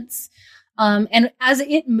makes sense. And as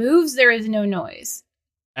it moves, there is no noise.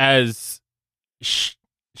 As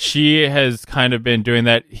she has kind of been doing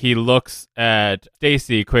that, he looks at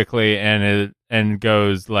Stacey quickly and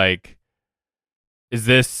goes like, "Is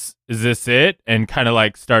this it?" And kind of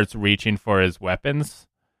like starts reaching for his weapons.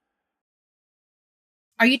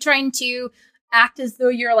 Are you trying to act as though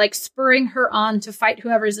you're like spurring her on to fight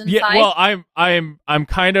whoever's inside? Yeah, well, I'm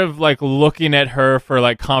kind of like looking at her for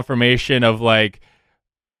like confirmation of like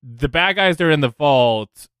the bad guys are in the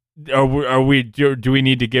vault. Do we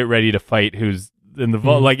need to get ready to fight who's in the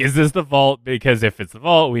vault? Mhm. Like, is this the vault? Because if it's the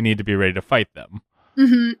vault, we need to be ready to fight them.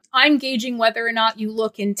 Mm-hmm. I'm gauging whether or not you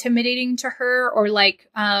look intimidating to her, or like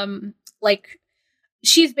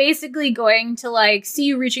she's basically going to like see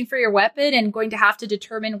you reaching for your weapon and going to have to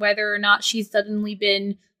determine whether or not she's suddenly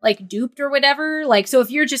been like duped or whatever. Like, so if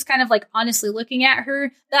you're just kind of like honestly looking at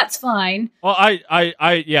her, that's fine. Well,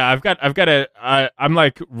 I'm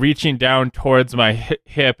like reaching down towards my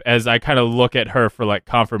hip as I kind of look at her for like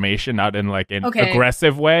confirmation, not in like an Okay.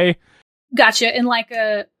 aggressive way. Gotcha. In like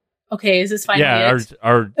a, okay, is this finally Yeah, it?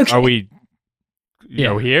 are we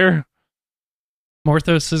Yeah. here?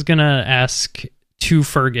 Morthos is gonna ask to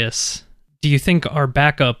Fergus, do you think our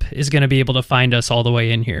backup is gonna be able to find us all the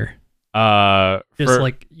way in here? Just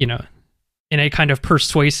like, in a kind of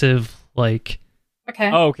persuasive, like,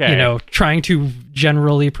 Okay. okay. trying to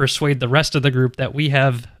generally persuade the rest of the group that we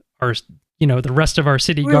have our, the rest of our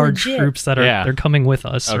city We're guard legit. troops that are they're coming with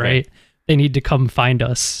us, Okay. right? They need to come find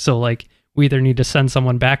us. So like, we either need to send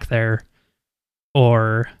someone back there,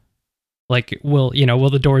 or like, will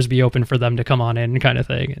the doors be open for them to come on in, kind of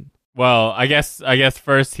thing. And Well, I guess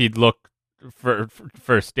first he'd look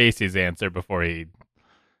for Stacy's answer before he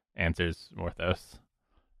answers Morthos,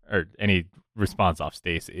 or any response off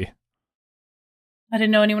Stacy. I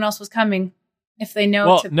didn't know anyone else was coming. If they know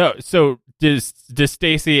Well, to no. So does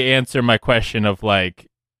Stacy answer my question of like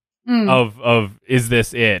Mm. of is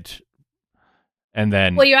this it? And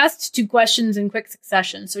then Well, you asked 2 questions in quick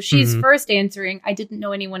succession, so she's Mhm. first answering. I didn't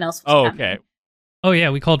know anyone else was oh, coming. okay. oh yeah,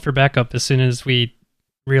 we called for backup as soon as we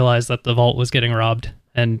realized that the vault was getting robbed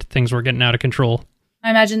and things were getting out of control. I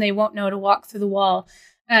imagine they won't know to walk through the wall.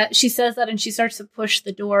 She says that, and she starts to push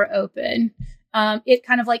the door open. It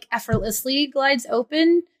kind of like effortlessly glides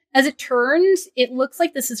open. As it turns, it looks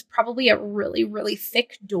like this is probably a really, really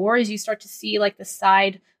thick door. As you start to see like the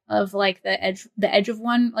side of like the edge of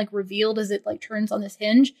one like revealed as it like turns on this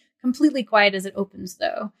hinge. Completely quiet as it opens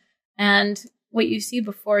though, and what you see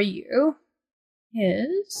before you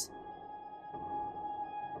is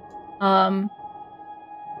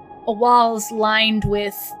walls lined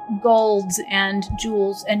with gold and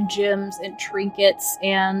jewels and gems and trinkets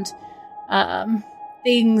and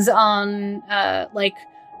things on like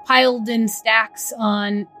piled in stacks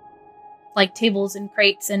on like tables and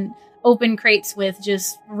crates, and open crates with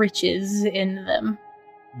just riches in them.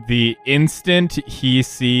 The instant he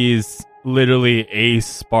sees literally a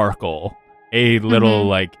sparkle, a little Mhm.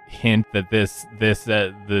 like hint that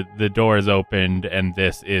the door is opened and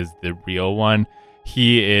this is the real one,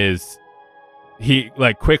 he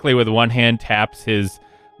like quickly with one hand taps his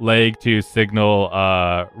leg to signal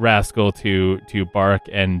Rascal to bark,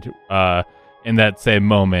 and in that same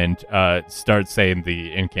moment starts saying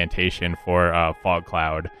the incantation for Fog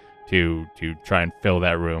Cloud to try and fill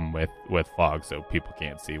that room with fog so people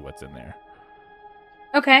can't see what's in there.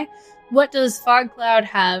 Okay. What does Fog Cloud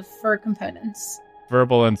have for components?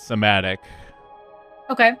 Verbal and somatic.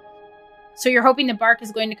 Okay. So you're hoping the bark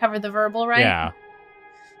is going to cover the verbal, right? Yeah.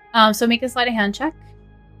 So make a sleight of hand check.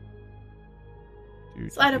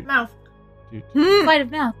 Sleight of mouth. Sleight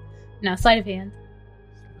of mouth. No, sleight of hand.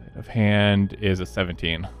 Sleight of hand is a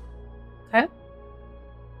 17. Okay.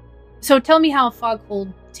 So tell me how Fog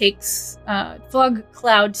Cloud takes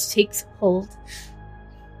hold.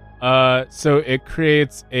 So it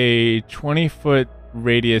creates a 20-foot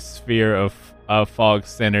radius sphere of fog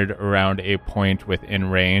centered around a point within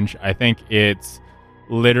range. I think it's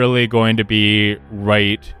literally going to be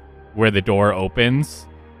right where the door opens.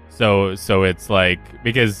 So it's like,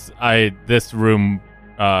 because this room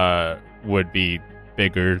would be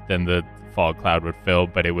bigger than the fog cloud would fill,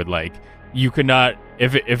 but it would like, you could not,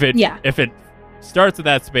 if it starts at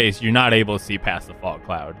that space, you're not able to see past the fog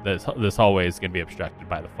cloud. This hallway is going to be obstructed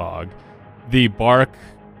by the fog. The bark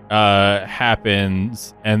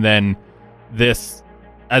happens, and then this,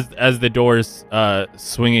 as the doors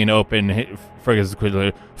swinging open, Fergus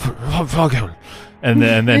quickly, and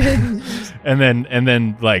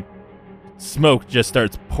then like smoke just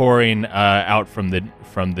starts pouring out from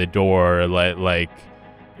the door, like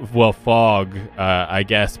fog, I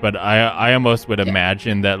guess. But I almost would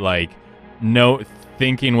imagine that like,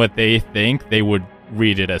 thinking what they think, they would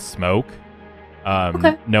read it as smoke.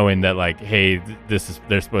 Okay. Knowing that like, hey,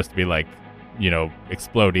 they're supposed to be like,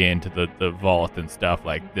 exploding into the vault and stuff.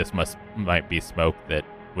 Like this might be smoke that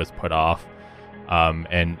was put off.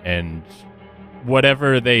 And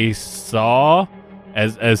whatever they saw,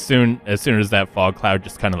 as soon as that fog cloud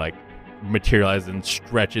just kind of like materializes and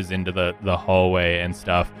stretches into the hallway and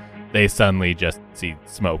stuff, they suddenly just see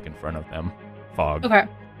smoke in front of them. Fog. Okay.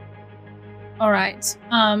 All right. So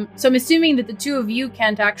I'm assuming that the two of you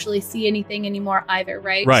can't actually see anything anymore either,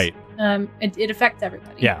 right? Right. It affects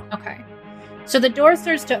everybody. Yeah. Okay. So the door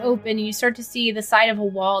starts to open, and you start to see the side of a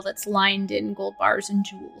wall that's lined in gold bars and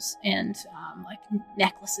jewels and like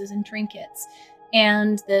necklaces and trinkets.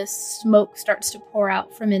 And the smoke starts to pour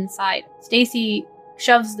out from inside. Stacy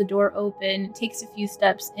shoves the door open, takes a few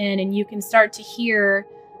steps in, and you can start to hear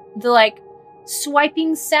the like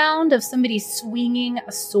swiping sound of somebody swinging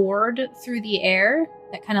a sword through the air.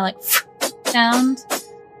 That kind of like sound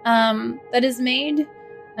that is made.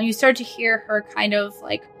 And you start to hear her kind of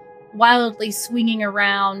like wildly swinging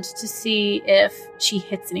around to see if she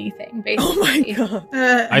hits anything, basically. Oh my god.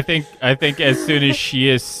 I think as soon as she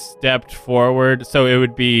has stepped forward, so it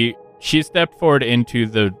would be she stepped forward into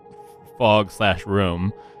the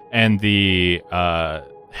fog/room, and the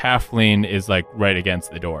halfling is like right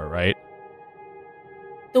against the door, right?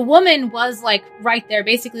 The woman was like right there,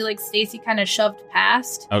 basically like Stacy kind of shoved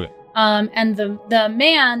past. Okay. And the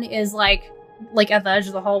man is like at the edge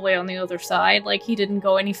of the hallway on the other side. Like he didn't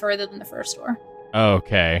go any further than the first door.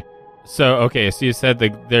 Okay. So you said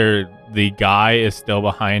the guy is still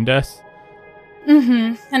behind us?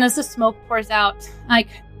 Mm-hmm. And as the smoke pours out, like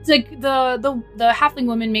the halfling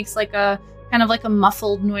woman makes like a kind of like a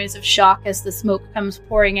muffled noise of shock as the smoke comes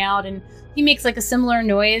pouring out, and he makes like a similar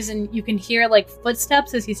noise, and you can hear like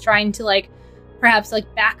footsteps as he's trying to like perhaps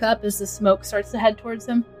like back up as the smoke starts to head towards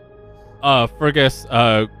him. Fergus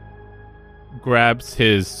grabs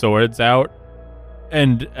his swords out,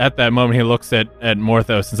 and at that moment he looks at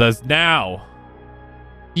Morthos and says, "Now!"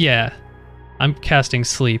 Yeah. I'm casting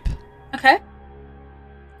sleep. Okay.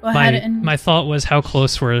 Go ahead and... My thought was, how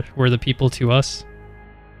close were the people to us?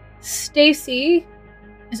 Stacy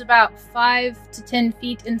is about 5 to 10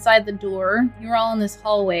 feet inside the door. You're all in this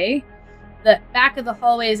hallway. The back of the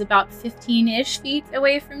hallway is about 15-ish feet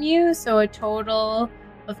away from you, so a total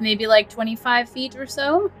of maybe like 25 feet or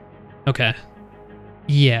so. Okay.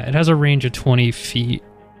 Yeah, it has a range of 20 feet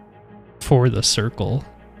for the circle.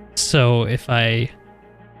 So if I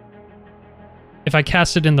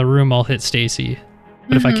cast it in the room, I'll hit Stacy.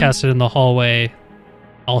 But if I cast it in the hallway,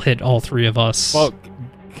 I'll hit all three of us. Well,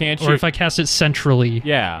 can't you? Or if I cast it centrally,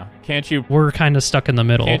 yeah, can't you? We're kind of stuck in the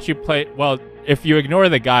middle. Can't you play? Well, if you ignore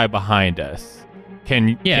the guy behind us,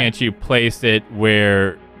 can't you place it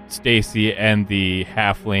where Stacy and the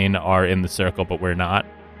halfling are in the circle, but we're not?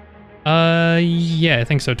 Yeah, I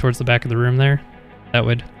think so. Towards the back of the room there. That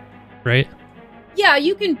would, right? Yeah,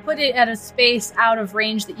 you can put it at a space out of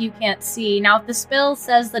range that you can't see. Now, if the spell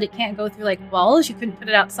says that it can't go through, like, walls, you couldn't put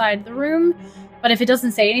it outside the room. But if it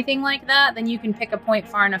doesn't say anything like that, then you can pick a point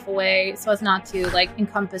far enough away so as not to, like,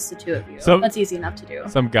 encompass the two of you. So that's easy enough to do.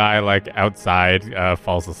 Some guy, like, outside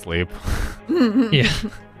falls asleep. Yeah.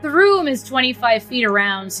 The room is 25 feet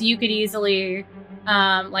around, so you could easily,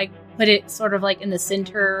 like, put it sort of, like, in the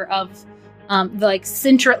center of... the like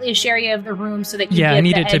central-ish area of the room so that you get I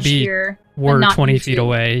need the it to edge be here. We're 20 feet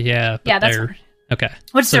away. Yeah. Yeah, that's fine. Okay.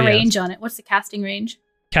 What's the range on it? What's the casting range?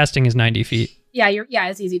 Casting is 90 feet. Yeah,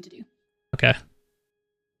 it's easy to do. Okay.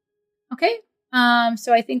 Okay.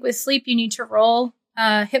 So I think with sleep you need to roll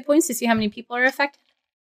hit points to see how many people are affected.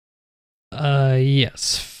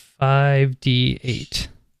 Yes. 5d8.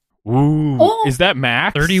 Ooh. Oh! Is that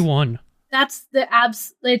max? 31. That's the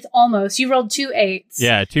it's almost. You rolled 2 8s.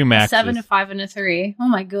 Yeah, 2 maxes. 7, a 5, and a 3. Oh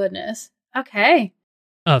my goodness. Okay.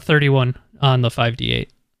 31 on the 5d8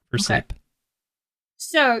 for sleep.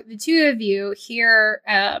 So the two of you hear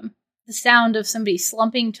the sound of somebody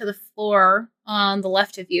slumping to the floor on the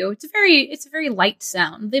left of you. It's a very light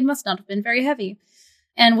sound. They must not have been very heavy.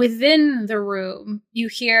 And within the room, you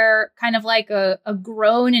hear kind of like a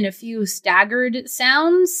groan and a few staggered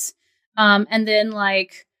sounds. And then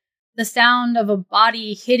like the sound of a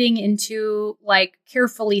body hitting into like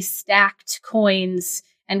carefully stacked coins,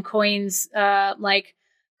 and coins like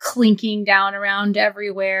clinking down around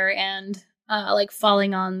everywhere and like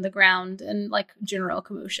falling on the ground, and like general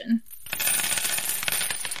commotion.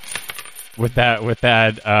 With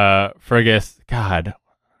that, Fergus, God,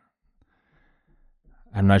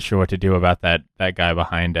 I'm not sure what to do about that guy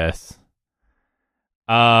behind us.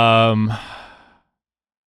 We're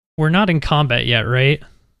not in combat yet, right?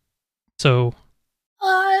 So...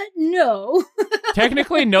 no.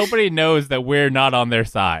 Technically, nobody knows that we're not on their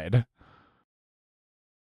side.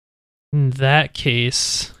 In that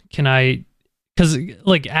case, can I... Because,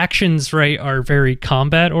 like, actions, right, are very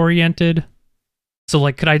combat-oriented. So,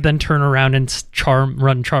 like, could I then turn around and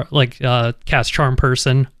cast Charm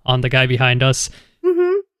Person on the guy behind us?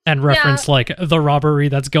 Mm-hmm. And reference, like, the robbery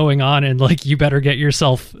that's going on, and, like, you better get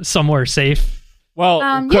yourself somewhere safe? Well,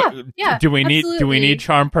 yeah, do we absolutely. need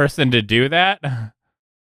Charm Person to do that?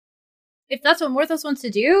 if that's what Morthos wants to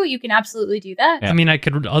do, you can absolutely do that. Yeah. I mean, I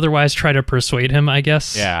could otherwise try to persuade him, I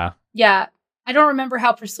guess. Yeah. Yeah. I don't remember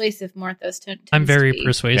how persuasive Morthos tends I'm very to be.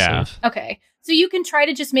 persuasive. Yeah. Okay. So you can try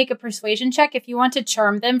to just make a persuasion check. If you want to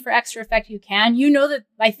charm them for extra effect, you can. You know that,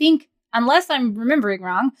 I think, unless I'm remembering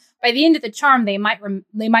wrong, by the end of the charm, they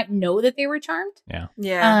might know that they were charmed.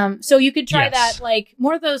 Yeah. So you could try Yes. that. Like,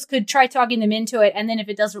 more of those could try talking them into it, and then if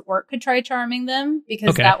it doesn't work, could try charming them, because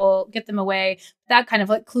Okay. that will get them away. That kind of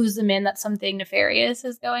like clues them in that something nefarious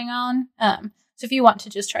is going on. So if you want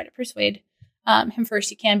to just try to persuade him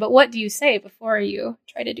first, you can. But what do you say before you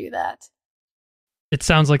try to do that? It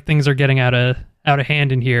sounds like things are getting out of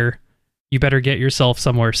hand in here. You better get yourself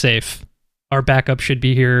somewhere safe. Our backup should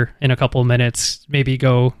be here in a couple of minutes. Maybe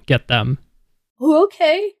go get them. Oh,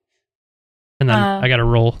 okay. And then I got to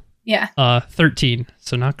roll. Yeah. 13,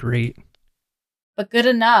 so not great. But good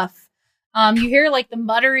enough. You hear like the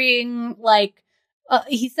muttering, like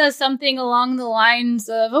he says something along the lines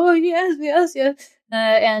of, "Oh yes, yes, yes,"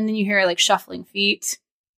 and then you hear like shuffling feet.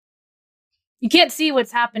 You can't see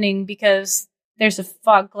what's happening because there's a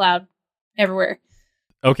fog cloud everywhere.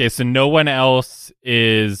 Okay, so no one else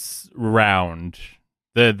is round.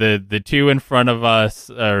 The two in front of us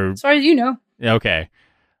are As far as you know. okay.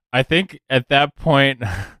 I think at that point,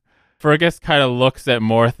 Fergus kind of looks at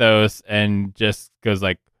Morthos and just goes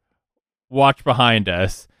like, "Watch behind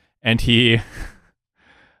us," and he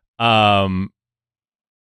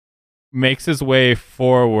makes his way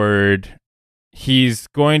forward. He's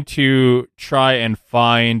going to try and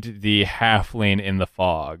find the halfling in the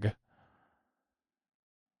fog.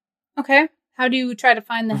 Okay. How do you try to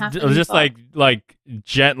find the half? Just like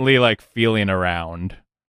gently like feeling around.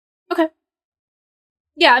 Okay.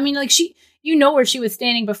 Yeah, I mean, like you know where she was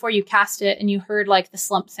standing before you cast it, and you heard like the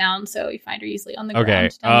slump sound, so you find her easily on the Okay.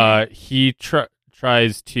 ground. down there. He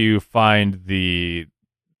tries to find the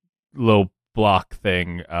little block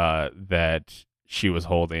thing that she was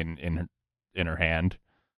holding in her hand.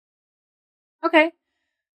 Okay.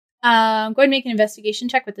 Go ahead and make an investigation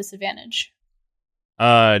check with disadvantage.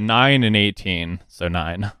 9 and 18, so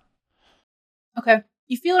 9. Okay.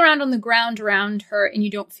 You feel around on the ground around her, and you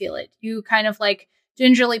don't feel it. You kind of like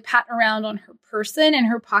gingerly pat around on her person, and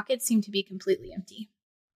her pockets seem to be completely empty.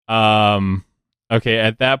 Okay,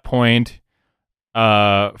 at that point,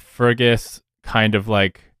 Fergus kind of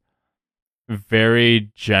like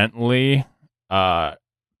very gently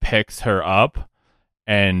picks her up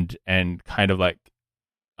and kind of like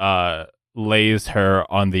lays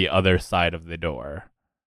her on the other side of the door.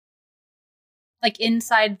 Like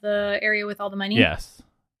inside the area with all the money? Yes.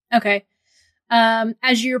 Okay.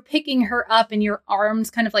 As you're picking her up and your arms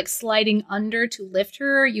kind of like sliding under to lift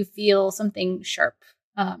her, you feel something sharp.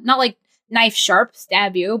 Not like knife sharp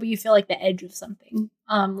stab you, but you feel like the edge of something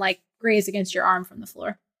like graze against your arm from the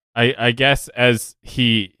floor. I guess as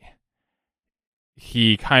he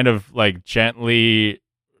kind of like gently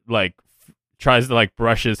like tries to like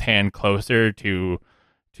brush his hand closer to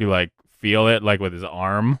like feel it like with his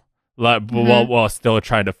arm, while still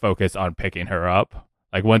trying to focus on picking her up.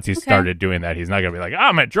 Like once he started doing that, he's not gonna be like,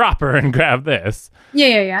 I'm gonna drop her and grab this.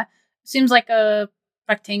 Yeah. Seems like a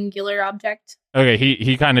rectangular object. Okay,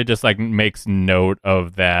 he kind of just like makes note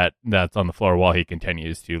of that's on the floor while he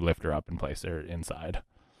continues to lift her up and place her inside.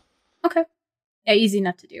 Okay. Yeah, easy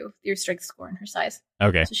enough to do. Your strength score and her size.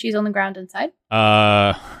 Okay. So she's on the ground inside.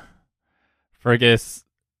 Fergus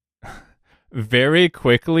very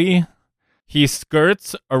quickly he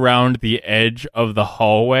skirts around the edge of the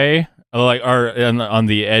hallway, like or on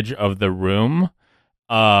the edge of the room,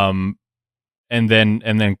 and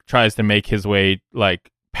then tries to make his way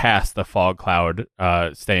like past the fog cloud,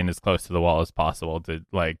 staying as close to the wall as possible to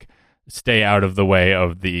like stay out of the way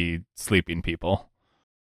of the sleeping people.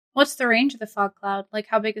 What's the range of the fog cloud? Like,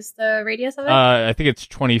 how big is the radius of it? I think it's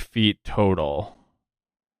 20 feet total.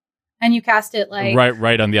 And you cast it like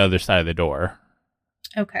right on the other side of the door.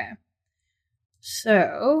 Okay.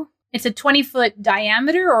 So it's a 20-foot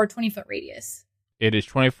diameter or a 20-foot radius? It is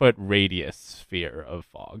 20-foot radius sphere of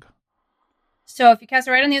fog. So if you cast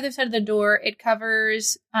it right on the other side of the door, it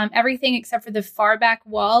covers everything except for the far back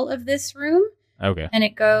wall of this room. Okay. And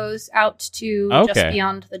it goes out to just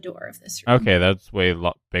beyond the door of this room. Okay, that's way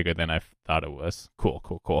bigger than I thought it was.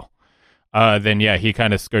 Cool. Then yeah, he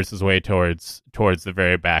kind of skirts his way towards the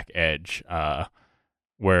very back edge,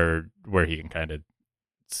 where he can kind of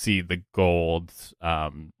see the gold,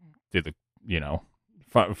 through the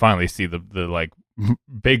finally see the like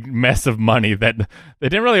big mess of money that they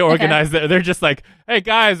didn't really organize. Okay. They're just like, hey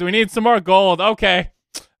guys, we need some more gold. Okay,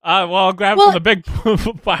 well, I'll grab from the big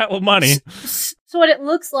pile of money. So what it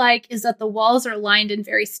looks like is that the walls are lined and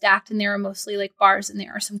very stacked, and there are mostly like bars, and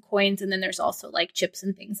there are some coins, and then there's also like chips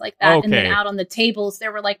and things like that. Okay. And then out on the tables,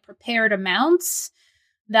 there were like prepared amounts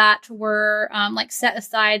that were like set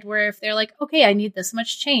aside where if they're like, okay, I need this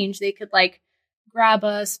much change, they could like grab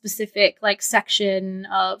a specific like section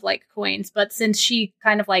of like coins. But since she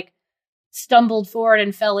kind of like stumbled forward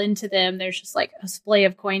and fell into them, there's just like a splay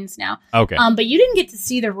of coins now. Okay. But you didn't get to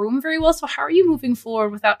see the room very well, so how are you moving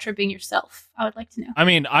forward without tripping yourself? I would like to know. I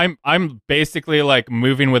mean, I'm basically like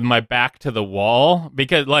moving with my back to the wall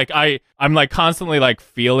because like I'm like constantly like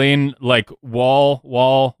feeling like wall.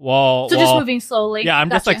 So just moving slowly. Yeah, I'm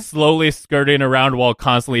just like slowly skirting around while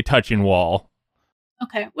constantly touching wall.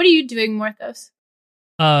 Okay. What are you doing, Morthos?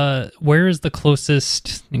 Where is the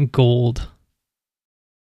closest gold?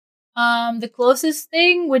 The closest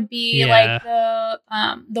thing would be like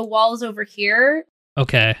the walls over here.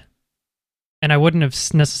 Okay. And I wouldn't have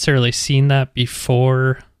necessarily seen that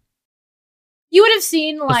before. You would have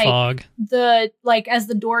seen the like fog. As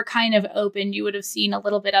the door kind of opened, you would have seen a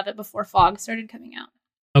little bit of it before fog started coming out.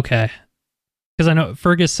 Okay. Because I know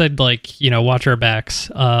Fergus said, like, watch our backs.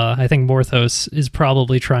 I think Morthos is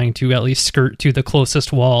probably trying to at least skirt to the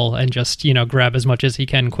closest wall and just, grab as much as he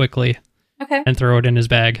can quickly. Okay. And throw it in his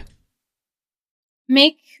bag.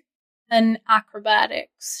 Make an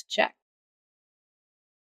acrobatics check.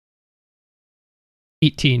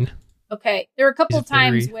 18. Okay. There were a couple He's of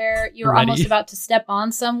times very where you were ready. almost about to step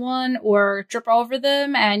on someone or trip over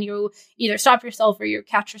them, and you either stop yourself or you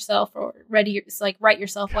catch yourself or right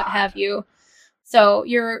yourself, what have you. So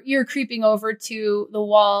you're creeping over to the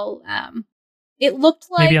wall. It looked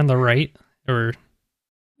like Maybe on the right, or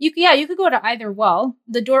you could go to either wall.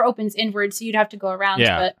 The door opens inward, so you'd have to go around.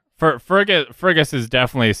 Yeah. But Fergus is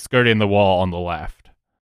definitely skirting the wall on the left.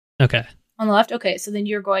 okay. on the left. Okay, so then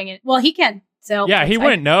you're going in. Well, he can. So Yeah, he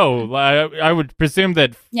wouldn't know. I would presume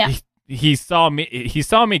that Yeah. he saw me. He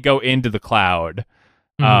saw me go into the cloud.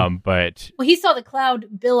 But Well, he saw the cloud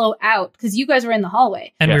billow out because you guys were in the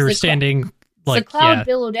hallway. And Yes. we were The standing like, the cloud yeah.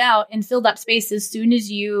 billowed out and filled that space as soon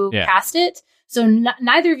as you Yeah. cast it. So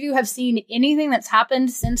neither of you have seen anything that's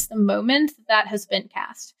happened since the moment that has been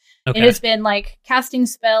cast. Okay. It has been like casting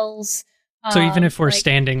spells. So even if we're like-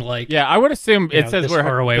 standing like yeah, I would assume You it know, says this we're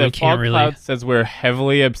far away, the we can't fog really- cloud says we're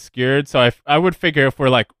heavily obscured. So I would figure if we're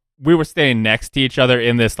like we were standing next to each other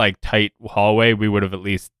in this like tight hallway, we would have at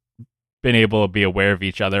least been able to be aware of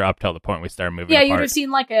each other up till the point we started moving Yeah, apart. you would have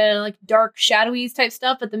seen like a dark, shadowy type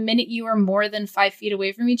stuff. But the minute you were more than 5 feet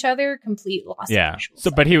away from each other, complete loss. of Yeah. visual So,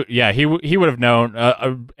 sight. but he would have known.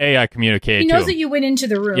 I communicated. he to knows him. that you went into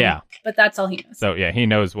the room. Yeah. but that's all he knows. So yeah, he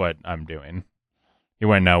knows what I'm doing. He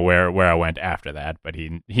wouldn't know where I went after that, but he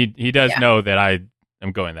does Yeah. know that I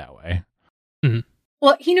am going that way.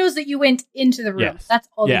 Well, he knows that you went into the room. Yes. That's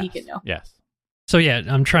all yes. that he can know. Yes. So yeah,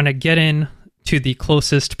 I'm trying to get in to the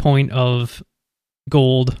closest point of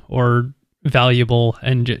gold or valuable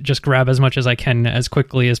and just grab as much as I can as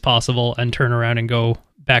quickly as possible and turn around and go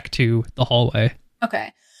back to the hallway.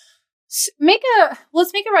 Okay.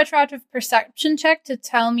 Let's make a retroactive perception check to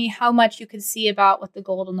tell me how much you could see about what the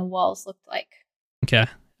gold on the walls looked like. Okay.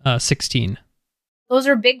 16. Those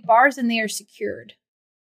are big bars and they are secured.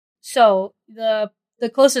 So the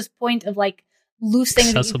closest point of like loose things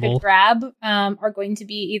that you Accessible. could grab are going to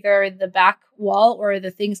be either the back wall or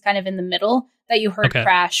the things kind of in the middle that you heard Okay.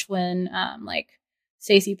 crash when like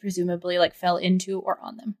Stacey presumably like fell into or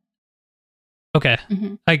on them. Okay.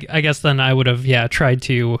 Mhm. I guess then I would have, tried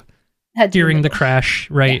to, Head to during the middle. crash,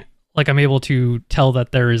 right? Yeah. Like I'm able to tell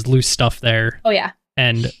that there is loose stuff there. Oh yeah.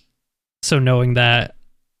 And so knowing that,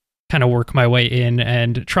 kind of work my way in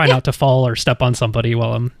and try Yeah. not to fall or step on somebody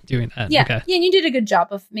while I'm doing that. Yeah. Okay. Yeah, and you did a good job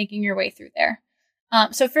of making your way through there.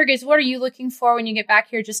 So Fergus, what are you looking for when you get back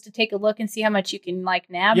here just to take a look and see how much you can like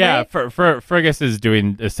nab? Yeah, right? Fergus is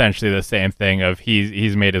doing essentially the same thing. Of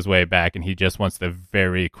he's made his way back, and he just wants to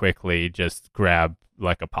very quickly just grab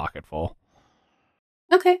like a pocketful.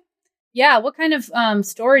 Okay. Yeah, what kind of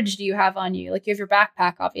storage do you have on you? Like you have your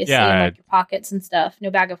backpack, obviously, Yeah, and like your pockets and stuff. No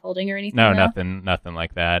bag of holding or anything? No, though? nothing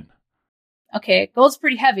like that. Okay, gold's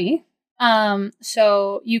pretty heavy.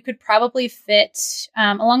 So you could probably fit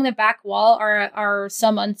along the back wall are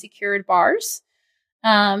some unsecured bars.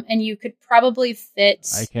 And you could probably fit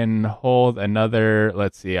I can hold another.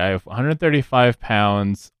 Let's see, I have 135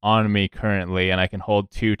 pounds on me currently, and I can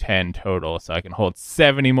hold 210 total. So I can hold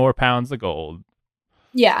 70 more pounds of gold.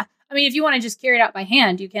 Yeah. I mean, if you want to just carry it out by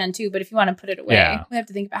hand, you can too. But if you want to put it away, Yeah. we have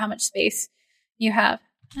to think about how much space you have.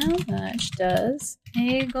 How much does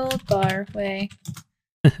a gold bar weigh?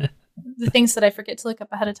 The things that I forget to look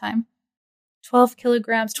up ahead of time. 12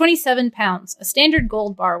 kilograms, 27 pounds. A standard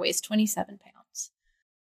gold bar weighs 27 pounds.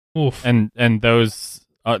 Oof. And those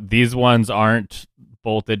these ones aren't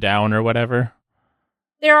bolted down or whatever.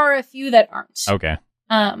 There are a few that aren't. Okay.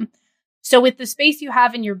 So with the space you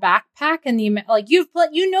have in your backpack and the like, you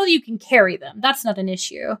know that you can carry them. That's not an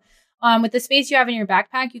issue. With the space you have in your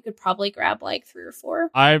backpack, you could probably grab like 3 or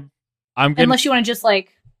 4. I'm gonna, unless you want to just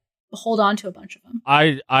like hold on to a bunch of them.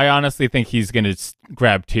 I honestly think he's gonna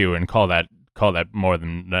grab 2 and call that more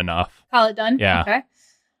than enough. Call it done. Yeah. Okay.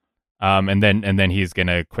 And then he's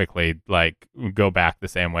gonna quickly like go back the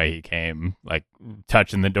same way he came, like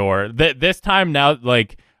touching the door. This time now,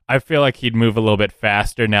 like I feel like he'd move a little bit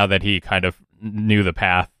faster now that he kind of knew the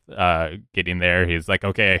path. Getting there, he's like,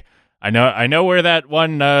 okay, I know where that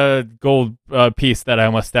one gold piece that I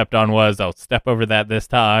almost stepped on was. I'll step over that this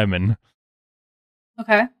time. And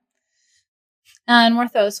okay. And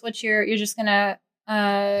Morthos, you're just gonna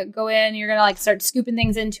go in. You're gonna like start scooping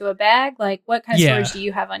things into a bag. Like, what kind of storage do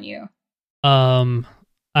you have on you?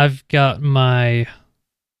 I've got my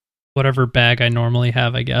whatever bag I normally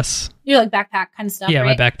have, I guess. You're like backpack kind of stuff. Yeah,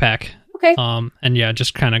 right? my backpack. Okay. And yeah,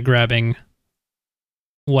 just kind of grabbing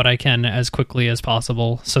what I can as quickly as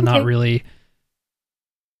possible. So not really.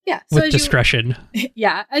 Yeah. With discretion.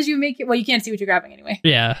 Yeah. As you make it, well, you can't see what you're grabbing anyway.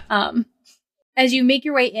 Yeah. As you make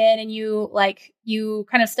your way in and you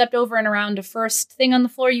kind of stepped over and around a first thing on the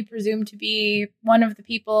floor you presume to be one of the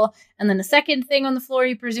people, and then a second thing on the floor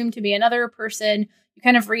you presume to be another person. You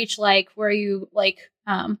kind of reach like where you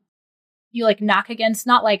knock against,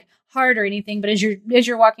 not like hard or anything, but as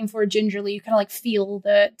you're walking forward gingerly, you kind of like feel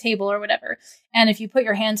the table or whatever. And if you put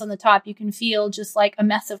your hands on the top, you can feel just like a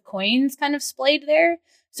mess of coins kind of splayed there.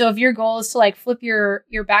 So if your goal is to like flip your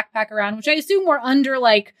backpack around, which I assume were under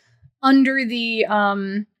the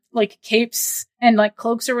like capes and like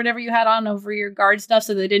cloaks or whatever you had on over your guard stuff,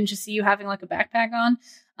 so they didn't just see you having like a backpack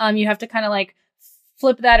on, you have to kind of like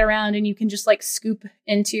flip that around and you can just like scoop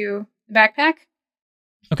into the backpack.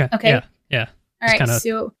 Okay. Yeah. All right,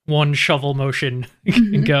 so one shovel motion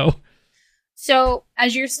and go. So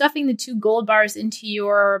as you're stuffing the 2 gold bars into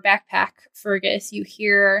your backpack, Fergus, you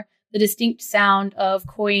hear the distinct sound of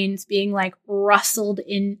coins being like rustled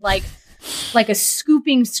in like a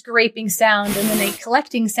scooping, scraping sound, and then a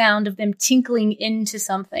collecting sound of them tinkling into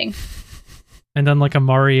something. And then like a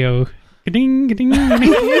Mario, ding, ding, ding.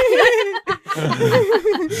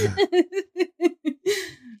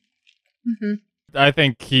 Mm-hmm. I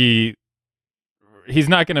think he's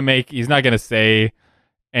not gonna say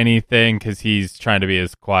anything because he's trying to be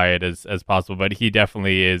as quiet as possible, but he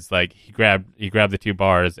definitely is like he grabbed the 2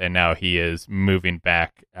 bars and now he is moving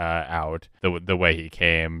back out the way he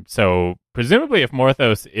came. So presumably if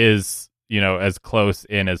Morthos is as close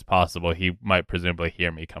in as possible, he might presumably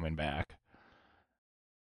hear me coming back.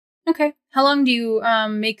 Okay. How long do you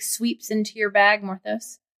make sweeps into your bag,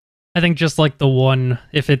 Morthos? I think just like the one,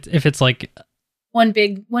 if it's like one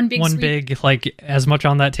big sweep. Like as much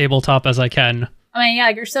on that tabletop as I can. I mean, yeah,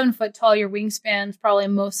 you're 7 foot tall. Your wingspan's probably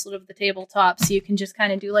most of the tabletop, so you can just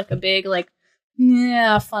kind of do like a big, like,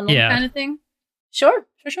 funnel kind of thing. Sure.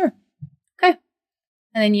 Okay.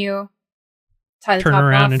 And then you tie the turn top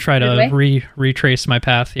around off and try to retrace my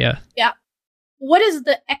path. Yeah. Yeah. What is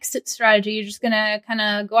the exit strategy? You're just gonna kind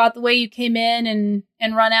of go out the way you came in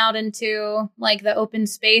and run out into like the open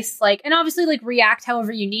space, like, and obviously like react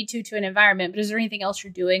however you need to an environment. But is there anything else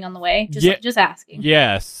you're doing on the way? Just asking.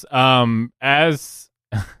 Yes. As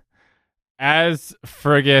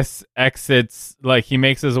Fergus exits, like he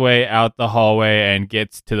makes his way out the hallway and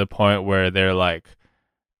gets to the point where they're like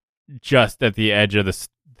just at the edge of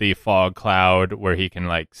the fog cloud where he can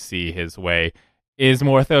like see his way. Is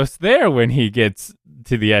Morthos there when he gets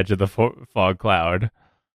to the edge of the fog cloud?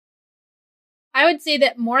 I would say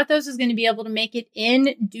that Morthos is going to be able to make it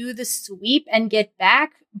in, do the sweep, and get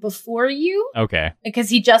back before you. Okay.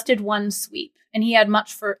 Because he just did one sweep, and he had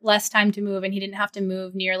less time to move, and he didn't have to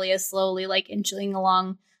move nearly as slowly, like inching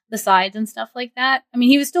along the sides and stuff like that. I mean,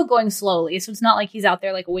 he was still going slowly, so it's not like he's out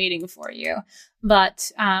there like waiting for you.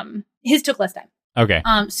 But his took less time. Okay.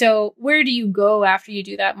 So where do you go after you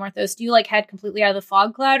do that, Morthos? Do you like head completely out of the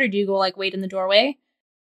fog cloud, or do you go like wait in the doorway?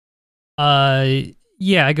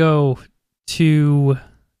 Yeah, I go to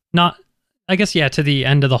to the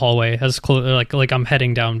end of the hallway, as close like I'm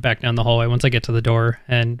heading back down the hallway once I get to the door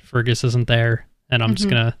and Fergus isn't there, and I'm just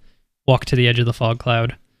gonna walk to the edge of the fog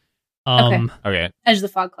cloud. Okay. Edge of the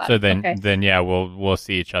fog cloud. So then yeah, we'll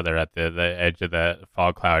see each other at the edge of the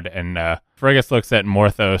fog cloud, and Fergus looks at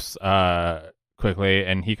Morthos quickly,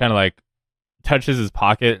 and he kind of like touches his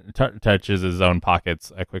own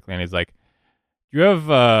pockets quickly, and he's like, "Do you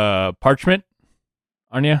have parchment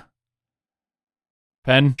on you?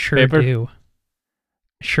 Pen, sure paper? Do.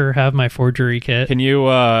 sure have my forgery kit. Can you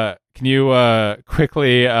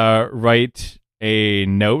quickly write a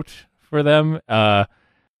note for them?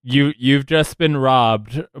 You've just been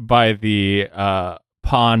robbed by the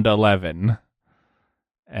Pond 11,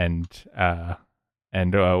 and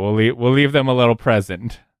we'll leave them a little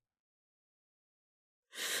present.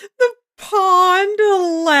 The Pond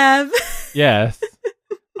 11. Yes.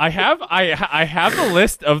 I have the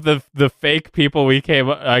list of the fake people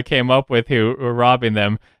I came up with who were robbing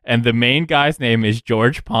them, and the main guy's name is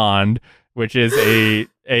George Pond, which is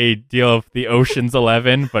a deal of the Ocean's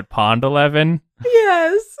 11, but Pond 11.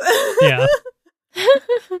 Yes. Yeah.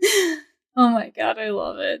 Oh my god, I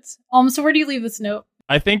love it. So where do you leave this note?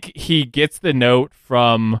 I think he gets the note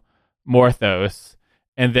from Morthos,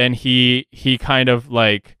 and then he kind of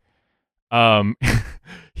like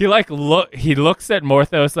he looks at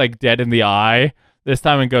Morthos like dead in the eye this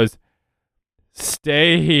time and goes,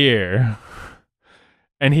 "Stay here."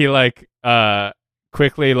 And he like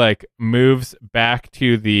quickly like moves back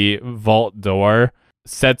to the vault door,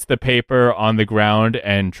 sets the paper on the ground,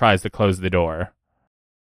 and tries to close the door.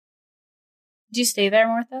 Do you stay there,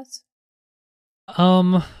 Morthos?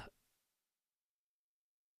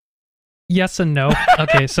 Yes and no.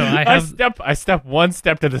 Okay, so I step one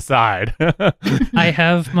step to the side. I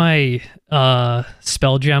have my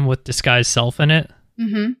spell gem with disguise self in it.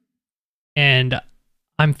 Mm-hmm. And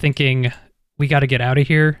I'm thinking we got to get out of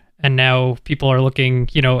here. And now people are looking,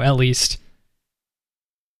 at least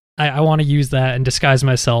I want to use that and disguise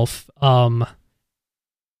myself. The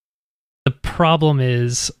problem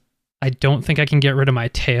is I don't think I can get rid of my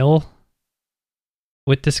tail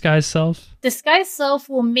with disguise self. Disguise self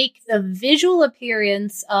will make the visual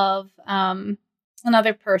appearance of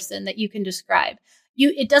another person that you can describe.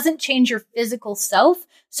 It doesn't change your physical self,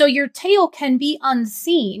 so your tail can be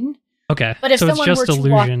unseen. Okay, but if so someone it's just were to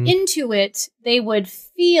illusion. walk into it, they would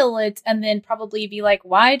feel it and then probably be like,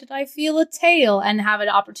 "Why did I feel a tail?" and have an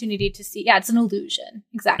opportunity to see. Yeah, it's an illusion.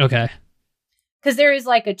 Exactly. Okay. Because there is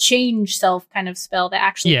like a change self kind of spell that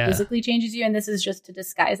actually Yeah. physically changes you, and this is just to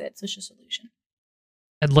disguise it. So it's just illusion.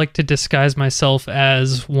 I'd like to disguise myself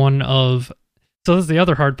as one of... So this is the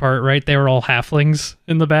other hard part, right? They were all halflings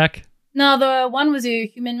in the back. No, the one was a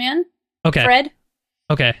human man. Okay. Fred,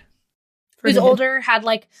 Okay. who's older, had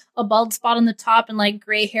like a bald spot on the top and like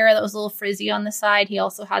gray hair that was a little frizzy on the side. He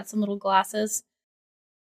also had some little glasses.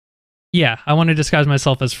 Yeah, I want to disguise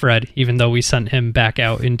myself as Fred, even though we sent him back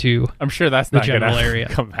out into... I'm sure that's The not going general to area.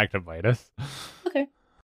 come back to bite us. Okay.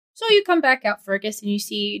 So you come back out, Fergus, and you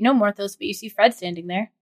see no Morthos, but you see Fred standing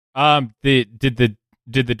there. Did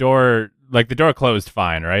the door, like, the door closed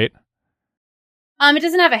fine, right? It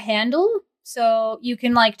doesn't have a handle, so you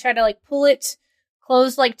can like try to like pull it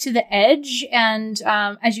close like to the edge, and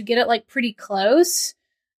as you get it like pretty close,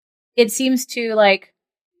 it seems to like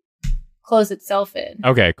close itself in.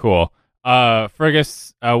 Okay, cool.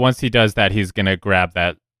 Fergus, once he does that, he's gonna grab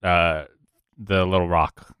that the little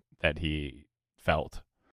rock that he felt.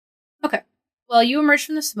 Okay. Well, you emerge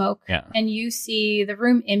from the smoke, Yeah. and you see the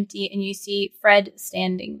room empty, and you see Fred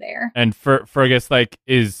standing there. And Fergus like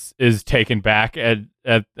is taken back at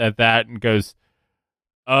that and goes,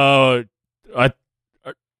 "Oh, I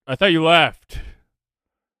thought you left."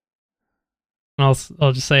 I'll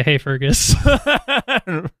just say, "Hey, Fergus."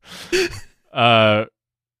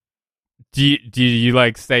 Do you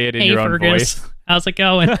like say it in Hey, your own Fergus. voice? How's it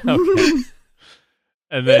going? Okay.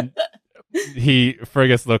 And then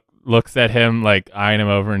Fergus looks at him, like eyeing him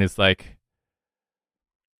over, and is like,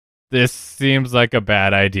 "This seems like a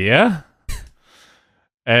bad idea."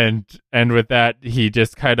 and with that, he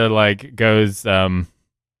just kind of like goes,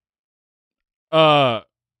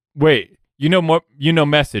 "Wait, you know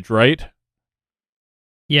message, right?"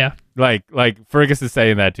 Yeah. Like Fergus is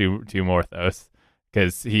saying that to Morthos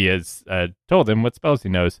because he has told him what spells he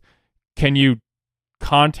knows. Can you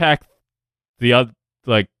contact the other,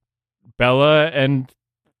 like, Bella and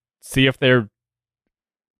see if they're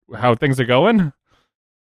how things are going?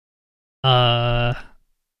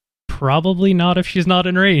 Probably not if she's not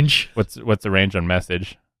in range. What's the range on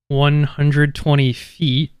message? 120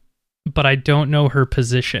 feet, but I don't know her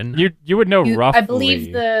position. You would know roughly.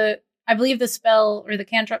 I believe the spell or the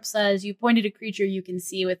cantrip says you pointed a creature you can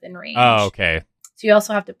see within range. Oh, okay. So you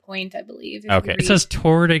also have to point, I believe. if Okay. you It says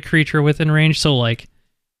toward a creature within range, so like,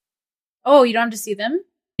 Oh, you don't have to see them?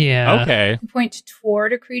 yeah. Okay. You point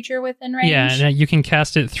toward a creature within range? Yeah, and you can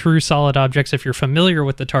cast it through solid objects if you're familiar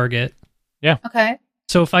with the target. Okay.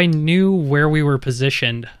 So if I knew where we were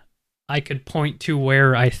positioned, I could point to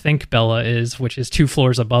where I think Bella is, which is 2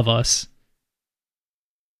 floors above us.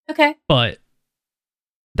 Okay. But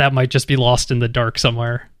that might just be lost in the dark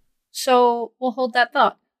somewhere. So we'll hold that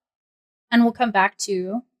thought. and we'll come back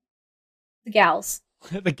to the gals.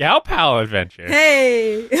 The Gal Pal adventure.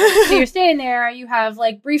 Hey. So you're staying there. You have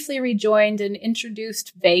like briefly rejoined and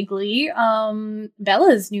introduced vaguely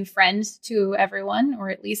Bella's new friend to everyone, or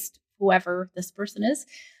at least whoever this person is.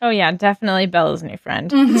 Oh yeah, definitely Bella's new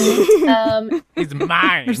friend. He's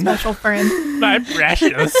mine. Special friend. My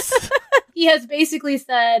precious. He has basically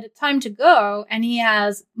said, time to go, and he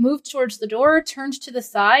has moved towards the door, turned to the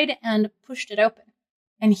side, and pushed it open.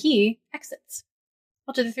 And he exits.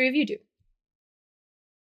 What do the three of you do?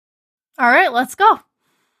 All right, let's go.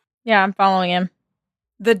 Yeah, I'm following him.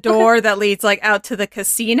 The door that leads like out to the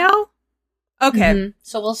casino? Okay. Mhm.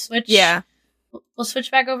 So we'll switch. Yeah. We'll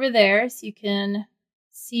switch back over there so you can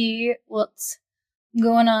see what's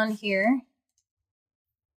going on here.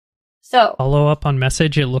 So, Follow up on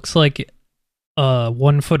message. It looks like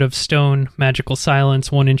 1 foot of stone, magical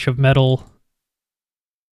silence, 1 inch of metal,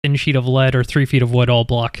 thin sheet of lead, or 3 feet of wood all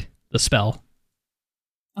block the spell.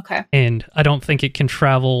 okay. And I don't think it can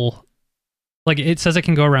travel. Like, it says it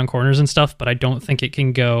can go around corners and stuff, but I don't think it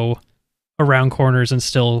can go around corners and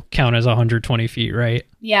still count as 120 feet, right?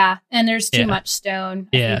 Yeah, and there's too Yeah. much stone.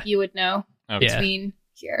 I Yeah. think you would know Okay. Yeah. between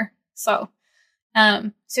here. So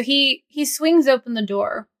he swings open the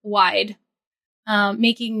door wide,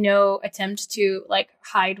 making no attempt to like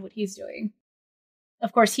hide what he's doing.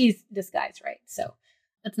 Of course, he's disguised, right? So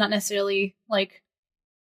that's not necessarily like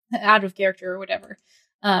out of character or whatever,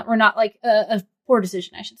 or not like a poor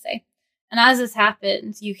decision, I should say. And as this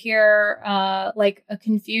happens, you hear like a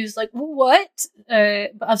confused, like what,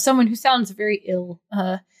 of someone who sounds very ill.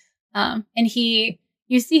 And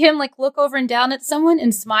you see him like look over and down at someone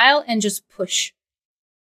and smile and just push.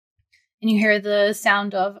 And you hear the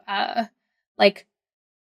sound of like,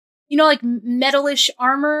 you know, like metalish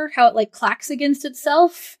armor, how it like clacks against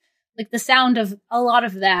itself. Like the sound of a lot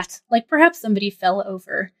of that. Like perhaps somebody fell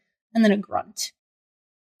over, and then a grunt.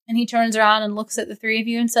 And he turns around and looks at the three of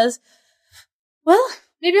you and says, well,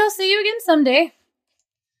 maybe I'll see you again someday.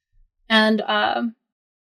 And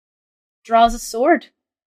draws a sword.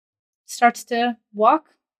 Starts to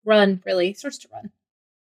run, really. Starts to run.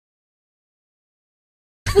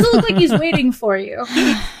 Doesn't look like he's waiting for you.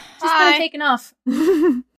 Just kind of taken off.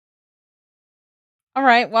 All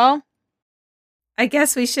right, well, I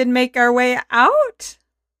guess we should make our way out.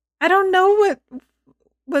 I don't know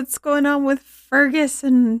what's going on with Fergus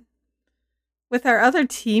and with our other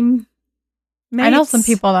team mates. I know some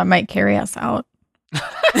people that might carry us out.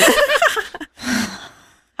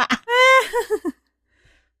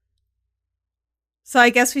 So I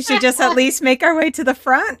guess we should just at least make our way to the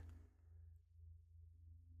front.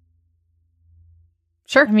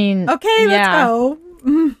 Sure. I mean, Okay, let's yeah. go.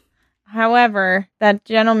 Mm. However, that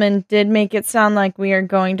gentleman did make it sound like we are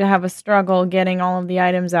going to have a struggle getting all of the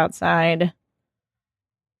items outside.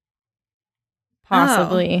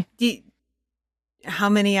 Possibly. How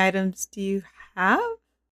many items do you have?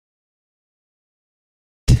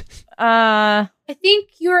 I think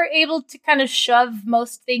you were able to kind of shove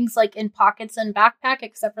most things like in pockets and backpack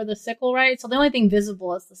except for the sickle, right? So the only thing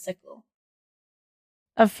visible is the sickle.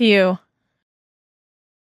 A few.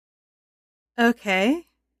 Okay.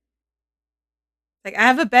 Like, I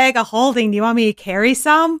have a bag of holding. Do you want me to carry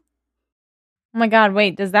some? Oh my god,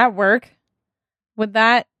 wait, does that work? Would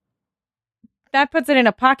that puts it in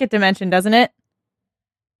a pocket dimension, doesn't it?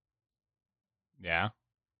 Yeah.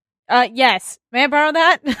 Yes. May I borrow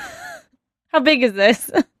that? How big is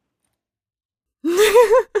this? It's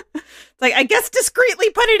like, I guess discreetly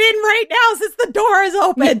put it in right now since the door is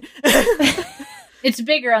open. It's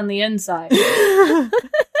bigger on the inside.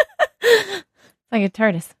 Like a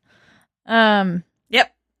TARDIS.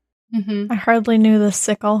 Yep. Mm-hmm. I hardly knew the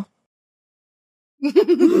sickle. Do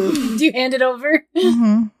you hand it over?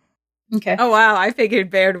 Mm-hmm. Okay. Oh, wow. I figured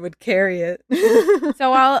Baird would carry it.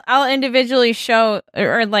 So I'll individually show,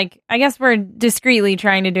 or like, I guess we're discreetly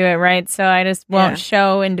trying to do it, right? So I just won't Yeah.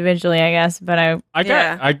 show individually, I guess. But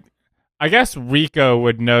I guess Rico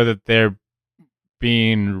would know that they're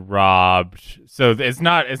being robbed, so it's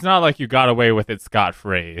not like you got away with it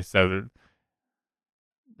scot-free. So,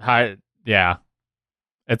 yeah,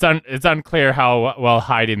 it's unclear how well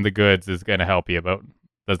hiding the goods is going to help you, but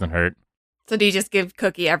doesn't hurt. So do you just give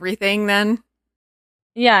Cookie everything then?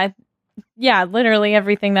 yeah, literally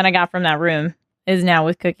everything that I got from that room is now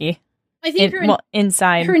with Cookie. I think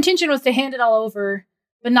Inside. her intention was to hand it all over,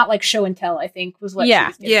 but not like show and tell, I think, was what Yeah. she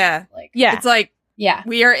was getting Yeah. at. Like, Yeah. It's like, yeah.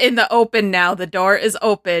 we are in the open now. The door is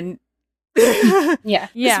open. Yeah. Yeah,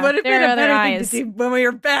 This would have there been are a other better eyes. thing to do when we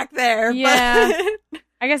were back there. Yeah. but-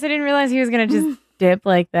 I guess I didn't realize he was gonna just dip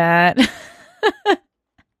like that.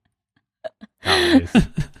 Nice.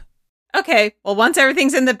 Okay, well, once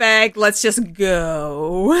everything's in the bag, let's just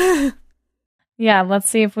go. Yeah, let's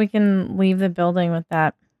see if we can leave the building with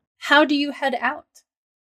that. How do you head out?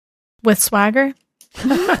 With swagger?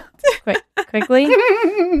 Quickly.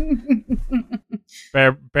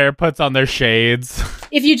 Bear puts on their shades.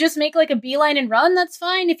 If you just make like a beeline and run, that's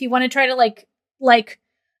fine. If you want to try to like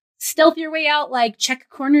stealth your way out, like check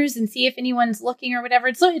corners and see if anyone's looking or whatever.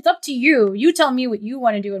 It's up to you. You tell me what you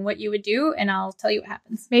want to do and what you would do, and I'll tell you what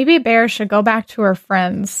happens. Maybe Bear should go back to her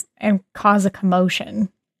friends and cause a commotion.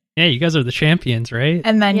 Yeah, you guys are the champions, right?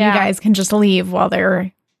 And then Yeah. you guys can just leave while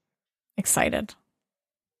they're excited.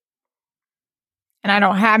 And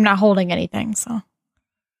I'm not holding anything, so.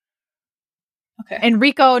 Okay. And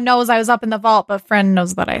Rico knows I was up in the vault, but Friend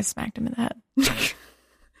knows that I smacked him in the head.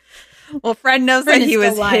 Well, Fred knows Friend that he is was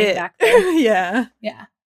still lying hit. back there. Yeah. Yeah.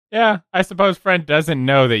 Yeah, I suppose Friend doesn't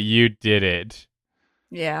know that you did it.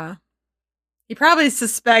 Yeah. He probably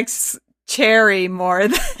suspects Cherry more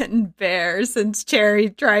than Bear, since Cherry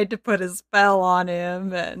tried to put a spell on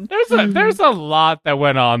him. And There's a lot that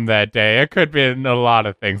went on that day. It could be a lot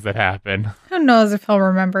of things that happened. Who knows if he'll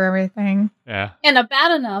remember everything? Yeah. And a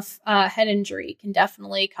bad enough head injury can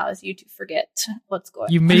definitely cause you to forget what's going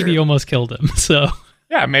on. You maybe almost killed him, so.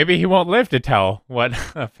 Yeah, maybe he won't live to tell what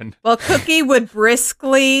happened. well, Cookie would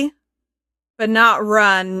briskly, but not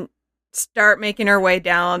run, start making her way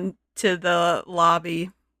down to the lobby.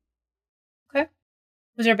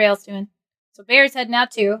 What's your Bale's doing? So Bear's heading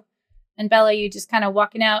out too. And Bella, you just kind of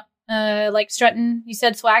walking out, like strutting. You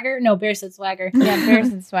said swagger? No, Bear said swagger. Yeah, Bears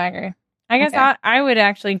and swagger. I guess Okay. I would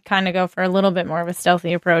actually kind of go for a little bit more of a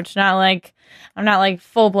stealthy approach. I'm not like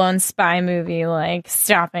full blown spy movie, like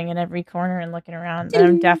stopping in every corner and looking around. But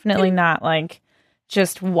I'm definitely not like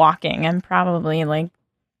just walking. I'm probably like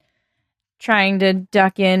trying to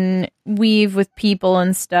duck in, weave with people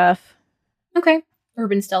and stuff. Okay.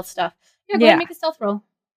 Urban stealth stuff. Yeah, go ahead Yeah. and make a stealth roll.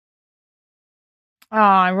 Oh,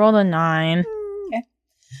 I rolled a 9.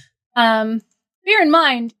 Bear in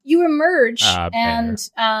mind, you emerge Bear. and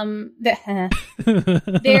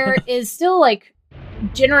there is still like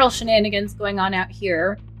general shenanigans going on out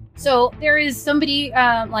here. So there is somebody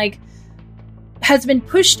like has been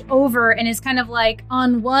pushed over and is kind of like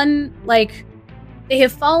on one, like they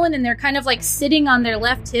have fallen and they're kind of like sitting on their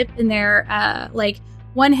left hip and their like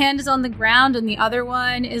one hand is on the ground and the other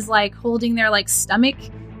one is like holding their like stomach,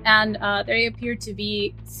 and they appear to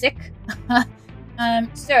be sick.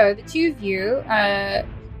 So the two of you,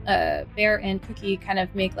 Bear and Cookie, kind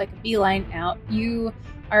of make like a beeline out. You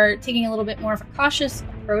are taking a little bit more of a cautious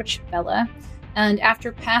approach, Bella, and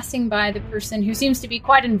after passing by the person who seems to be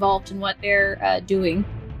quite involved in what they're doing,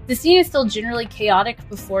 the scene is still generally chaotic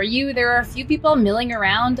before you. There are a few people milling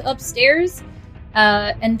around upstairs,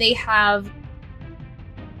 and they have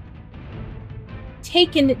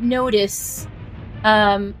taken notice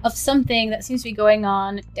of something that seems to be going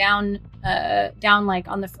on down like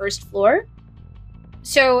on the first floor.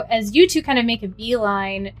 So as you two kind of make a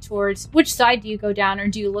beeline towards, which side do you go down, or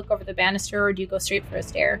do you look over the banister, or do you go straight for a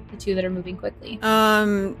stair? The two that are moving quickly.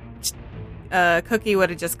 Cookie would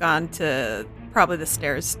have just gone to probably the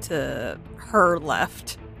stairs to her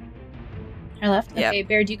left. Her left. Yep. Okay,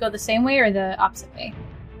 Bear, do you go the same way or the opposite way?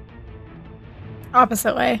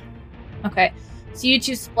 Opposite way. Okay, so you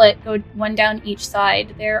two split, go one down each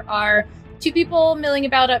side. There are two people milling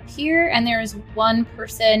about up here, and there's one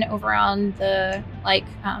person over on the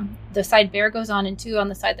the side Bear goes on, and two on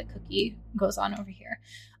the side that Cookie goes on over here.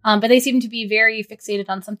 But they seem to be very fixated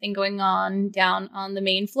on something going on down on the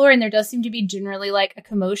main floor, and there does seem to be generally like a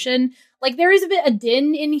commotion. Like there is a bit of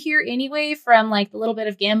din in here anyway from like the little bit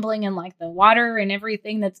of gambling and like the water and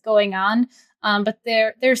everything that's going on. But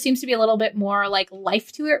there seems to be a little bit more like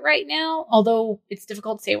life to it right now, although it's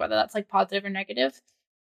difficult to say whether that's like positive or negative.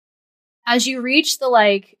 As you reach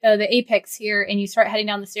the apex here and you start heading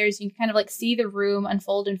down the stairs, you can kind of like see the room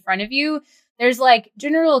unfold in front of you. There's like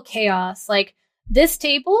general chaos. Like this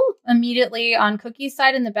table immediately on Cookie's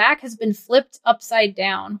side in the back has been flipped upside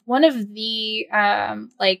down. One of the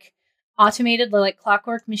automated like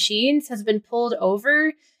clockwork machines has been pulled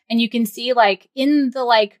over, and you can see like in the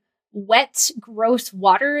like wet, gross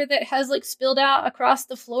water that has like spilled out across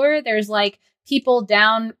the floor, there's like people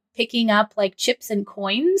down picking up like chips and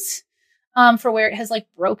coins for where it has like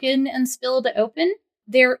broken and spilled open.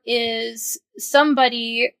 There is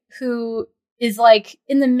somebody who is like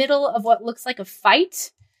in the middle of what looks like a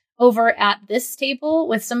fight over at this table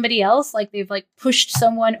with somebody else. Like they've like pushed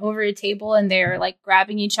someone over a table and they're like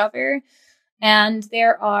grabbing each other. And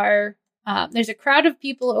there's a crowd of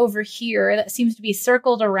people over here that seems to be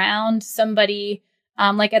circled around somebody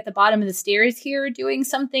like at the bottom of the stairs here doing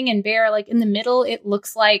something. And Bear, like in the middle, it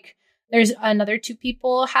looks like there's another 2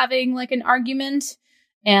 people having like an argument,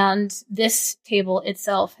 and this table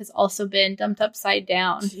itself has also been dumped upside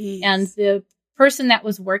down. Jeez. And the person that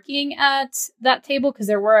was working at that table, because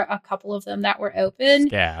there were a couple of them that were open,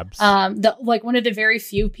 Scabs. like one of the very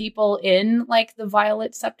few people in like the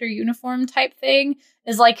Violet Scepter uniform type thing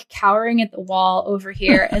is like cowering at the wall over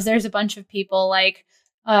here as there's a bunch of people like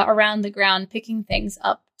around the ground picking things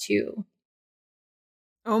up too.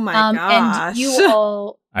 Oh my gosh. And you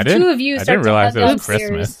all, the 2 of you, I start didn't to realize head it was downstairs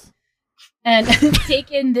Christmas. and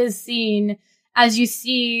take in this scene as you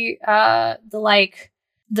see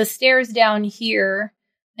the stairs down here,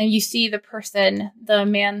 and you see the person, the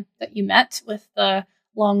man that you met with the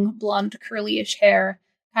long blonde curly-ish hair,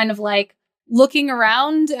 kind of like looking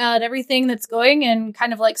around at everything that's going and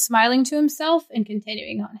kind of like smiling to himself and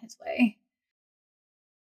continuing on his way.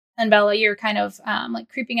 And Bella, you're kind of like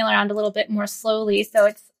creeping around a little bit more slowly, so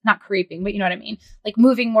it's not creeping, but you know what I mean, like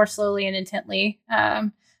moving more slowly and intentionally.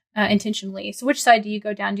 So which side do you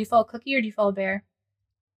go down? Do you follow Cookie or do you follow Bear?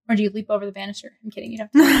 Or do you leap over the banister? I'm kidding. You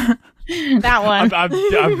don't have to. That one. I'm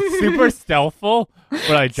super stealthful,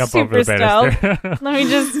 but I jump over the Super banister. Let me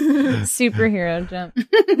just superhero jump.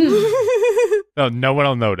 No, no one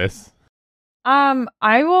will notice.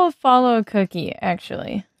 I will follow Cookie,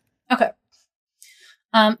 actually. Okay.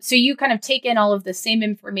 So you kind of take in all of the same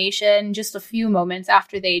information just a few moments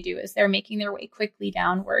after they do as they're making their way quickly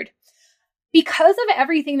downward. Because of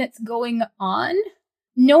everything that's going on,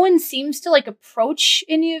 no one seems to like approach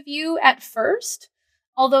any of you at first.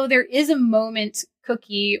 Although there is a moment,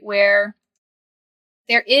 Cookie, where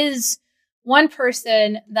there is one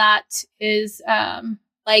person that is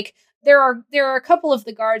like there are a couple of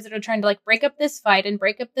the guards that are trying to like break up this fight, and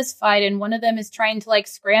one of them is trying to like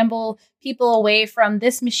scramble people away from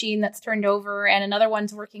this machine that's turned over, and another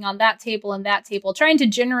one's working on that table and that table, trying to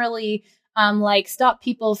generally like stop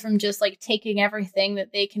people from just like taking everything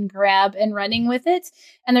that they can grab and running with it.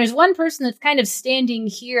 And there's one person that's kind of standing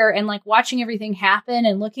here and like watching everything happen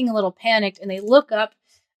and looking a little panicked, and they look up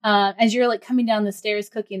as you're like coming down the stairs,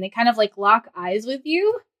 Cookie, and they kind of like lock eyes with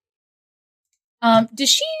you. Does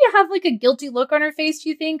she have like a guilty look on her face, do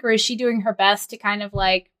you think? Or is she doing her best to kind of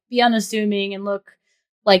like be unassuming and look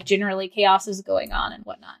like generally chaos is going on and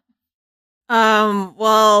whatnot?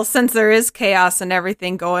 Well, since there is chaos and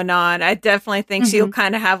everything going on, I definitely think she'll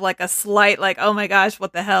kind of have like a slight, like, oh my gosh,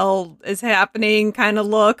 what the hell is happening kind of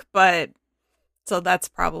look. But so that's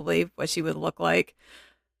probably what she would look like.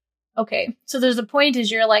 Okay. So there's a point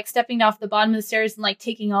as you're like stepping off the bottom of the stairs and like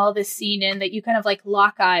taking all this scene in that you kind of like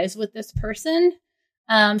lock eyes with this person.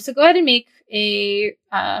 So go ahead and make a,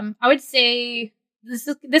 I would say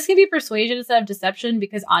this can be persuasion instead of deception,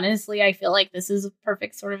 because honestly, I feel like this is a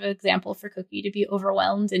perfect sort of example for Cookie to be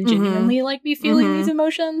overwhelmed and genuinely like be feeling these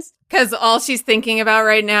emotions. Because all she's thinking about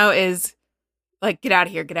right now is like, get out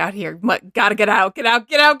of here, get out of here. Gotta get out, get out,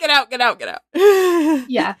 get out, get out, get out, get out.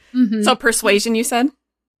 Yeah. So persuasion, you said?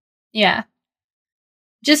 Yeah.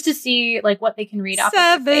 Just to see like what they can read off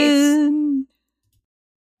of their face.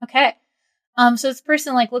 Okay. So this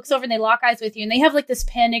person like looks over and they lock eyes with you, and they have like this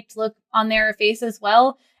panicked look on their face as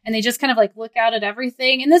well. And they just kind of like look out at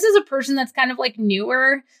everything. And this is a person that's kind of like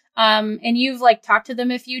newer. And you've like talked to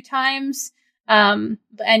them a few times.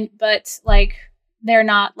 But like, they're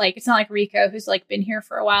not like, it's not like Rico who's like been here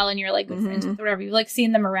for a while and you're like good friends with or whatever. You've like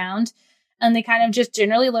seen them around, and they kind of just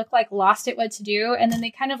generally look like lost at what to do. And then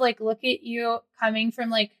they kind of like look at you coming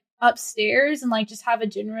from like upstairs and like just have a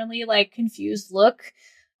generally like confused look.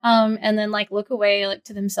 And then like look away like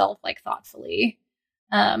to themselves like thoughtfully.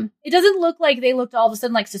 It doesn't look like they looked all of a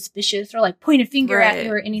sudden like suspicious or like point a finger at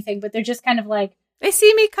you or anything, but they're just kind of like, they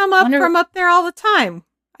see me come up from up there all the time.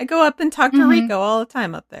 I go up and talk to Rico all the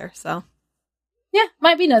time up there. So yeah,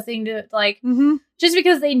 might be nothing to like, just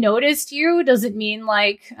because they noticed you doesn't mean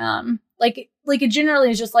like it generally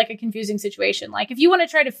is just like a confusing situation. Like if you want to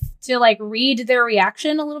try to like read their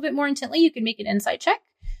reaction a little bit more intently, you can make an insight check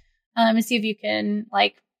and see if you can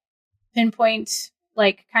like pinpoint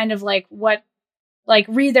like kind of like what, like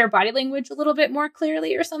read their body language a little bit more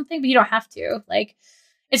clearly or something, but you don't have to. Like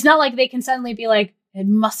it's not like they can suddenly be like, it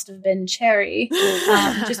must have been Cherry,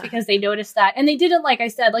 just because they noticed that. And they didn't, like I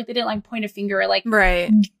said, like they didn't like point a finger or like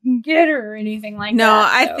get her or anything like that. No,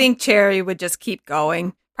 I think Cherry would just keep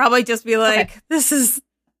going. Probably just be like, this is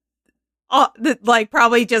like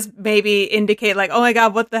probably just maybe indicate like, oh my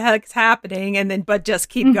God, what the heck's happening? And then, but just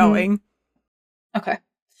keep going. Okay.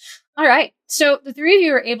 All right. So the three of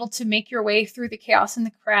you are able to make your way through the chaos in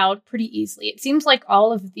the crowd pretty easily. It seems like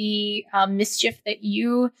all of the mischief that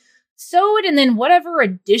you sowed and then whatever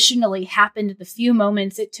additionally happened in the few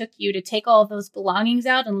moments it took you to take all of those belongings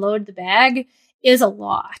out and load the bag is a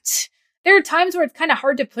lot. there are times where it's kind of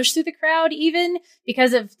hard to push through the crowd, even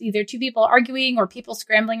because of either two people arguing or people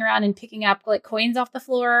scrambling around and picking up like coins off the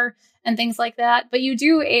floor and things like that. But you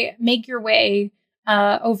do make your way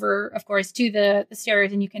over, of course, to the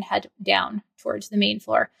stairs, and you can head down towards the main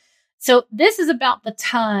floor. So this is about the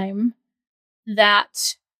time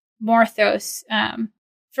that Morthos,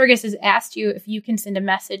 Fergus has asked you if you can send a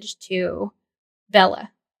message to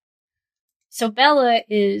Bella. So Bella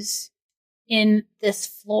is in this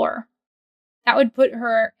floor. That would put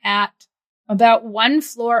her at about one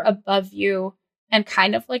floor above you and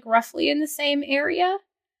kind of like roughly in the same area.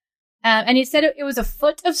 And you said it was a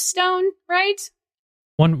foot of stone, right?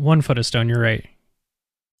 One foot of stone, you're right.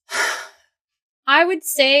 I would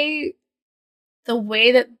say the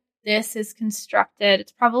way that this is constructed,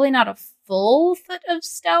 it's probably not a full foot of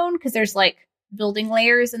stone because there's like building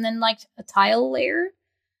layers and then like a tile layer.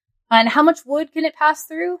 And how much wood can it pass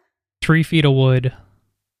through? 3 feet of wood,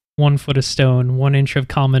 1 foot of stone, 1 inch of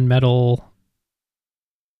common metal.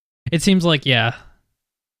 It seems like, yeah.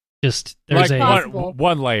 Just there's like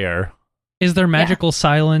one layer. Is there magical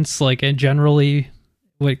silence, like generally?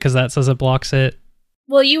 Because that says it blocks it.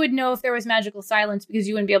 Well, you would know if there was magical silence because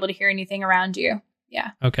you wouldn't be able to hear anything around you.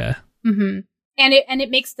 Yeah. Okay. Mm-hmm. And it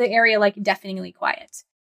makes the area like deafeningly quiet.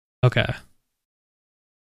 Okay.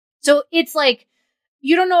 So it's like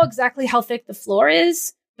you don't know exactly how thick the floor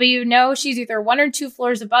is, but you know she's either 1 or 2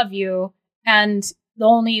 floors above you, and the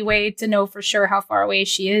only way to know for sure how far away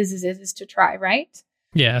she is to try, right?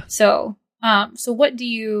 Yeah. So what do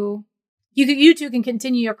you two can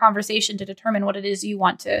continue your conversation to determine what it is you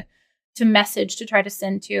want to message to try to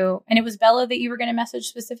send to. And it was Bella that you were going to message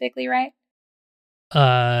specifically, right?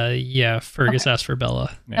 Yeah, Fergus asked for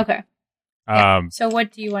Bella. Yeah. Okay. So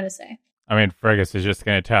what do you want to say? I mean, Fergus is just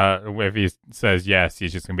going to tell, if he says yes,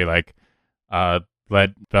 he's just going to be like,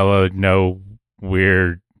 let Bella know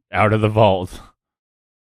we're out of the vault.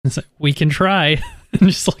 It's like, we can try. And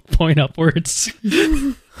just like point upwards.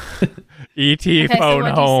 E.T. phone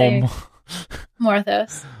home.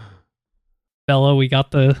 Morthos. Bella, we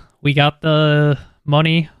got the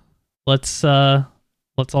money. Let's all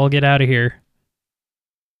get out of here.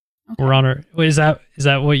 Okay. We're on our. Wait, is that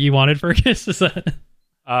what you wanted, Fergus? Is that?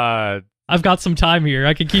 I've got some time here.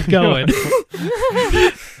 I can keep going.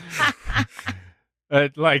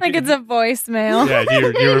 Like it's a voicemail. Yeah.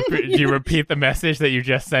 Do you repeat the message that you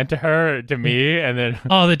just sent to her to me, and then?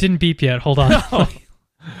 Oh, that didn't beep yet. Hold on. No.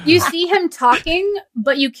 You see him talking,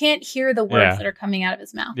 but you can't hear the words that are coming out of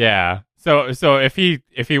his mouth. Yeah. So if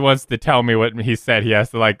he wants to tell me what he said, he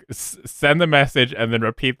has to like send the message and then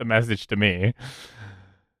repeat the message to me.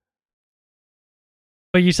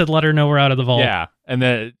 But you said let her know we're out of the vault. Yeah, and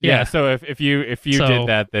then so if you did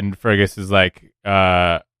that, then Fergus is like,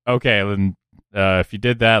 okay, then if you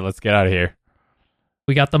did that, let's get out of here.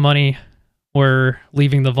 We got the money. We're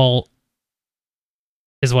leaving the vault.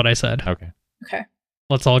 Is what I said. Okay.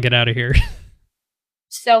 Let's all get out of here.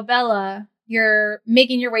 So Bella, you're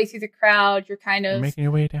making your way through the crowd. You're kind of making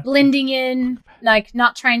your way down, blending in, like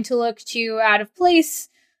not trying to look too out of place.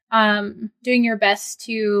 Doing your best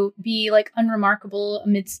to be like unremarkable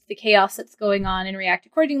amidst the chaos that's going on and react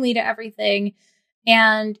accordingly to everything.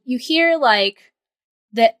 And you hear like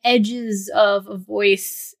the edges of a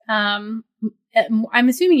voice. I'm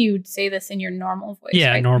assuming you'd say this in your normal voice.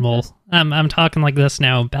 Yeah, right? normal. I'm talking like this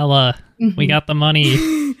now. Bella, we got the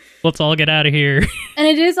money. Let's all get out of here. And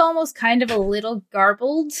it is almost kind of a little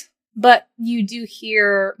garbled, but you do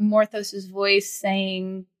hear Morthos' voice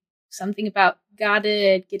saying something about got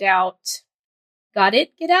it, get out. Got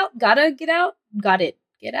it, get out. Gotta get out. Got it,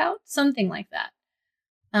 get out. Something like that.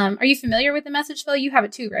 Are you familiar with the message spell? You have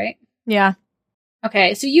it too, right? Yeah.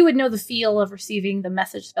 Okay, so you would know the feel of receiving the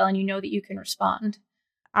message spell, and you know that you can respond.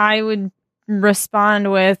 I would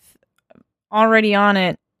respond with already on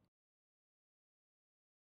it.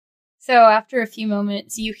 So after a few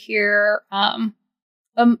moments, you hear a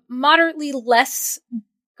moderately less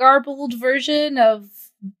garbled version of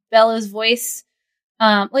Bella's voice,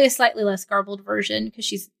 like a slightly less garbled version because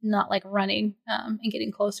she's not like running and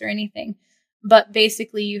getting close or anything. But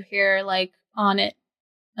basically, you hear like on it.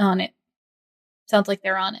 Sounds like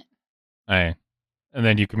they're on it. Aye. And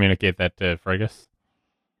then you communicate that to Fergus?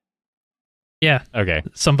 Yeah. Okay.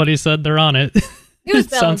 Somebody said they're on it. It was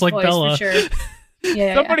Bella's sounds like voice, Bella. for sure.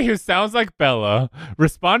 Yeah. Somebody who sounds like Bella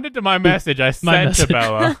responded to my message I sent to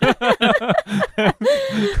Bella.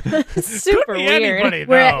 Super weird.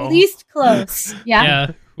 We're at least close. Yeah.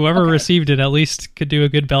 Yeah. Whoever received it at least could do a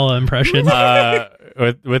good Bella impression.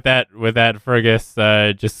 With that, Fergus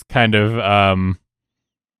just kind of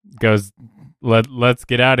goes, let's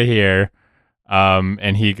get out of here.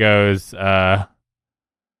 And he goes,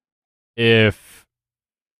 if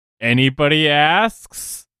anybody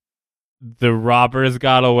asks, the robbers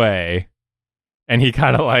got away. And he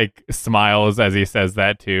kind of like smiles as he says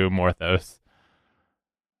that to Morthos.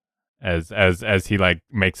 As he like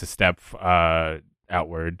makes a step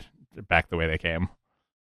outward back the way they came.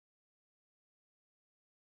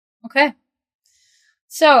 Okay.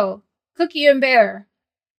 So, Cookie and Bear,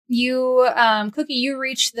 you Cookie, you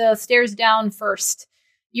reach the stairs down first.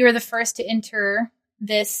 You are the first to enter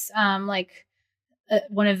this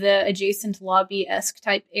one of the adjacent lobby-esque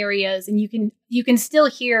type areas, and you can still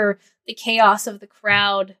hear the chaos of the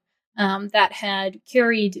crowd that had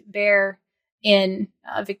carried Bear in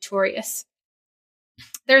Victorious.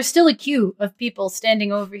 There's still a queue of people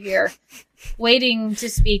standing over here waiting to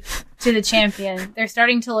speak to the champion. They're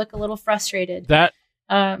starting to look a little frustrated. That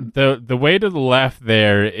the way to the left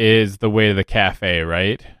there is the way to the cafe,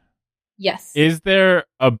 right? Yes. Is there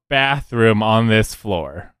a bathroom on this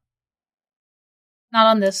floor? Not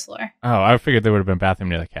on this floor. Oh, I figured there would have been a bathroom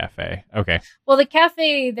near the cafe. Okay. Well, the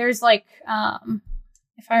cafe, there's like,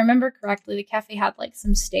 if I remember correctly, the cafe had like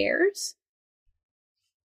some stairs.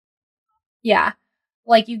 Yeah.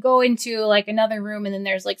 Like you go into like another room and then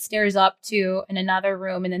there's like stairs up to and another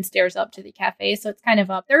room and then stairs up to the cafe. So it's kind of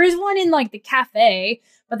up. There is one in like the cafe,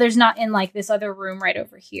 but there's not in like this other room right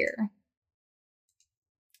over here.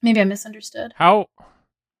 Maybe I misunderstood. How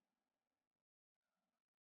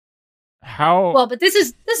well, but this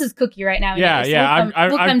is Cookie right now. Yeah, anyway, yeah. So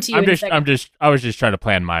we'll come to you in a second. I was just trying to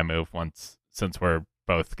plan my move since we're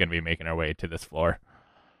both going to be making our way to this floor.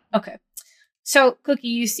 Okay. So, Cookie,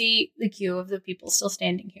 you see the queue of the people still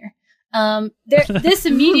standing here. This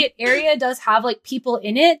immediate area does have like people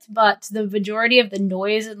in it, but the majority of the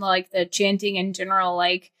noise and like the chanting and general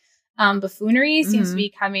like buffoonery seems to be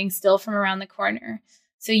coming still from around the corner.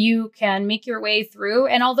 So you can make your way through.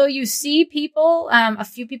 And although you see people, a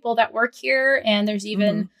few people that work here, and there's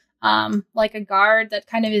even like a guard that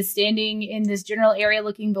kind of is standing in this general area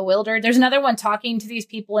looking bewildered. There's another one talking to these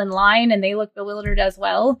people in line, and they look bewildered as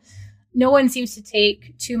well. No one seems to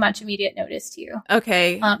take too much immediate notice to you.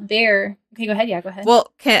 Okay. Bear. Okay, go ahead. Yeah, go ahead.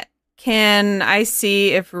 Well, can I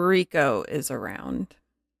see if Rico is around?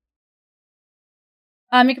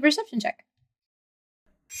 Make a perception check.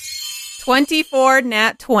 24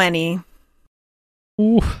 nat 20.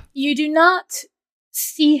 Ooh. You do not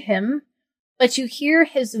see him, but you hear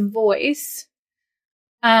his voice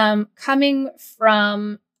coming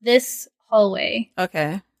from this hallway.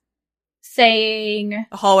 Okay. Saying...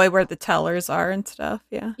 The hallway where the tellers are and stuff,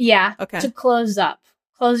 yeah? Yeah. Okay. To close up.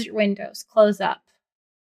 Close your windows. Close up.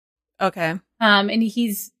 Okay. And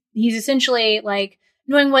he's essentially like,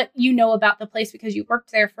 knowing what you know about the place because you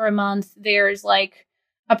worked there for a month, there's like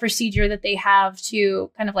a procedure that they have to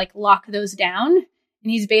kind of like lock those down. And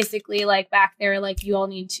he's basically like back there, like you all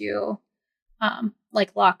need to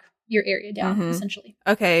like lock your area down, essentially.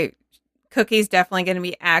 Okay. Cookie's definitely going to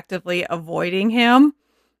be actively avoiding him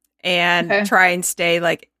and try and stay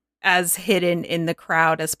like as hidden in the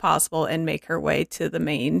crowd as possible and make her way to the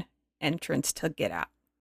main entrance to get out.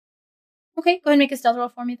 Okay, go ahead and make a stealth roll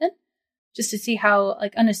for me then. Just to see how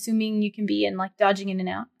like unassuming you can be and like dodging in and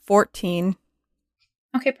out. 14.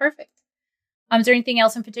 Okay, perfect. Is there anything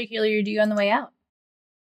else in particular you do on the way out?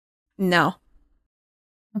 No.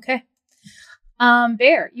 Okay.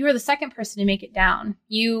 Bear, you were the second person to make it down.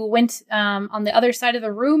 You went on the other side of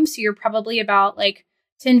the room, so you're probably about like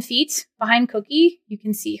 10 feet behind Cookie. You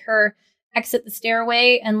can see her exit the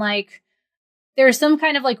stairway and like there's some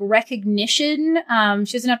kind of like recognition.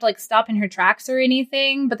 She doesn't have to like stop in her tracks or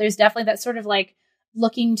anything, but there's definitely that sort of like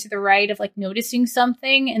looking to the right of like noticing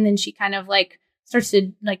something. And then she kind of like starts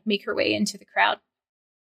to like make her way into the crowd.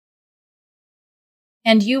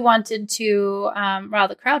 And you wanted to rile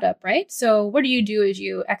the crowd up, right? So what do you do as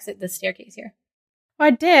you exit the staircase here? Well,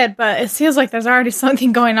 I did, but it feels like there's already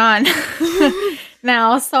something going on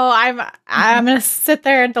now. So I'm going to sit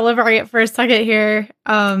there and deliberate for a second here.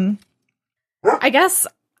 I guess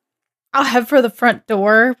I'll head for the front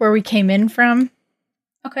door where we came in from.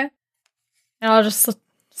 Okay. And I'll just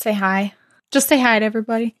say hi. Just say hi to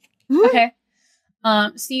everybody. Okay.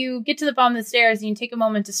 So you get to the bottom of the stairs and you take a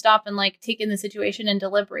moment to stop and like take in the situation and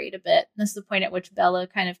deliberate a bit. And this is the point at which Bella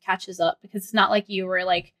kind of catches up because it's not like you were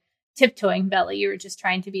like tiptoeing Bella. You were just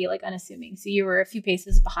trying to be like unassuming. So you were a few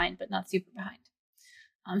paces behind, but not super behind.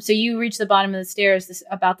 So you reach the bottom of the stairs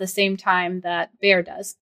about the same time that Bear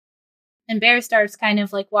does. And Bear starts kind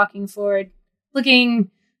of like walking forward,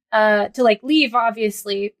 looking to like leave,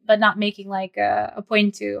 obviously, but not making like a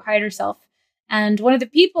point to hide herself. And one of the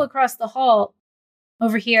people across the hall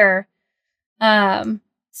over here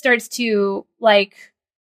starts to like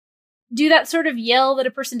do that sort of yell that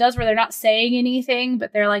a person does where they're not saying anything,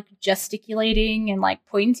 but they're like gesticulating and like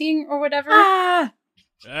pointing or whatever. Ah!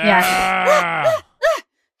 Ah!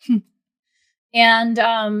 And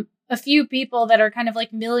a few people that are kind of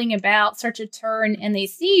like milling about start to turn and they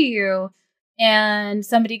see you, and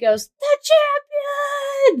somebody goes, "The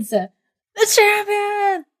champions! The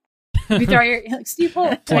champion!" You throw your like Steve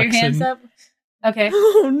Holt, throw your hands up. Okay.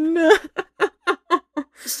 Oh no.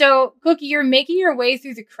 So, Cookie, you're making your way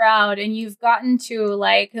through the crowd, and you've gotten to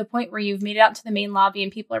like the point where you've made it out to the main lobby,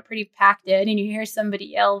 and people are pretty packed in, and you hear somebody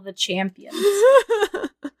yell, "The champions!"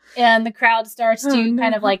 And the crowd starts to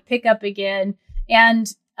kind of like pick up again.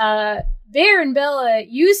 And Bear and Bella,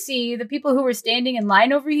 you see the people who were standing in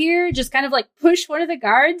line over here just kind of like push one of the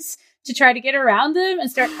guards to try to get around them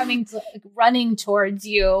and start coming to like, running towards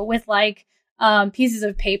you with like pieces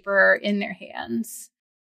of paper in their hands.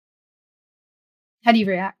 How do you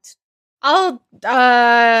react? I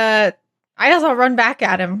guess I'll run back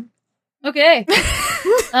at him. Okay.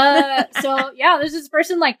 So yeah, there's this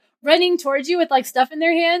person like running towards you with like stuff in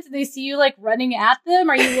their hands, and they see you like running at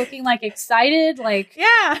them. Are you looking like excited? Like,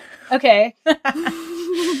 Yeah. okay.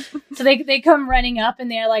 So they come running up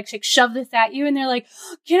and they're like shove this at you, and they're like,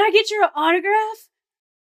 "Can I get your autograph?"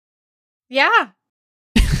 Yeah.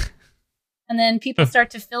 And then people start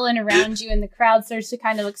to fill in around you, and the crowd starts to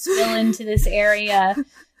kind of like spill into this area.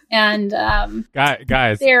 And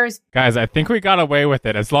Guys, there's I think we got away with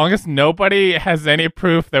it. As long as nobody has any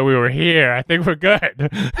proof that we were here, I think we're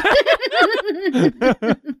good.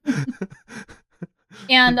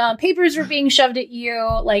 and papers are being shoved at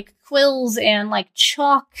you, like quills and like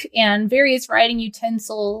chalk and various writing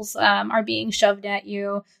utensils are being shoved at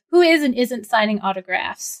you. Who is and isn't signing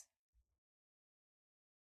autographs?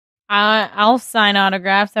 I'll sign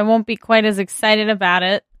autographs. I won't be quite as excited about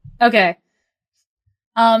it. Okay.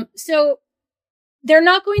 So they're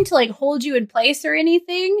not going to like hold you in place or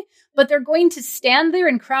anything, but they're going to stand there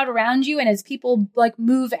and crowd around you. And as people like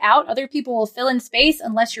move out, other people will fill in space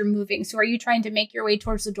unless you're moving. So are you trying to make your way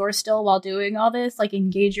towards the door still while doing all this? Like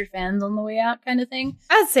engage your fans on the way out kind of thing?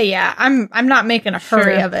 I'd say yeah. I'm not making a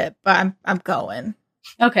hurry Sure. of it, but I'm going.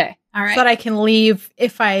 Okay. All right. So that I can leave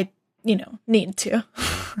if I, need to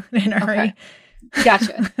in a hurry. Okay.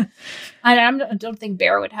 Gotcha. I don't think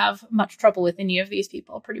Bear would have much trouble with any of these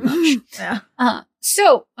people, pretty much. Yeah.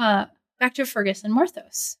 So, back to Fergus and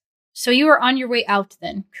Morthos. So you are on your way out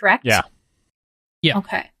then, correct? Yeah. Yeah.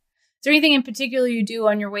 Okay. Is there anything in particular you do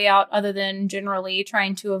on your way out other than generally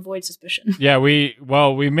trying to avoid suspicion? Yeah, we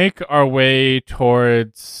make our way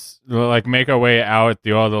towards, like, make our way out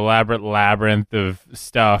through all the elaborate labyrinth of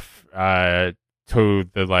stuff to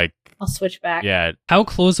the, like, I'll switch back. yeah. How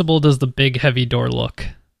closable does the big heavy door look?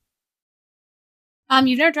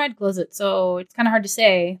 You've never tried to close it, so it's kind of hard to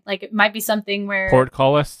say. Like, it might be something where...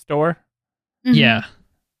 Portcullis door? Mhm. Yeah.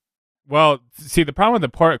 Well, see, the problem with the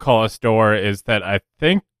portcullis door is that I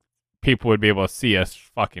think people would be able to see us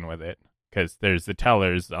fucking with it, because there's the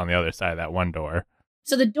tellers on the other side of that one door.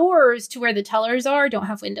 So the doors to where the tellers are don't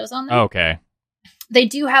have windows on them. Okay. They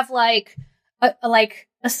do have like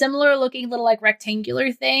a similar looking little like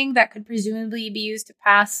rectangular thing that could presumably be used to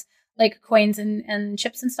pass like coins and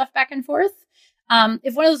chips and stuff back and forth.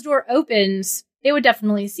 If one of those doors opens, they would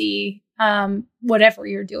definitely see whatever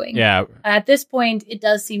you're doing. Yeah. At this point, it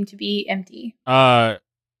does seem to be empty.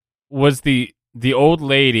 Was the old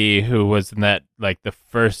lady who was in that, like, the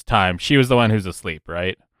first time, she was the one who's asleep,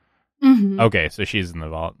 right? Mm-hmm. Okay, so she's in the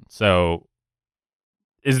vault. So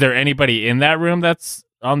is there anybody in that room that's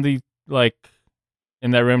on the, like, in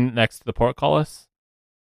that room next to the portcullis?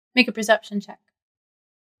 Make a perception check.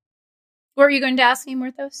 What were you going to ask me,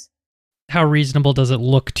 Morthos? How reasonable does it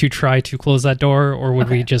look to try to close that door, or would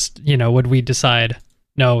we just, would we decide,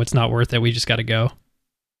 no, it's not worth it, we just got to go?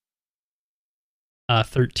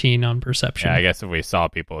 13 on perception. Yeah, I guess if we saw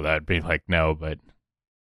people, that'd be like, no, but...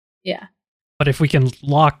 Yeah. But if we can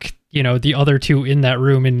lock, the other two in that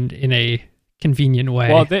room in a convenient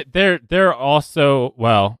way. Well, they're also,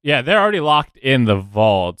 well, yeah, they're already locked in the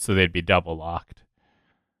vault, so they'd be double locked.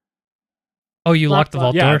 Oh, you locked the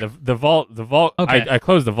vault Yeah, door? the vault. Okay. I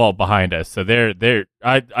closed the vault behind us, so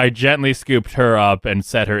I gently scooped her up and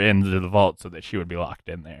set her into the vault so that she would be locked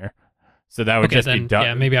in there. So that would Okay, just then, be done.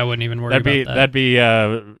 yeah, maybe I wouldn't even worry about that. That'd be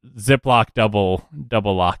Ziploc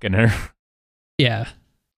double locking her. Yeah.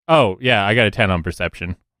 Oh yeah, I got a 10 on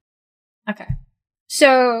perception. Okay.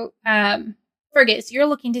 So, Fergus, you're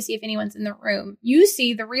looking to see if anyone's in the room. You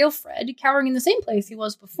see the real Fred cowering in the same place he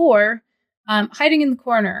was before, hiding in the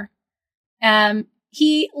corner.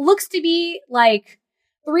 He looks to be like,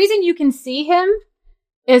 the reason you can see him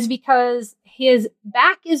is because his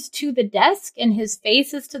back is to the desk and his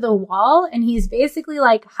face is to the wall, and he's basically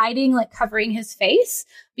like hiding, like covering his face,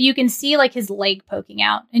 but you can see like his leg poking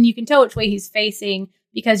out, and you can tell which way he's facing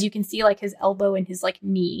because you can see like his elbow and his like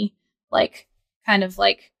knee, like kind of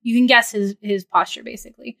like you can guess his posture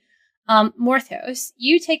basically. Morthos,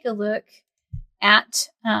 you take a look at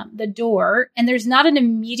the door, and there's not an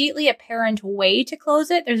immediately apparent way to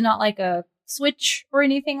close it. There's not like a switch or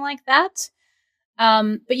anything like that.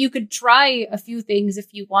 But you could try a few things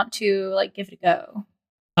if you want to, like, give it a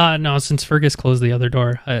go. No, since Fergus closed the other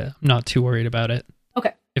door, I'm not too worried about it.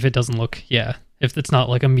 Okay. If it doesn't look, if it's not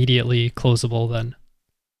like immediately closable, then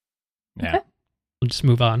Okay. We'll just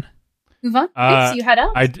move on. Move on. Okay, so you head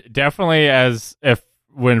out. I definitely, as if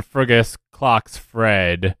when Fergus clocks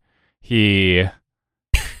Fred, he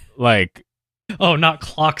like. Oh, not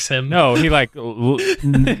clocks him. No, he like Clocks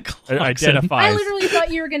him. identifies. I literally thought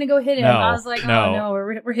you were going to go hit him. No, I was like, no. oh no,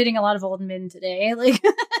 we're hitting a lot of old men today. Like,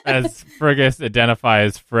 As Fergus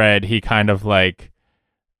identifies Fred, he kind of like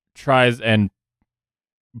tries and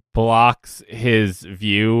blocks his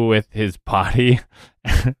view with his body,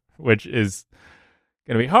 which is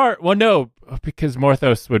going to be hard. Well, no, because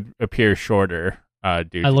Morthos would appear shorter.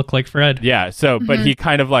 Dude. I look like Fred. Yeah, so, but he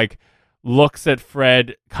kind of like looks at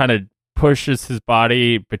Fred, kind of pushes his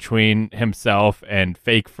body between himself and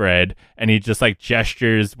fake Fred, and he just like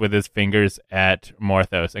gestures with his fingers at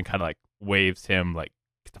Morthos and kind of like waves him like,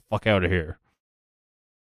 get the fuck out of here.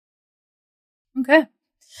 okay.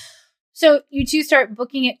 So you two start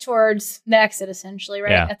booking it towards the exit, essentially,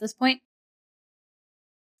 right? Yeah. At this point.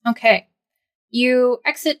 Okay. You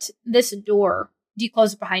exit this door. Do you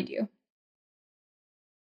close it behind you?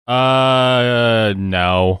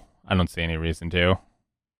 No, I don't see any reason to.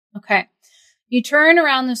 Okay. You turn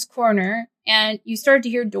around this corner and you start to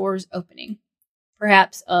hear doors opening,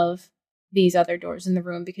 perhaps of these other doors in the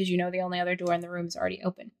room, because you know the only other door in the room is already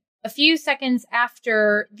open. A few seconds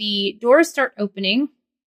after the doors start opening,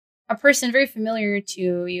 a person very familiar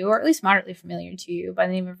to you, or at least moderately familiar to you, by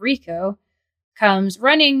the name of Rico, comes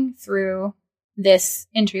running through this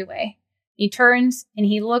entryway. He turns and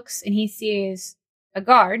he looks and he sees a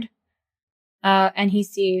guard, and he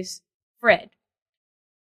sees Fred.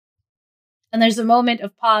 And there's a moment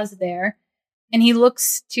of pause there, and he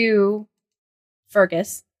looks to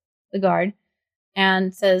Fergus, the guard,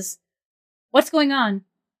 and says, "What's going on?"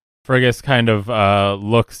 Fergus kind of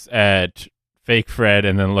looks at fake Fred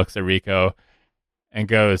and then looks at Rico and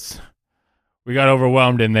goes, "We got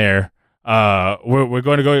overwhelmed in there. We're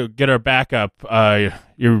going to go get our backup.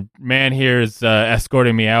 Your man here is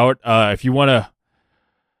escorting me out. If you want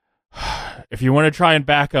to try and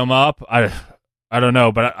back him up, I don't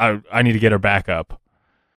know, but I need to get her back up."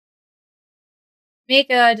 Make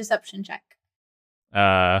a deception check.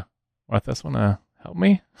 What, this one help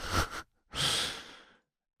me?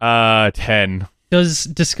 10. Does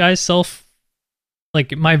disguise self,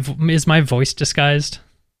 like, is my voice disguised?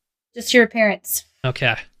 Just your appearance.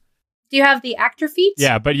 Okay. Do you have the actor feat?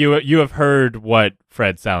 Yeah, but you have heard what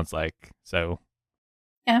Fred sounds like, so.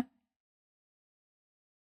 Yeah.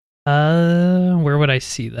 Where would I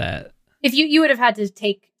see that? If you would have had to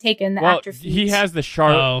taken the actor feat. He has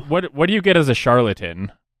the What do you get as a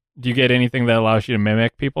charlatan? Do you get anything that allows you to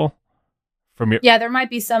mimic people from your? Yeah, there might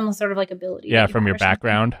be some sort of like ability. Yeah, that you from have your or something.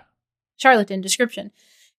 background. Charlatan description.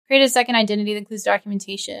 Create a second identity that includes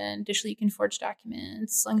documentation. Additionally, you can forge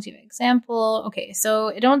documents. As long as you have an example. Okay, so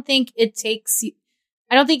I don't think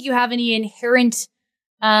you have any inherent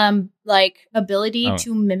like ability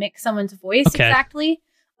to mimic someone's voice exactly.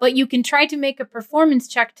 But you can try to make a performance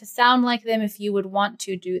check to sound like them if you would want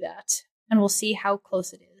to do that. And we'll see how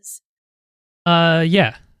close it is.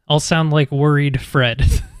 Yeah. I'll sound like worried Fred.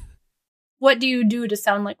 What do you do to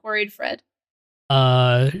sound like worried Fred?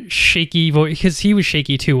 Shaky voice, because he was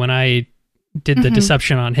shaky too when I did the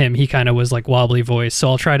deception on him. He kind of was like wobbly voice, so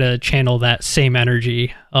I'll try to channel that same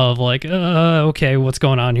energy of like, okay, what's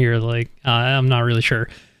going on here? Like, I'm not really sure.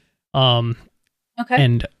 Okay.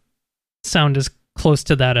 And sound as close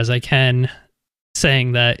to that as I can,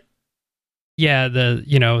 saying that, yeah,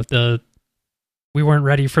 we weren't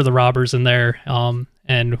ready for the robbers in there,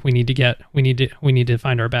 and we need to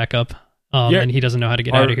find our backup. And he doesn't know how to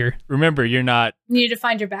get out of here. Remember, you're not. You need to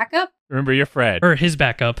find your backup? Remember, you're Fred. Or his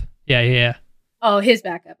backup. Yeah. Oh, his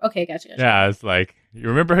backup. Okay, gotcha. Yeah, it's like, you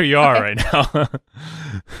remember who you are right now.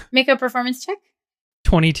 Make a performance check.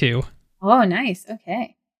 22. Oh, nice.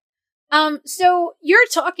 Okay. So you're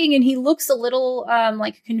talking and he looks a little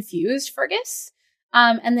like confused, Fergus.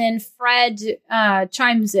 And then Fred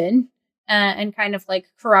chimes in and kind of like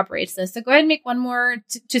corroborates this. So go ahead and make one more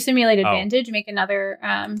to simulate advantage. Make another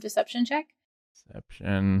deception check.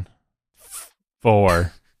 Deception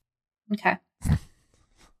 4. Okay.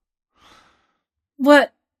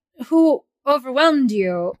 What? Who overwhelmed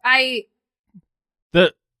you?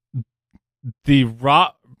 The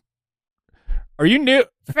rock. Are you new?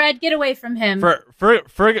 Fred, get away from him.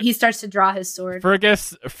 He starts to draw his sword.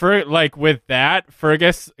 Fergus, with that,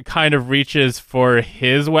 Fergus kind of reaches for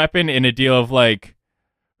his weapon in a deal of like,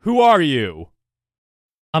 who are you?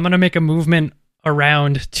 I'm going to make a movement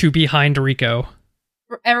around to behind Rico.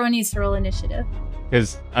 Everyone needs to roll initiative.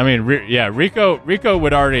 Because, I mean, Rico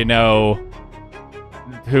would already know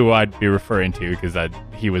who I'd be referring to because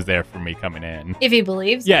he was there for me coming in. If he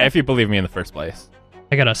believes. Yeah, if you believe me in the first place.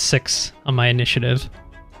 I got a 6 on my initiative.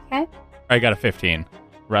 Okay. I got a 15.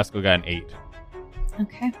 Rascal got an 8.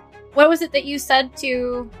 Okay. What was it that you said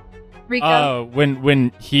to Rico?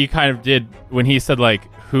 When he kind of did, when he said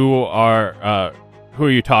like, who are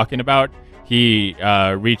you talking about? He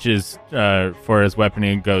reaches for his weapon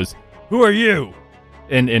and goes, "Who are you?"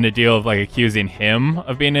 In a deal of like accusing him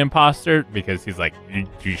of being an imposter because he's like,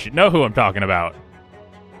 you should know who I'm talking about.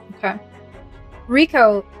 Okay.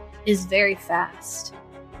 Rico is very fast.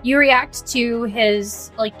 You react to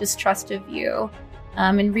his like distrust of you,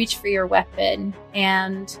 and reach for your weapon.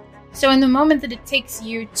 And so in the moment that it takes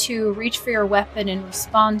you to reach for your weapon in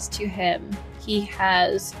response to him, he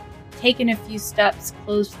has taken a few steps,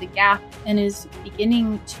 closed the gap, and is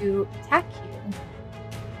beginning to attack you.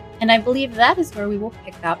 And I believe that is where we will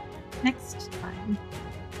pick up next time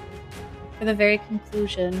for the very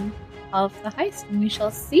conclusion of the heist, and we shall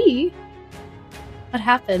see what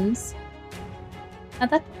happens at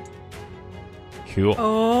that point. Cool.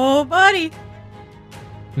 Oh, buddy.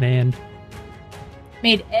 Man.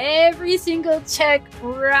 Made every single check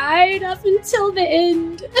right up until the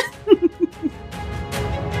end.